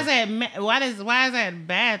 down. why is that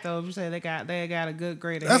bad though? If you say they got a good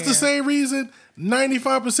grade of That's hair. the same reason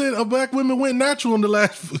 95% of black women went natural in the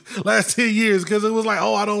last 10 years because it was like,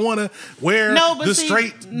 oh, I don't want to wear the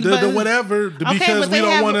straight, the whatever, because we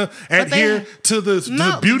don't want to adhere to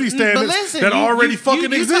the beauty standards that already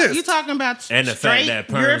fucking exist. You talking about and the fact that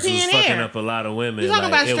perms European was hair. fucking up a lot of women. You talking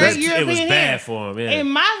like, about it straight was, European it was hair. bad for them. Yeah.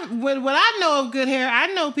 In what I know of good hair, I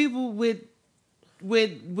know people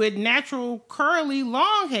with natural curly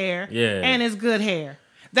long hair, and it's good hair.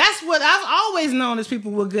 That's what I've always known as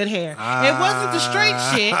people with good hair. It wasn't the straight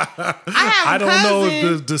shit. I don't know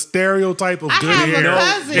if the stereotype of good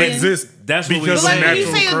hair exists. That's what because we of when you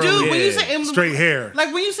natural say a curly dude, when you hair. say Straight hair.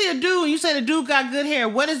 like when you see a dude and you say the dude got good hair,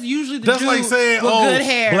 what is usually the That's dude like saying, with oh, good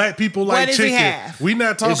hair? black people What like does he chicken. have? We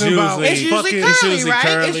not talking about It's usually curly, usually right?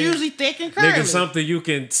 curly. It's usually thick and curly. Nigga, something you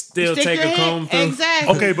can still Stick take your a head- comb through.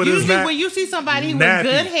 Exactly. Okay, but usually it's not when you see somebody nappy.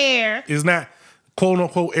 with good hair, It's not quote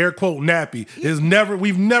unquote air quote nappy.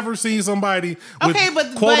 We've never seen somebody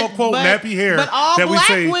with quote unquote nappy hair. But all that we black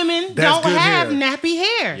say, women that's don't good have hair. nappy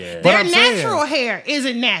hair. Yeah. But Their I'm saying- natural hair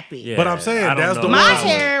isn't nappy. Yeah, But I'm saying I don't that's know. the My one.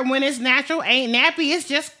 hair, when it's natural, ain't nappy. It's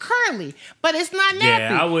just curly, but it's not nappy.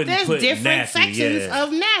 Yeah, I wouldn't There's put different nappy, sections yeah. of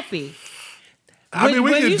nappy. I mean,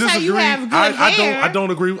 we when can you disagree. say you have good hair, I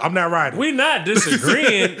don't agree. I'm not riding. We not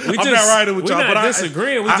disagreeing. I'm not riding with y'all, We're but not I-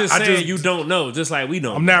 disagreeing. We I just saying just- you don't know, just like we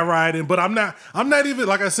don't. I'm not riding, but I'm not even,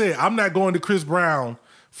 like I said, I'm not going to Chris Brown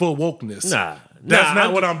for wokeness. Nah. That's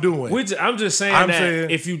not what I'm doing. I'm just saying I'm that saying-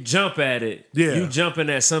 if you jump at it, Yeah. you jumping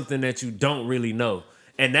at something that you don't really know.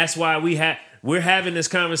 And that's why we're having this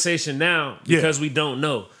conversation now because we don't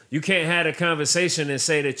know. You can't have a conversation and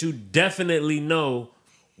say that you definitely know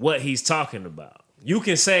what he's talking about. You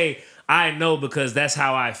can say, I know because that's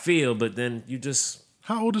how I feel, but then you just...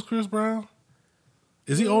 How old is Chris Brown?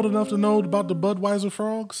 Is he old enough to know about the Budweiser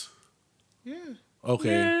frogs? Yeah. Okay.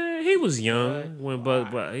 Yeah, he was young when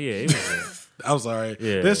yeah, he was young. I'm sorry.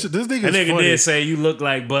 Yeah. This nigga's That nigga funny. did say you look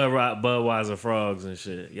like Budweiser frogs and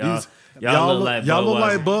shit. Y'all look like y'all look Budweiser.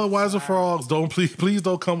 like Budweiser frogs. Don't please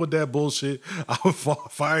don't come with that bullshit. I will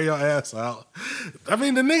fire your ass out. I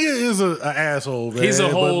mean, the nigga is an asshole, man. He's a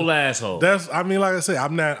but whole asshole. That's. I mean, like I said,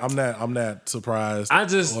 I'm not surprised.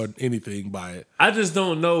 or anything by it. I just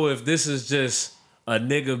don't know if this is just a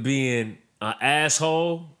nigga being an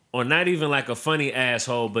asshole or not even like a funny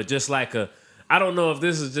asshole, but just like I don't know if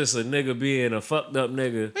this is just a nigga being a fucked up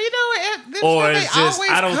nigga. But you know what? Or it's just,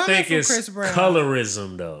 always I don't coming think from it's Chris Brown.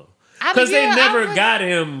 colorism though. Because they never got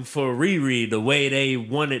him for Riri the way they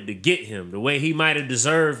wanted to get him, the way he might have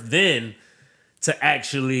deserved then to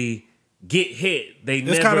actually get hit. They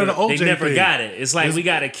It's kinda the OJ never thing. got it. It's like we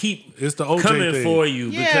got to keep It's the OJ coming thing. for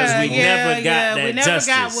you because we never got that we never justice.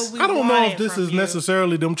 got what we I don't know if wanted this from is you.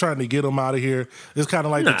 necessarily them trying to get him out of here. It's kind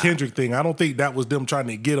of like the Nah. Kendrick thing. I don't think that was them trying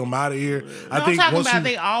to get him out of here. I I'm think talking once about you,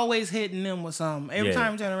 they always hitting them with something. Every Yeah.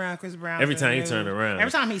 time he turn around, Chris Brown. Every time he turned around.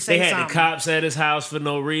 Every time he say they had something. the cops at his house for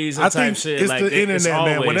no reason I type think shit. it's like, the it's internet,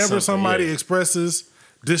 man. always Whenever something, somebody yeah. expresses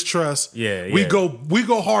distrust, Yeah, we yeah.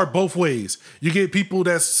 go hard both ways. You get people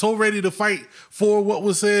that's so ready to fight for what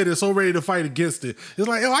was said and so ready to fight against it. It's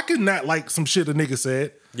like, I could not like some shit a nigga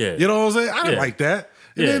said. Yeah. You know what I'm saying? I didn't Yeah. like that.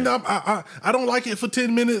 And Yeah. then I don't like it for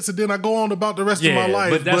 10 minutes and then I go on about the rest of my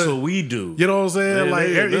life. but that's what we do. You know what I'm saying? They- Like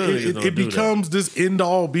they- none of these it don't do becomes this end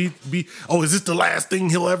all be. Oh, is this the last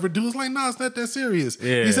thing he'll ever do? It's like, nah, it's not that serious.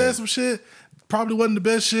 Yeah. He said some shit. Probably wasn't the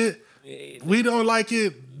best shit. We don't like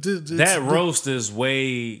it. That roast is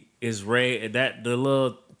that the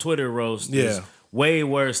little Twitter roast is Yeah. way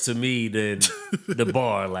worse to me than the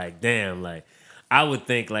bar. Like, damn, like I would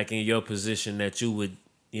think like in your position that you would,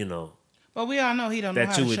 But we all know he don't know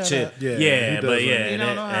that how you to would shut chip. up. Yeah, he Yeah, but doesn't. yeah, He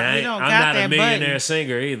don't know how- and he don't I'm got not a that millionaire button.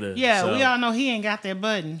 singer either. Yeah, so. we all know he ain't got that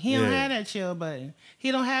button. He don't Yeah. have that chill button.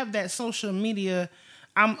 He don't have that social media.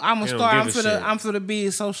 I'm a He don't star. give a shit. I'm for the be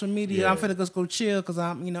social media. Yeah. I'm finna just go chill because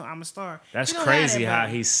I'm a star. That's He don't have crazy that how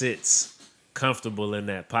button. he sits comfortable in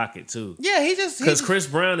that pocket too. Yeah, Because Chris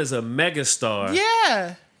Brown is a megastar.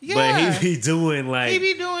 Yeah. But he be doing like he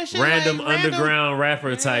be doing shit random like underground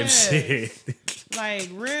rapper type shit. Like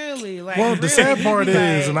really, like Well, really, the sad he part be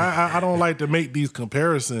is, like- and I don't like to make these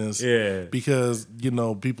comparisons, Yeah. because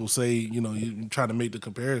people say you try to make the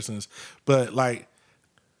comparisons, but like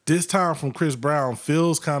this time from Chris Brown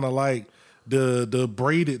feels kind of like the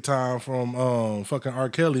braided time from fucking R.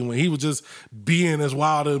 Kelly when he was just being as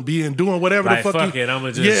wild and doing whatever Like the fuck. fuck it, when I'm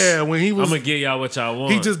gonna give y'all what y'all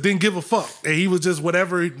want. He just didn't give a fuck, and he was just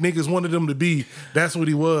whatever niggas wanted him to be. That's what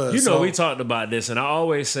he was. We talked about this, and I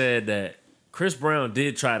always said that Chris Brown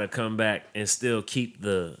did try to come back and still keep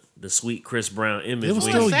the sweet Chris Brown image. It was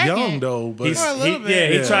when still he- young though, but For a little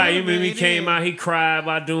bit. he tried. Yeah. You remember he came out, he cried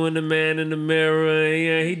by doing the man in the mirror. And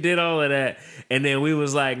yeah, he did all of that. And then we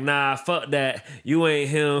was like, nah, fuck that. You ain't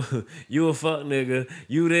him. You a fuck nigga.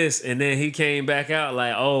 You this. And then he came back out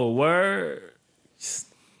like, oh, word.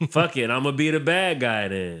 Fuck it. I'm going to be the bad guy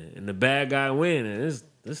then. And the bad guy win. And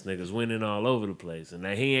this nigga's winning all over the place. And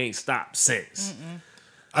he ain't stopped since.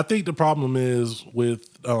 I think the problem is with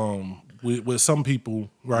some people,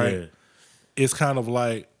 right? Yeah. It's kind of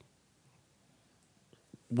like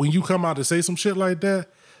when you come out to say some shit like that,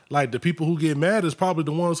 like the people who get mad is probably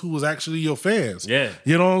the ones who was actually your fans. Yeah.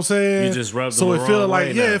 You know what I'm saying? You just rubbed so them it the feel wrong like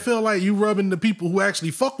way now. it feel like you rubbing the people who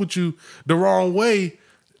actually fuck with you the wrong way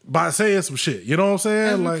by saying some shit. You know what I'm saying?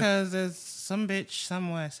 That's Like, because there's some bitch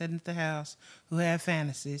somewhere sitting at the house who had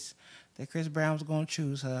fantasies that Chris Brown was gonna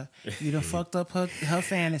choose her. You done fucked up her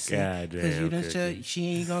fantasy God damn, because you done Cookie. she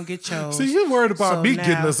ain't gonna get chose. see, you worried about So me now-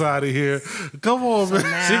 getting us out of here. Come on, man.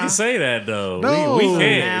 now- She can say that though. No. We So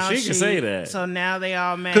can't. now She can say that. So now they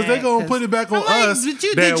all mad Because they gonna put it back on I'm like, us Did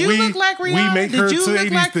you that look like we Rihanna? make her Did you say look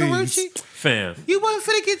these like things. Karuchi? Fam. You wasn't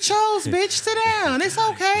finna get chose, bitch. Sit down. It's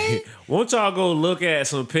okay. Won't y'all go look at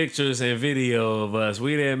some pictures and video of us?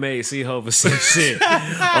 We didn't make C-Hope say shit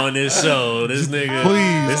on this show. This nigga,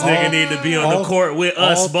 Please, this nigga need to be on the court with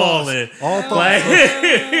us balling. All thoughts, Like,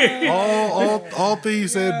 all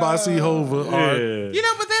things said by C. Hova are You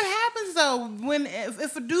know, but that happens though. When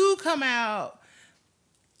if a dude come out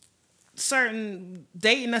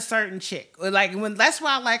dating a certain chick, or like when that's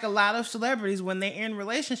why like a lot of celebrities when they're in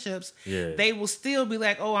relationships, Yeah. they will still be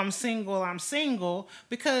like, oh, I'm single,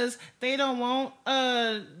 because they don't want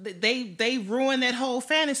they ruin that whole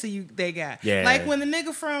fantasy they got. Yeah. Like when the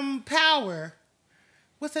nigga from Power,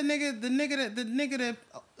 what's that nigga? The nigga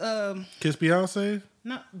that Kiss Beyonce.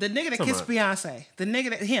 no, the nigga that Come kissed on. Beyonce, the nigga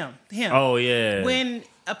that him. oh yeah, When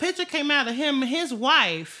a picture came out of him and his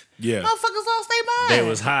wife, Yeah. motherfuckers lost their mind. they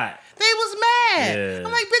was hot. They was mad. Yeah. I'm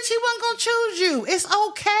like, bitch, he wasn't gonna choose you. It's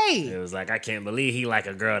okay. It was like, I can't believe he like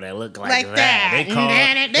a girl that look like, Like that. They called,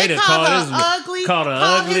 And they done called her this- ugly. Called her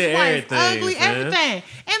called ugly, his wife everything. ugly, fam. everything.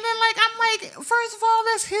 And then like I'm like, first of all,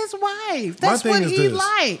 that's his wife. That's thing what is he this.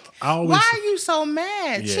 like. I always- Why are you so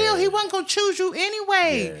mad? Yeah. Chill. He wasn't gonna choose you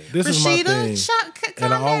anyway. Yeah. This is my thing, calm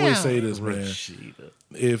and I always down. say this, man. Rashida.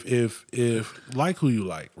 If like who you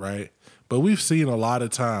like, right? But we've seen a lot of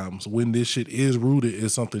times when this shit is rooted in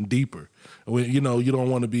something deeper. When you don't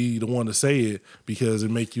want to be the one to say it because it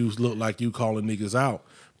make you look like you calling niggas out.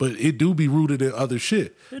 But it do be rooted in other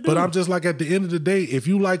shit. But I'm just like, at the end of the day, if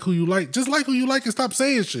you like who you like, just like who you like and stop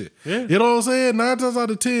saying shit. Yeah. You know what I'm saying? 9 times out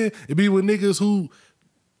of 10, it be with niggas who,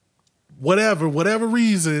 whatever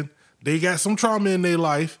reason, they got some trauma in their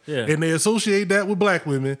life, Yeah. and they associate that with black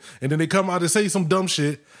women, and then they come out and say some dumb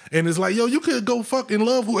shit, and it's like, yo, you could go fucking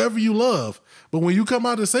love whoever you love, but when you come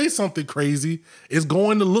out and say something crazy, it's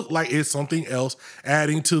going to look like it's something else,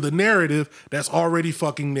 adding to the narrative that's already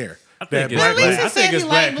fucking there. I think That it's black At least black. he I think said it's he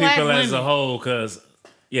black like black people as a women. whole, because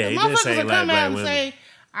yeah, he did Motherfuckers say he will like come black out and women. say,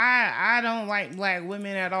 I don't like black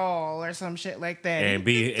women at all, or some shit like that. And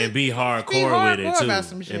be hardcore with it hardcore too, about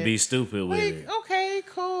some shit. and be stupid with Like, it. okay,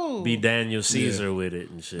 cool. Be Daniel Caesar with it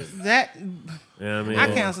and shit. That You know what I mean? I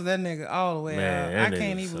cancel that nigga all the way Man, out. that I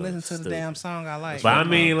can't nigga even so listen to the stupid. damn song I like. But I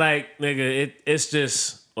mean, like, nigga, it's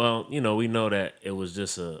just, well, we know that it was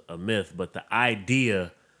just a myth, but the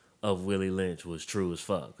idea of Willie Lynch was true as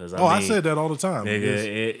fuck. Cause I mean, said that all the time.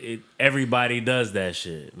 nigga, Yes. everybody does that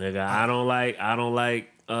shit, nigga. I don't like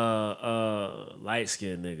light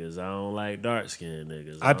skinned niggas. I don't like dark skinned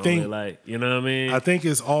niggas. I think- only like, you know what I mean? I think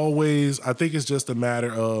it's just a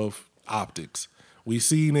matter of optics. We've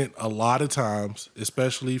seen it a lot of times,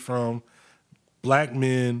 especially from black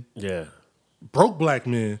men, yeah. broke black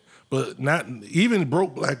men, but not even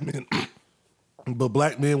broke black men, but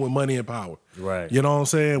black men with money and power. Right. You know what I'm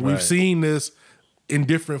saying? We've Right. seen this in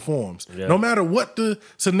different forms. Yeah. No matter what the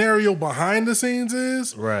scenario behind the scenes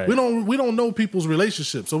is, Right. we don't know people's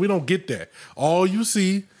relationships, so we don't get that. All you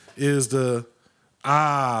see is the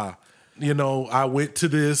I went to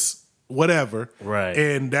this whatever, right?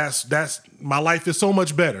 And that's my life is so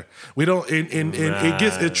much better. We don't, and it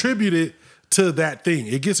gets attributed to that thing.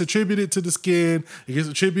 It gets attributed to the skin. It gets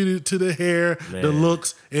attributed to the hair, the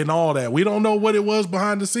looks, and all that. We don't know what it was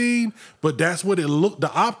behind the scene, but that's what it looked.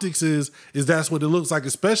 The optics is that's what it looks like,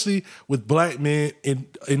 especially with black men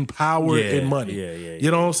in power and money.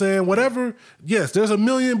 You know what I'm saying? Whatever. Yes, there's a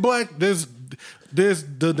million black. There's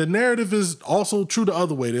the narrative is also true the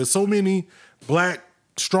other way. There's so many black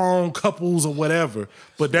strong couples or whatever,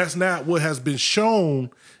 but that's not what has been shown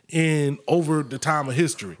in over the time of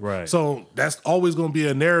history. Right. So that's always going to be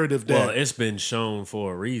a narrative that. Well, it's been shown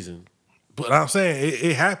for a reason. But I'm saying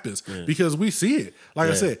it happens because we see it. Like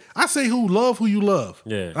I said, I say who love who you love.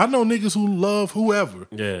 Yeah. I know niggas who love whoever.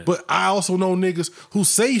 Yeah. But I also know niggas who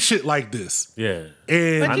say shit like this. Yeah.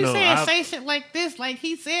 And But you say shit like this, like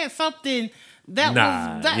he said something that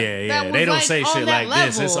was that. Yeah. That was they don't like say on shit that like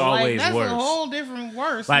this. It's level. always that's worse. A whole different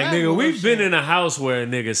worse. Like nigga, level we've of been shit. in a house where a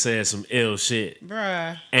nigga said some ill shit,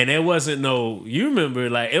 bruh, and there wasn't no. You remember,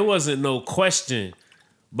 like it wasn't no question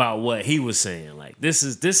about what he was saying. Like this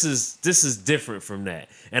is different from that.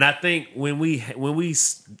 And I think when we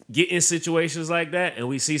get in situations like that, and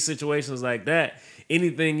we see situations like that,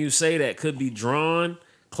 anything you say that could be drawn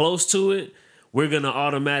close to it, we're gonna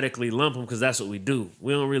automatically lump them because that's what we do.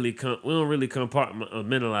 We don't really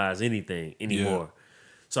compartmentalize anything anymore. Yeah.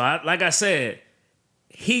 So like I said,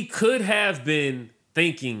 he could have been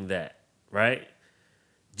thinking that, right?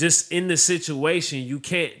 Just in the situation, you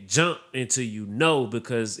can't jump until you know,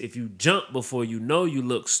 because if you jump before you know, you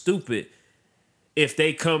look stupid. If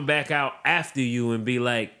they come back out after you and be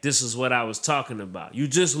like, this is what I was talking about. You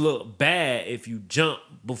just look bad if you jump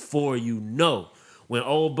before you know. When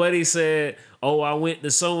old buddy said, oh, I went to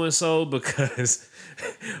so-and-so because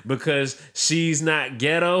she's not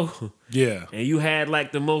ghetto. Yeah. And you had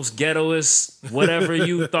like the most ghettoest whatever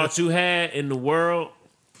you thought you had in the world.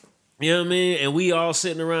 You know what I mean? And we all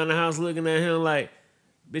sitting around the house looking at him like,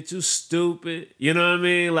 bitch, you stupid. You know what I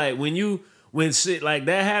mean? Like when shit like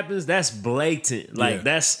that happens, that's blatant. Like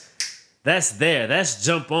that's there. That's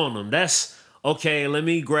jump on them. That's okay, let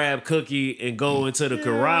me grab Cookie and go into the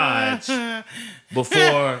garage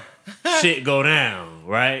before shit go down,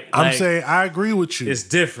 right? I'm saying I agree with you. It's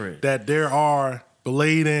different. That there are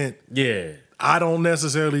blatant. Yeah. I don't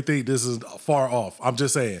necessarily think this is far off. I'm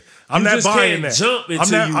just saying. I'm you not just buying can't that. Jump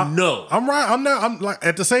until you know. I'm right. I'm like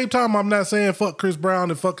at the same time. I'm not saying fuck Chris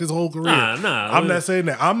Brown and fuck his whole career. Nah. I'm not saying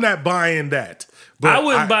that. I'm not buying that. But I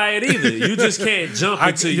wouldn't buy it either. You just can't jump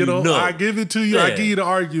until you know. I give it to you. I give you the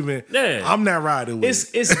argument. Yeah. I'm not riding with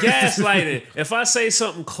it. It's gaslighting. If I say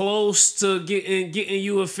something close to getting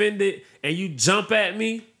you offended and you jump at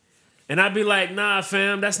me, and I be like, nah,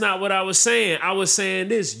 fam, that's not what I was saying. I was saying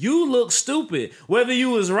this. You look stupid. Whether you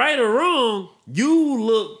was right or wrong, you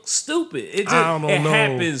look stupid. It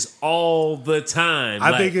happens all the time.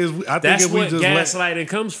 I think that's what gaslighting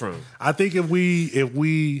comes from. I think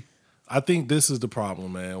I think this is the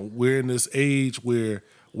problem, man. We're in this age where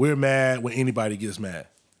we're mad when anybody gets mad.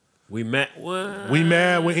 We mad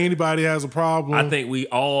when anybody has a problem. I think we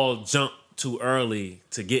all jump too early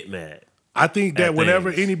to get mad. I think that whenever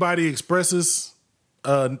anybody expresses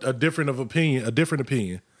a different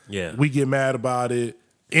opinion, we get mad about it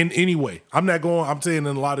in any way. I'm saying in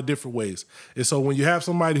a lot of different ways. And so when you have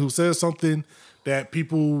somebody who says something that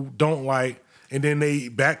people don't like, and then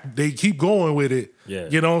they keep going with it,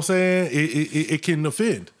 you know what I'm saying? It can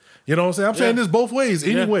offend. You know what I'm saying? I'm saying this both ways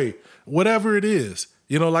anyway, whatever it is.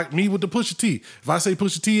 You know, like me with the Pusha T. If I say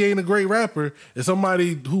Pusha T ain't a great rapper, and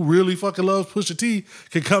somebody who really fucking loves Pusha T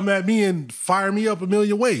can come at me and fire me up a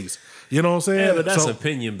million ways. You know what I'm saying? Yeah, but that's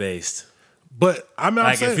opinion based. But I'm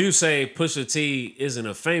not saying, if you say Pusha T isn't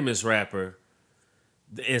a famous rapper,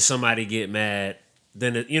 and somebody get mad,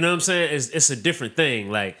 then you know what I'm saying? It's a different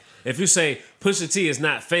thing. Like if you say Pusha T is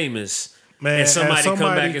not famous. Man, and somebody come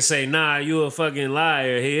back and say, nah, you a fucking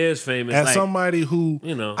liar. He is famous. As somebody who,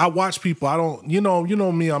 know, I watch people, I don't, you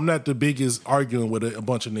know me, I'm not the biggest arguing with a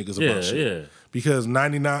bunch of niggas about shit. Yeah. Because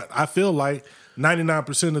I feel like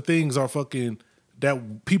 99% of things are fucking,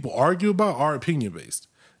 that people argue about are opinion based.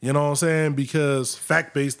 You know what I'm saying? Because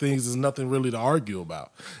fact-based things is nothing really to argue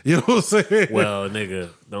about. You know what I'm saying? Well, nigga,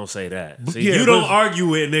 don't say that. See, you don't argue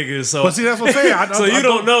with niggas, so... But see, that's what I'm saying. So you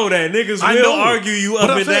don't know that. Niggas will argue you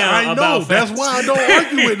up and down about facts. That's why I don't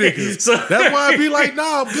argue with niggas. That's why I be like,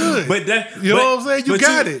 nah, I'm good. You know what I'm saying? You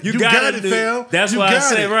got it. You got it, fam. That's why I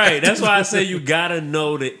say, right. That's why I say you gotta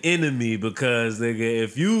know the enemy, because, nigga,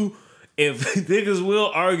 if niggas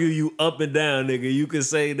will argue you up and down, nigga, you can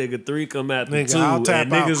say nigga 3 come after Nigga, 2, I'll tap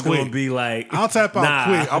and out niggas quick. gonna be like, I'll tap out nah.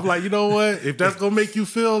 quick. I'm like, you know what? If that's gonna make you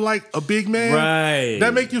feel like a big man, Right.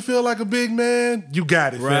 that make you feel like a big man, you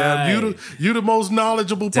got it, fam. Right. You the most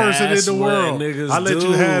knowledgeable person That's in the what world. niggas I let you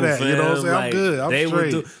do, have that. You know what I'm fam. saying? I'm Like, good. I'm they would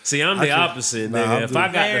straight. do- See, I'm the opposite, Nah, nigga. I'm If I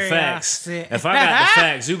got the Very facts, opposite. if I got the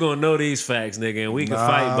facts, you gonna know these facts, nigga, and we can Nah,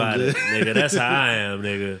 fight I'm about good. it, nigga. That's how I am,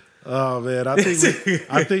 nigga. Oh man,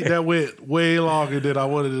 I think that went way longer than I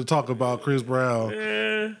wanted to talk about Chris Brown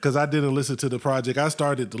because I didn't listen to the project. I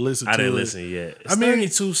started to listen to it. I didn't listen yet. It's I mean,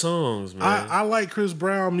 32 songs, man. I like Chris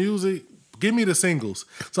Brown music. Give me the singles.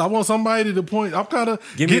 So I want somebody to point. I'm kind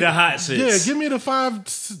of Give me the hot shits. Yeah, give me the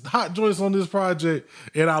 5 hot joints on this project,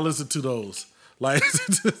 and I'll listen to those. Like,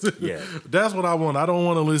 Yeah. that's what I want. I don't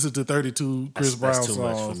want to listen to 32 Chris Brown That's too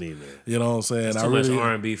songs. much for me, man. You know what I'm saying? Too much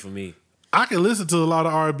R&B for me. I can listen to a lot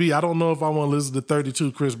of R&B. I don't know if I want to listen to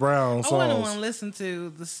 32 Chris Brown I wouldn't want songs. to listen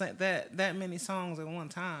to that many songs at one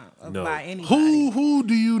time No. by anybody. Who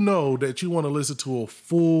do you know that you want to listen to a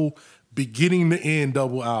full beginning to end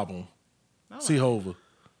double album? Nobody. See Hova.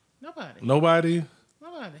 Nobody. Nobody?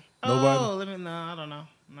 Nobody. Nobody? Oh, I don't know.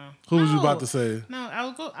 No. Who was you No. about to say?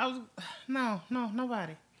 No,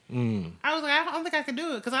 nobody. Mm. I was like, I don't think I could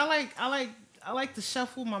do it because I like to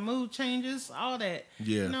shuffle my mood changes, all that.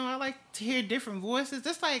 Yeah. You know, I like to hear different voices.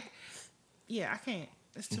 Just like, yeah, I can't.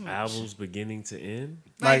 It's too much. Albums beginning to end?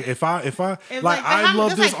 Like if I like, I love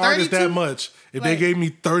that's this like artist that 32 much. If they like, gave me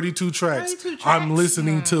 32 tracks, 32 I'm tracks?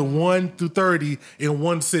 listening to 1 through 30 in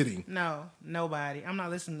one sitting. No, nobody. I'm not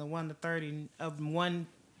listening to 1 to 30 of one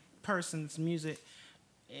person's music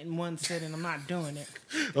in one sitting. I'm not doing it.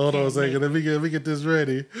 Hold on a second. Let me get this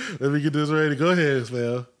ready. Go ahead,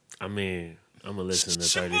 Spell. I mean, I'm going to listen to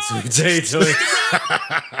 32 J Joy.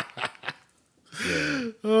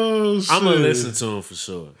 Oh shit. I'm going to listen to him for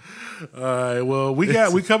sure. All right. Well, we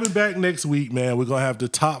coming back next week, man. We're gonna have the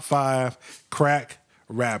top 5 crack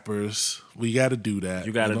rappers. We got to do that.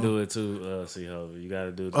 You got to know? do it too, C-Hover. You got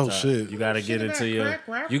to do the Oh, top. shit. You got to get into your crack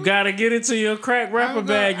rapper? You got to get into your crack rapper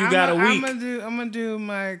bag. You got a week. I'm gonna do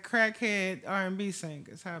my crackhead R&B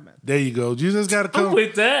singers. How about that? There you go. You just got to come I'm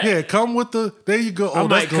with that. Yeah, come with the. There you go. I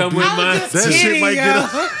might come with mine. That shit might get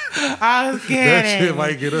us. I was kidding. That shit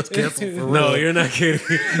might get us canceled for real. No, you're not kidding.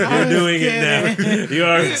 You're doing it now. You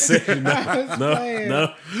already said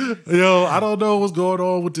no. Yo, I don't know what's going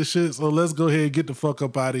on with this shit, so let's go ahead and get the fuck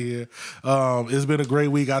up out of here. It's been a great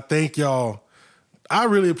week. I thank y'all. I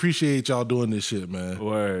really appreciate y'all doing this shit, man.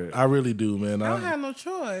 Word. I really do, man. I don't have no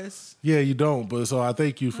choice. Yeah, you don't, but so I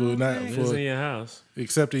thank you for not It's for in your house.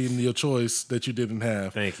 accepting your choice that you didn't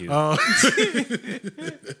have. Thank you.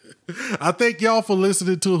 I thank y'all for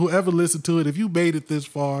listening to it. Whoever listened to it, if you made it this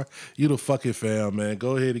far, you the fucking fam, man.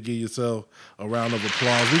 Go ahead and give yourself a round of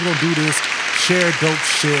applause. We're gonna do this. Share dope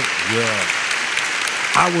shit. Yeah.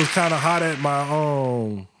 I was kind of hot at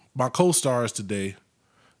my co-stars today.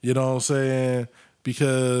 You know what I'm saying?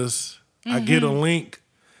 Because I get a link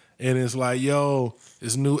and it's like, yo,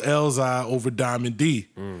 it's new Elzai over Diamond D.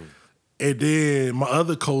 And then my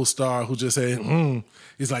other co-star who just said,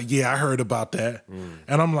 he's like, yeah, I heard about that.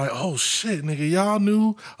 And I'm like, oh shit, nigga, y'all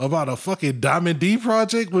knew about a fucking Diamond D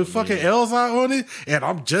project with fucking Elzai on it? And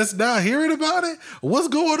I'm just now hearing about it? What's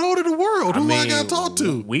going on in the world? Who I got to talk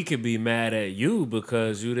to? We could be mad at you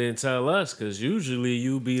because you didn't tell us, because usually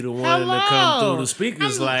you be the one to come through the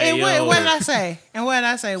speakers like, and yo. what did I say? And what did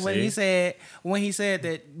I say when See? he said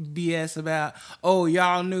that BS about, oh,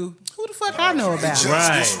 y'all knew? Who the fuck I know about?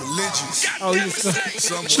 Right. Religious. Oh, you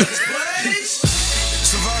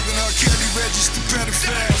Surviving R. Kelly registered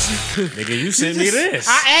pedophile. Nigga, you sent me this.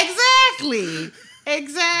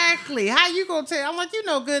 Exactly. How you gonna tell? I'm like, you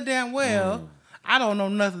know good damn well. I don't know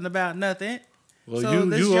nothing about nothing. Well, so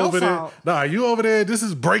this you your over fault. there. Nah, you over there. This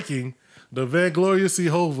is breaking. The Van Gloria C.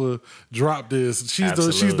 Hova dropped this. She's the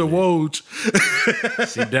Absolutely. Woj.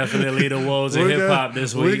 She definitely the woes in hip hop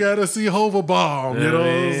this week. We got to see Hova bomb. You know what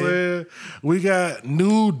I'm saying? We got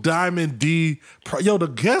new Diamond D. Yo, the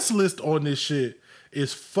guest list on this shit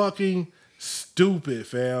is fucking stupid,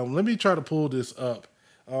 fam. Let me try to pull this up.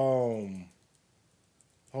 Hold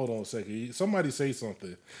on a second. Somebody say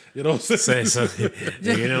something. You know what I'm saying? Say something.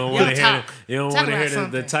 You don't want to hear. talk. You don't Talk want to hear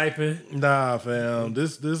about the typing. Nah, fam.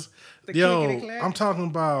 This. The Yo, clickety-clack. I'm talking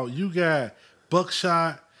about you got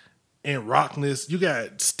Buckshot and Rockness. You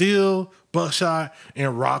got Steel, Buckshot,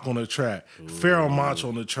 and Rock on the track. Pharoah Monch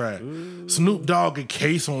on the track. Snoop Dogg and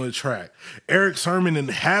Case on the track. Eric Sermon and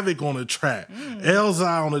Havoc on the track.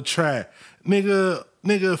 Elzai on the track.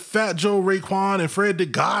 Nigga, Fat Joe Raekwon and Fred the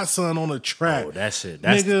Godson on the track. Oh, that shit.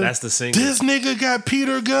 That's the single. This nigga got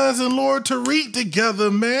Peter Guns and Lord Tariq together,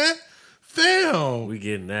 man.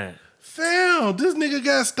 getting that. Fam, this nigga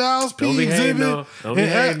got Styles P Don't be hating exhibit. on- don't be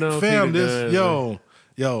hating on Fam, Peter this Guns,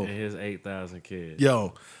 yo, And his 8,000 kids.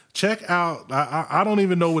 yo, check out. I don't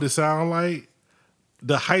even know what it sound like.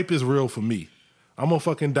 The hype is real for me. I'm a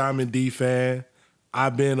fucking Diamond D fan.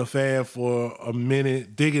 I've been a fan for a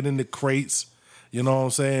minute, digging in the crates. You know what I'm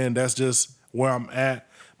saying? That's just where I'm at.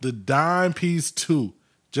 The Dime Piece 2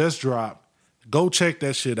 just dropped. Go check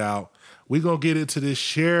that shit out. We gonna get into this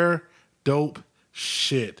share dope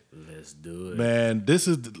shit. Let's do it. Man, this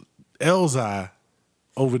is Elzai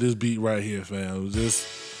over this beat right here, fam. It was just,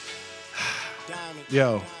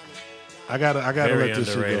 yo, I gotta Very let this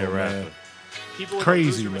shit underrated go, rapper. man. People with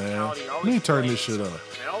Crazy, a loser man. mentality Let always me turn blame this shit up.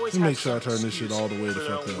 They always Let me have make sure I some turn this shit all the way the for their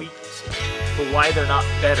fuck own up. weaknesses, for why they're not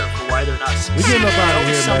better, for why they're not We getting up out of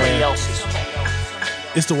always here, somebody man. else's fault.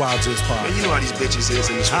 It's the Wild Gist Pod. Man, you know how these bitches is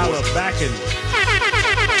in this Holla world. back in.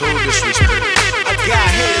 Total disrespect. I got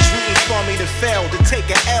haters rooting for me to fail, to take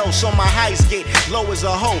a L, so my highs get low as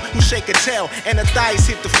a hoe who shake a tail and her thighs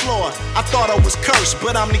hit the floor. I thought I was cursed,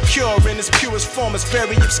 but I'm the cure in its purest form. It's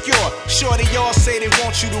very obscure. Sure, they all say they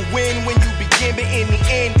want you to win when you begin, but in the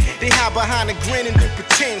end, they hide behind a grin and they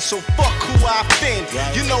pretend. So fuck who I offend.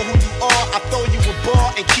 You know who you are. I throw you a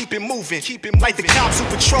bar and keep it moving. Like the cops who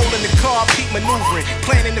patrol in the car, peep maneuvering,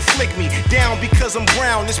 planning to flick me down because I'm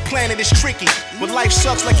brown. This planet is tricky. But life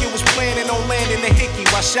sucks like it was planning on landing a hickey.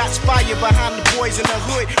 While shots fired behind the boys in the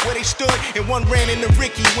hood where they stood, and one ran into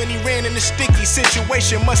Ricky when he ran in the sticky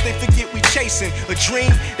situation. Must they forget we chasing a dream?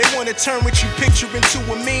 They wanna turn what you picture into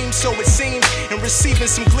a meme, so it seems. And receiving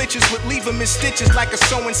some glitches would leave them in stitches like a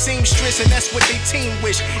sewing seamstress, and that's what they team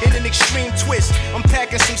wish. In an extreme twist, I'm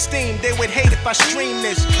packing some steam. They would hate if I stream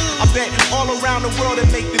this. I bet all around the world and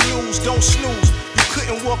make the news. Don't snooze. You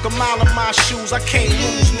couldn't walk a mile in my shoes. I can't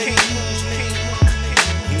lose, nigga.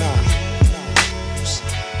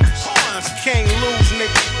 Can't lose,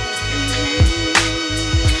 nigga.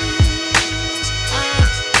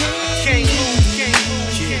 Can't lose, can't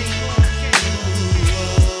lose, can't lose.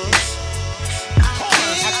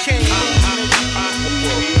 I can't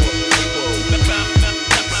lose,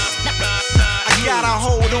 I gotta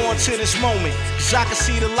hold on to this moment, cause I can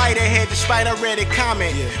see the light ahead despite I read a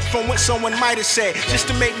comment from what someone might have said, just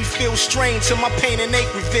to make me feel strange till my pain and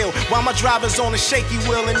ache reveal. While my driver's on a shaky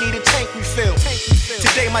wheel and need a tank refill.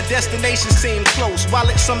 Today my destination seemed close, while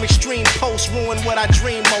at some extreme post ruin what I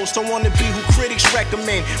dream most. I wanna be who critics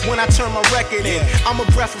recommend when I turn my record in. I'm a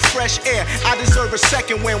breath of fresh air, I deserve a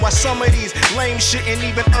second win. While some of these lame shouldn't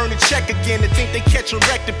even earn a check again, to think they catch a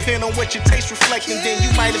wreck depend on what your taste reflecting. Then you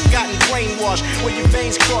might have gotten brainwashed where your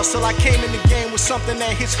veins crossed, till I came in the game with something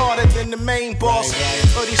that hits harder than the main boss.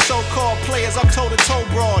 Of these so-called players, I'm told a toe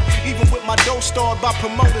broad, even with my dough starred by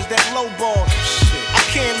promoters that lowball. I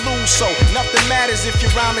can't lose, so nothing matters if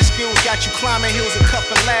your rhyming skills got you climbing hills and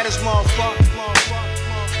cuffing ladders, motherfucker.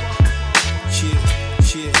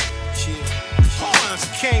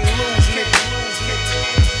 Can't lose,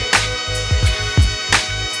 nigga.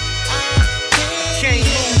 Can't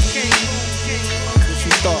lose, can't lose. What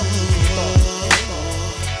you thought?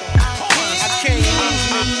 I can't lose,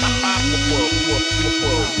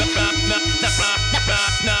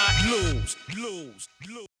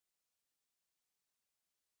 nigga.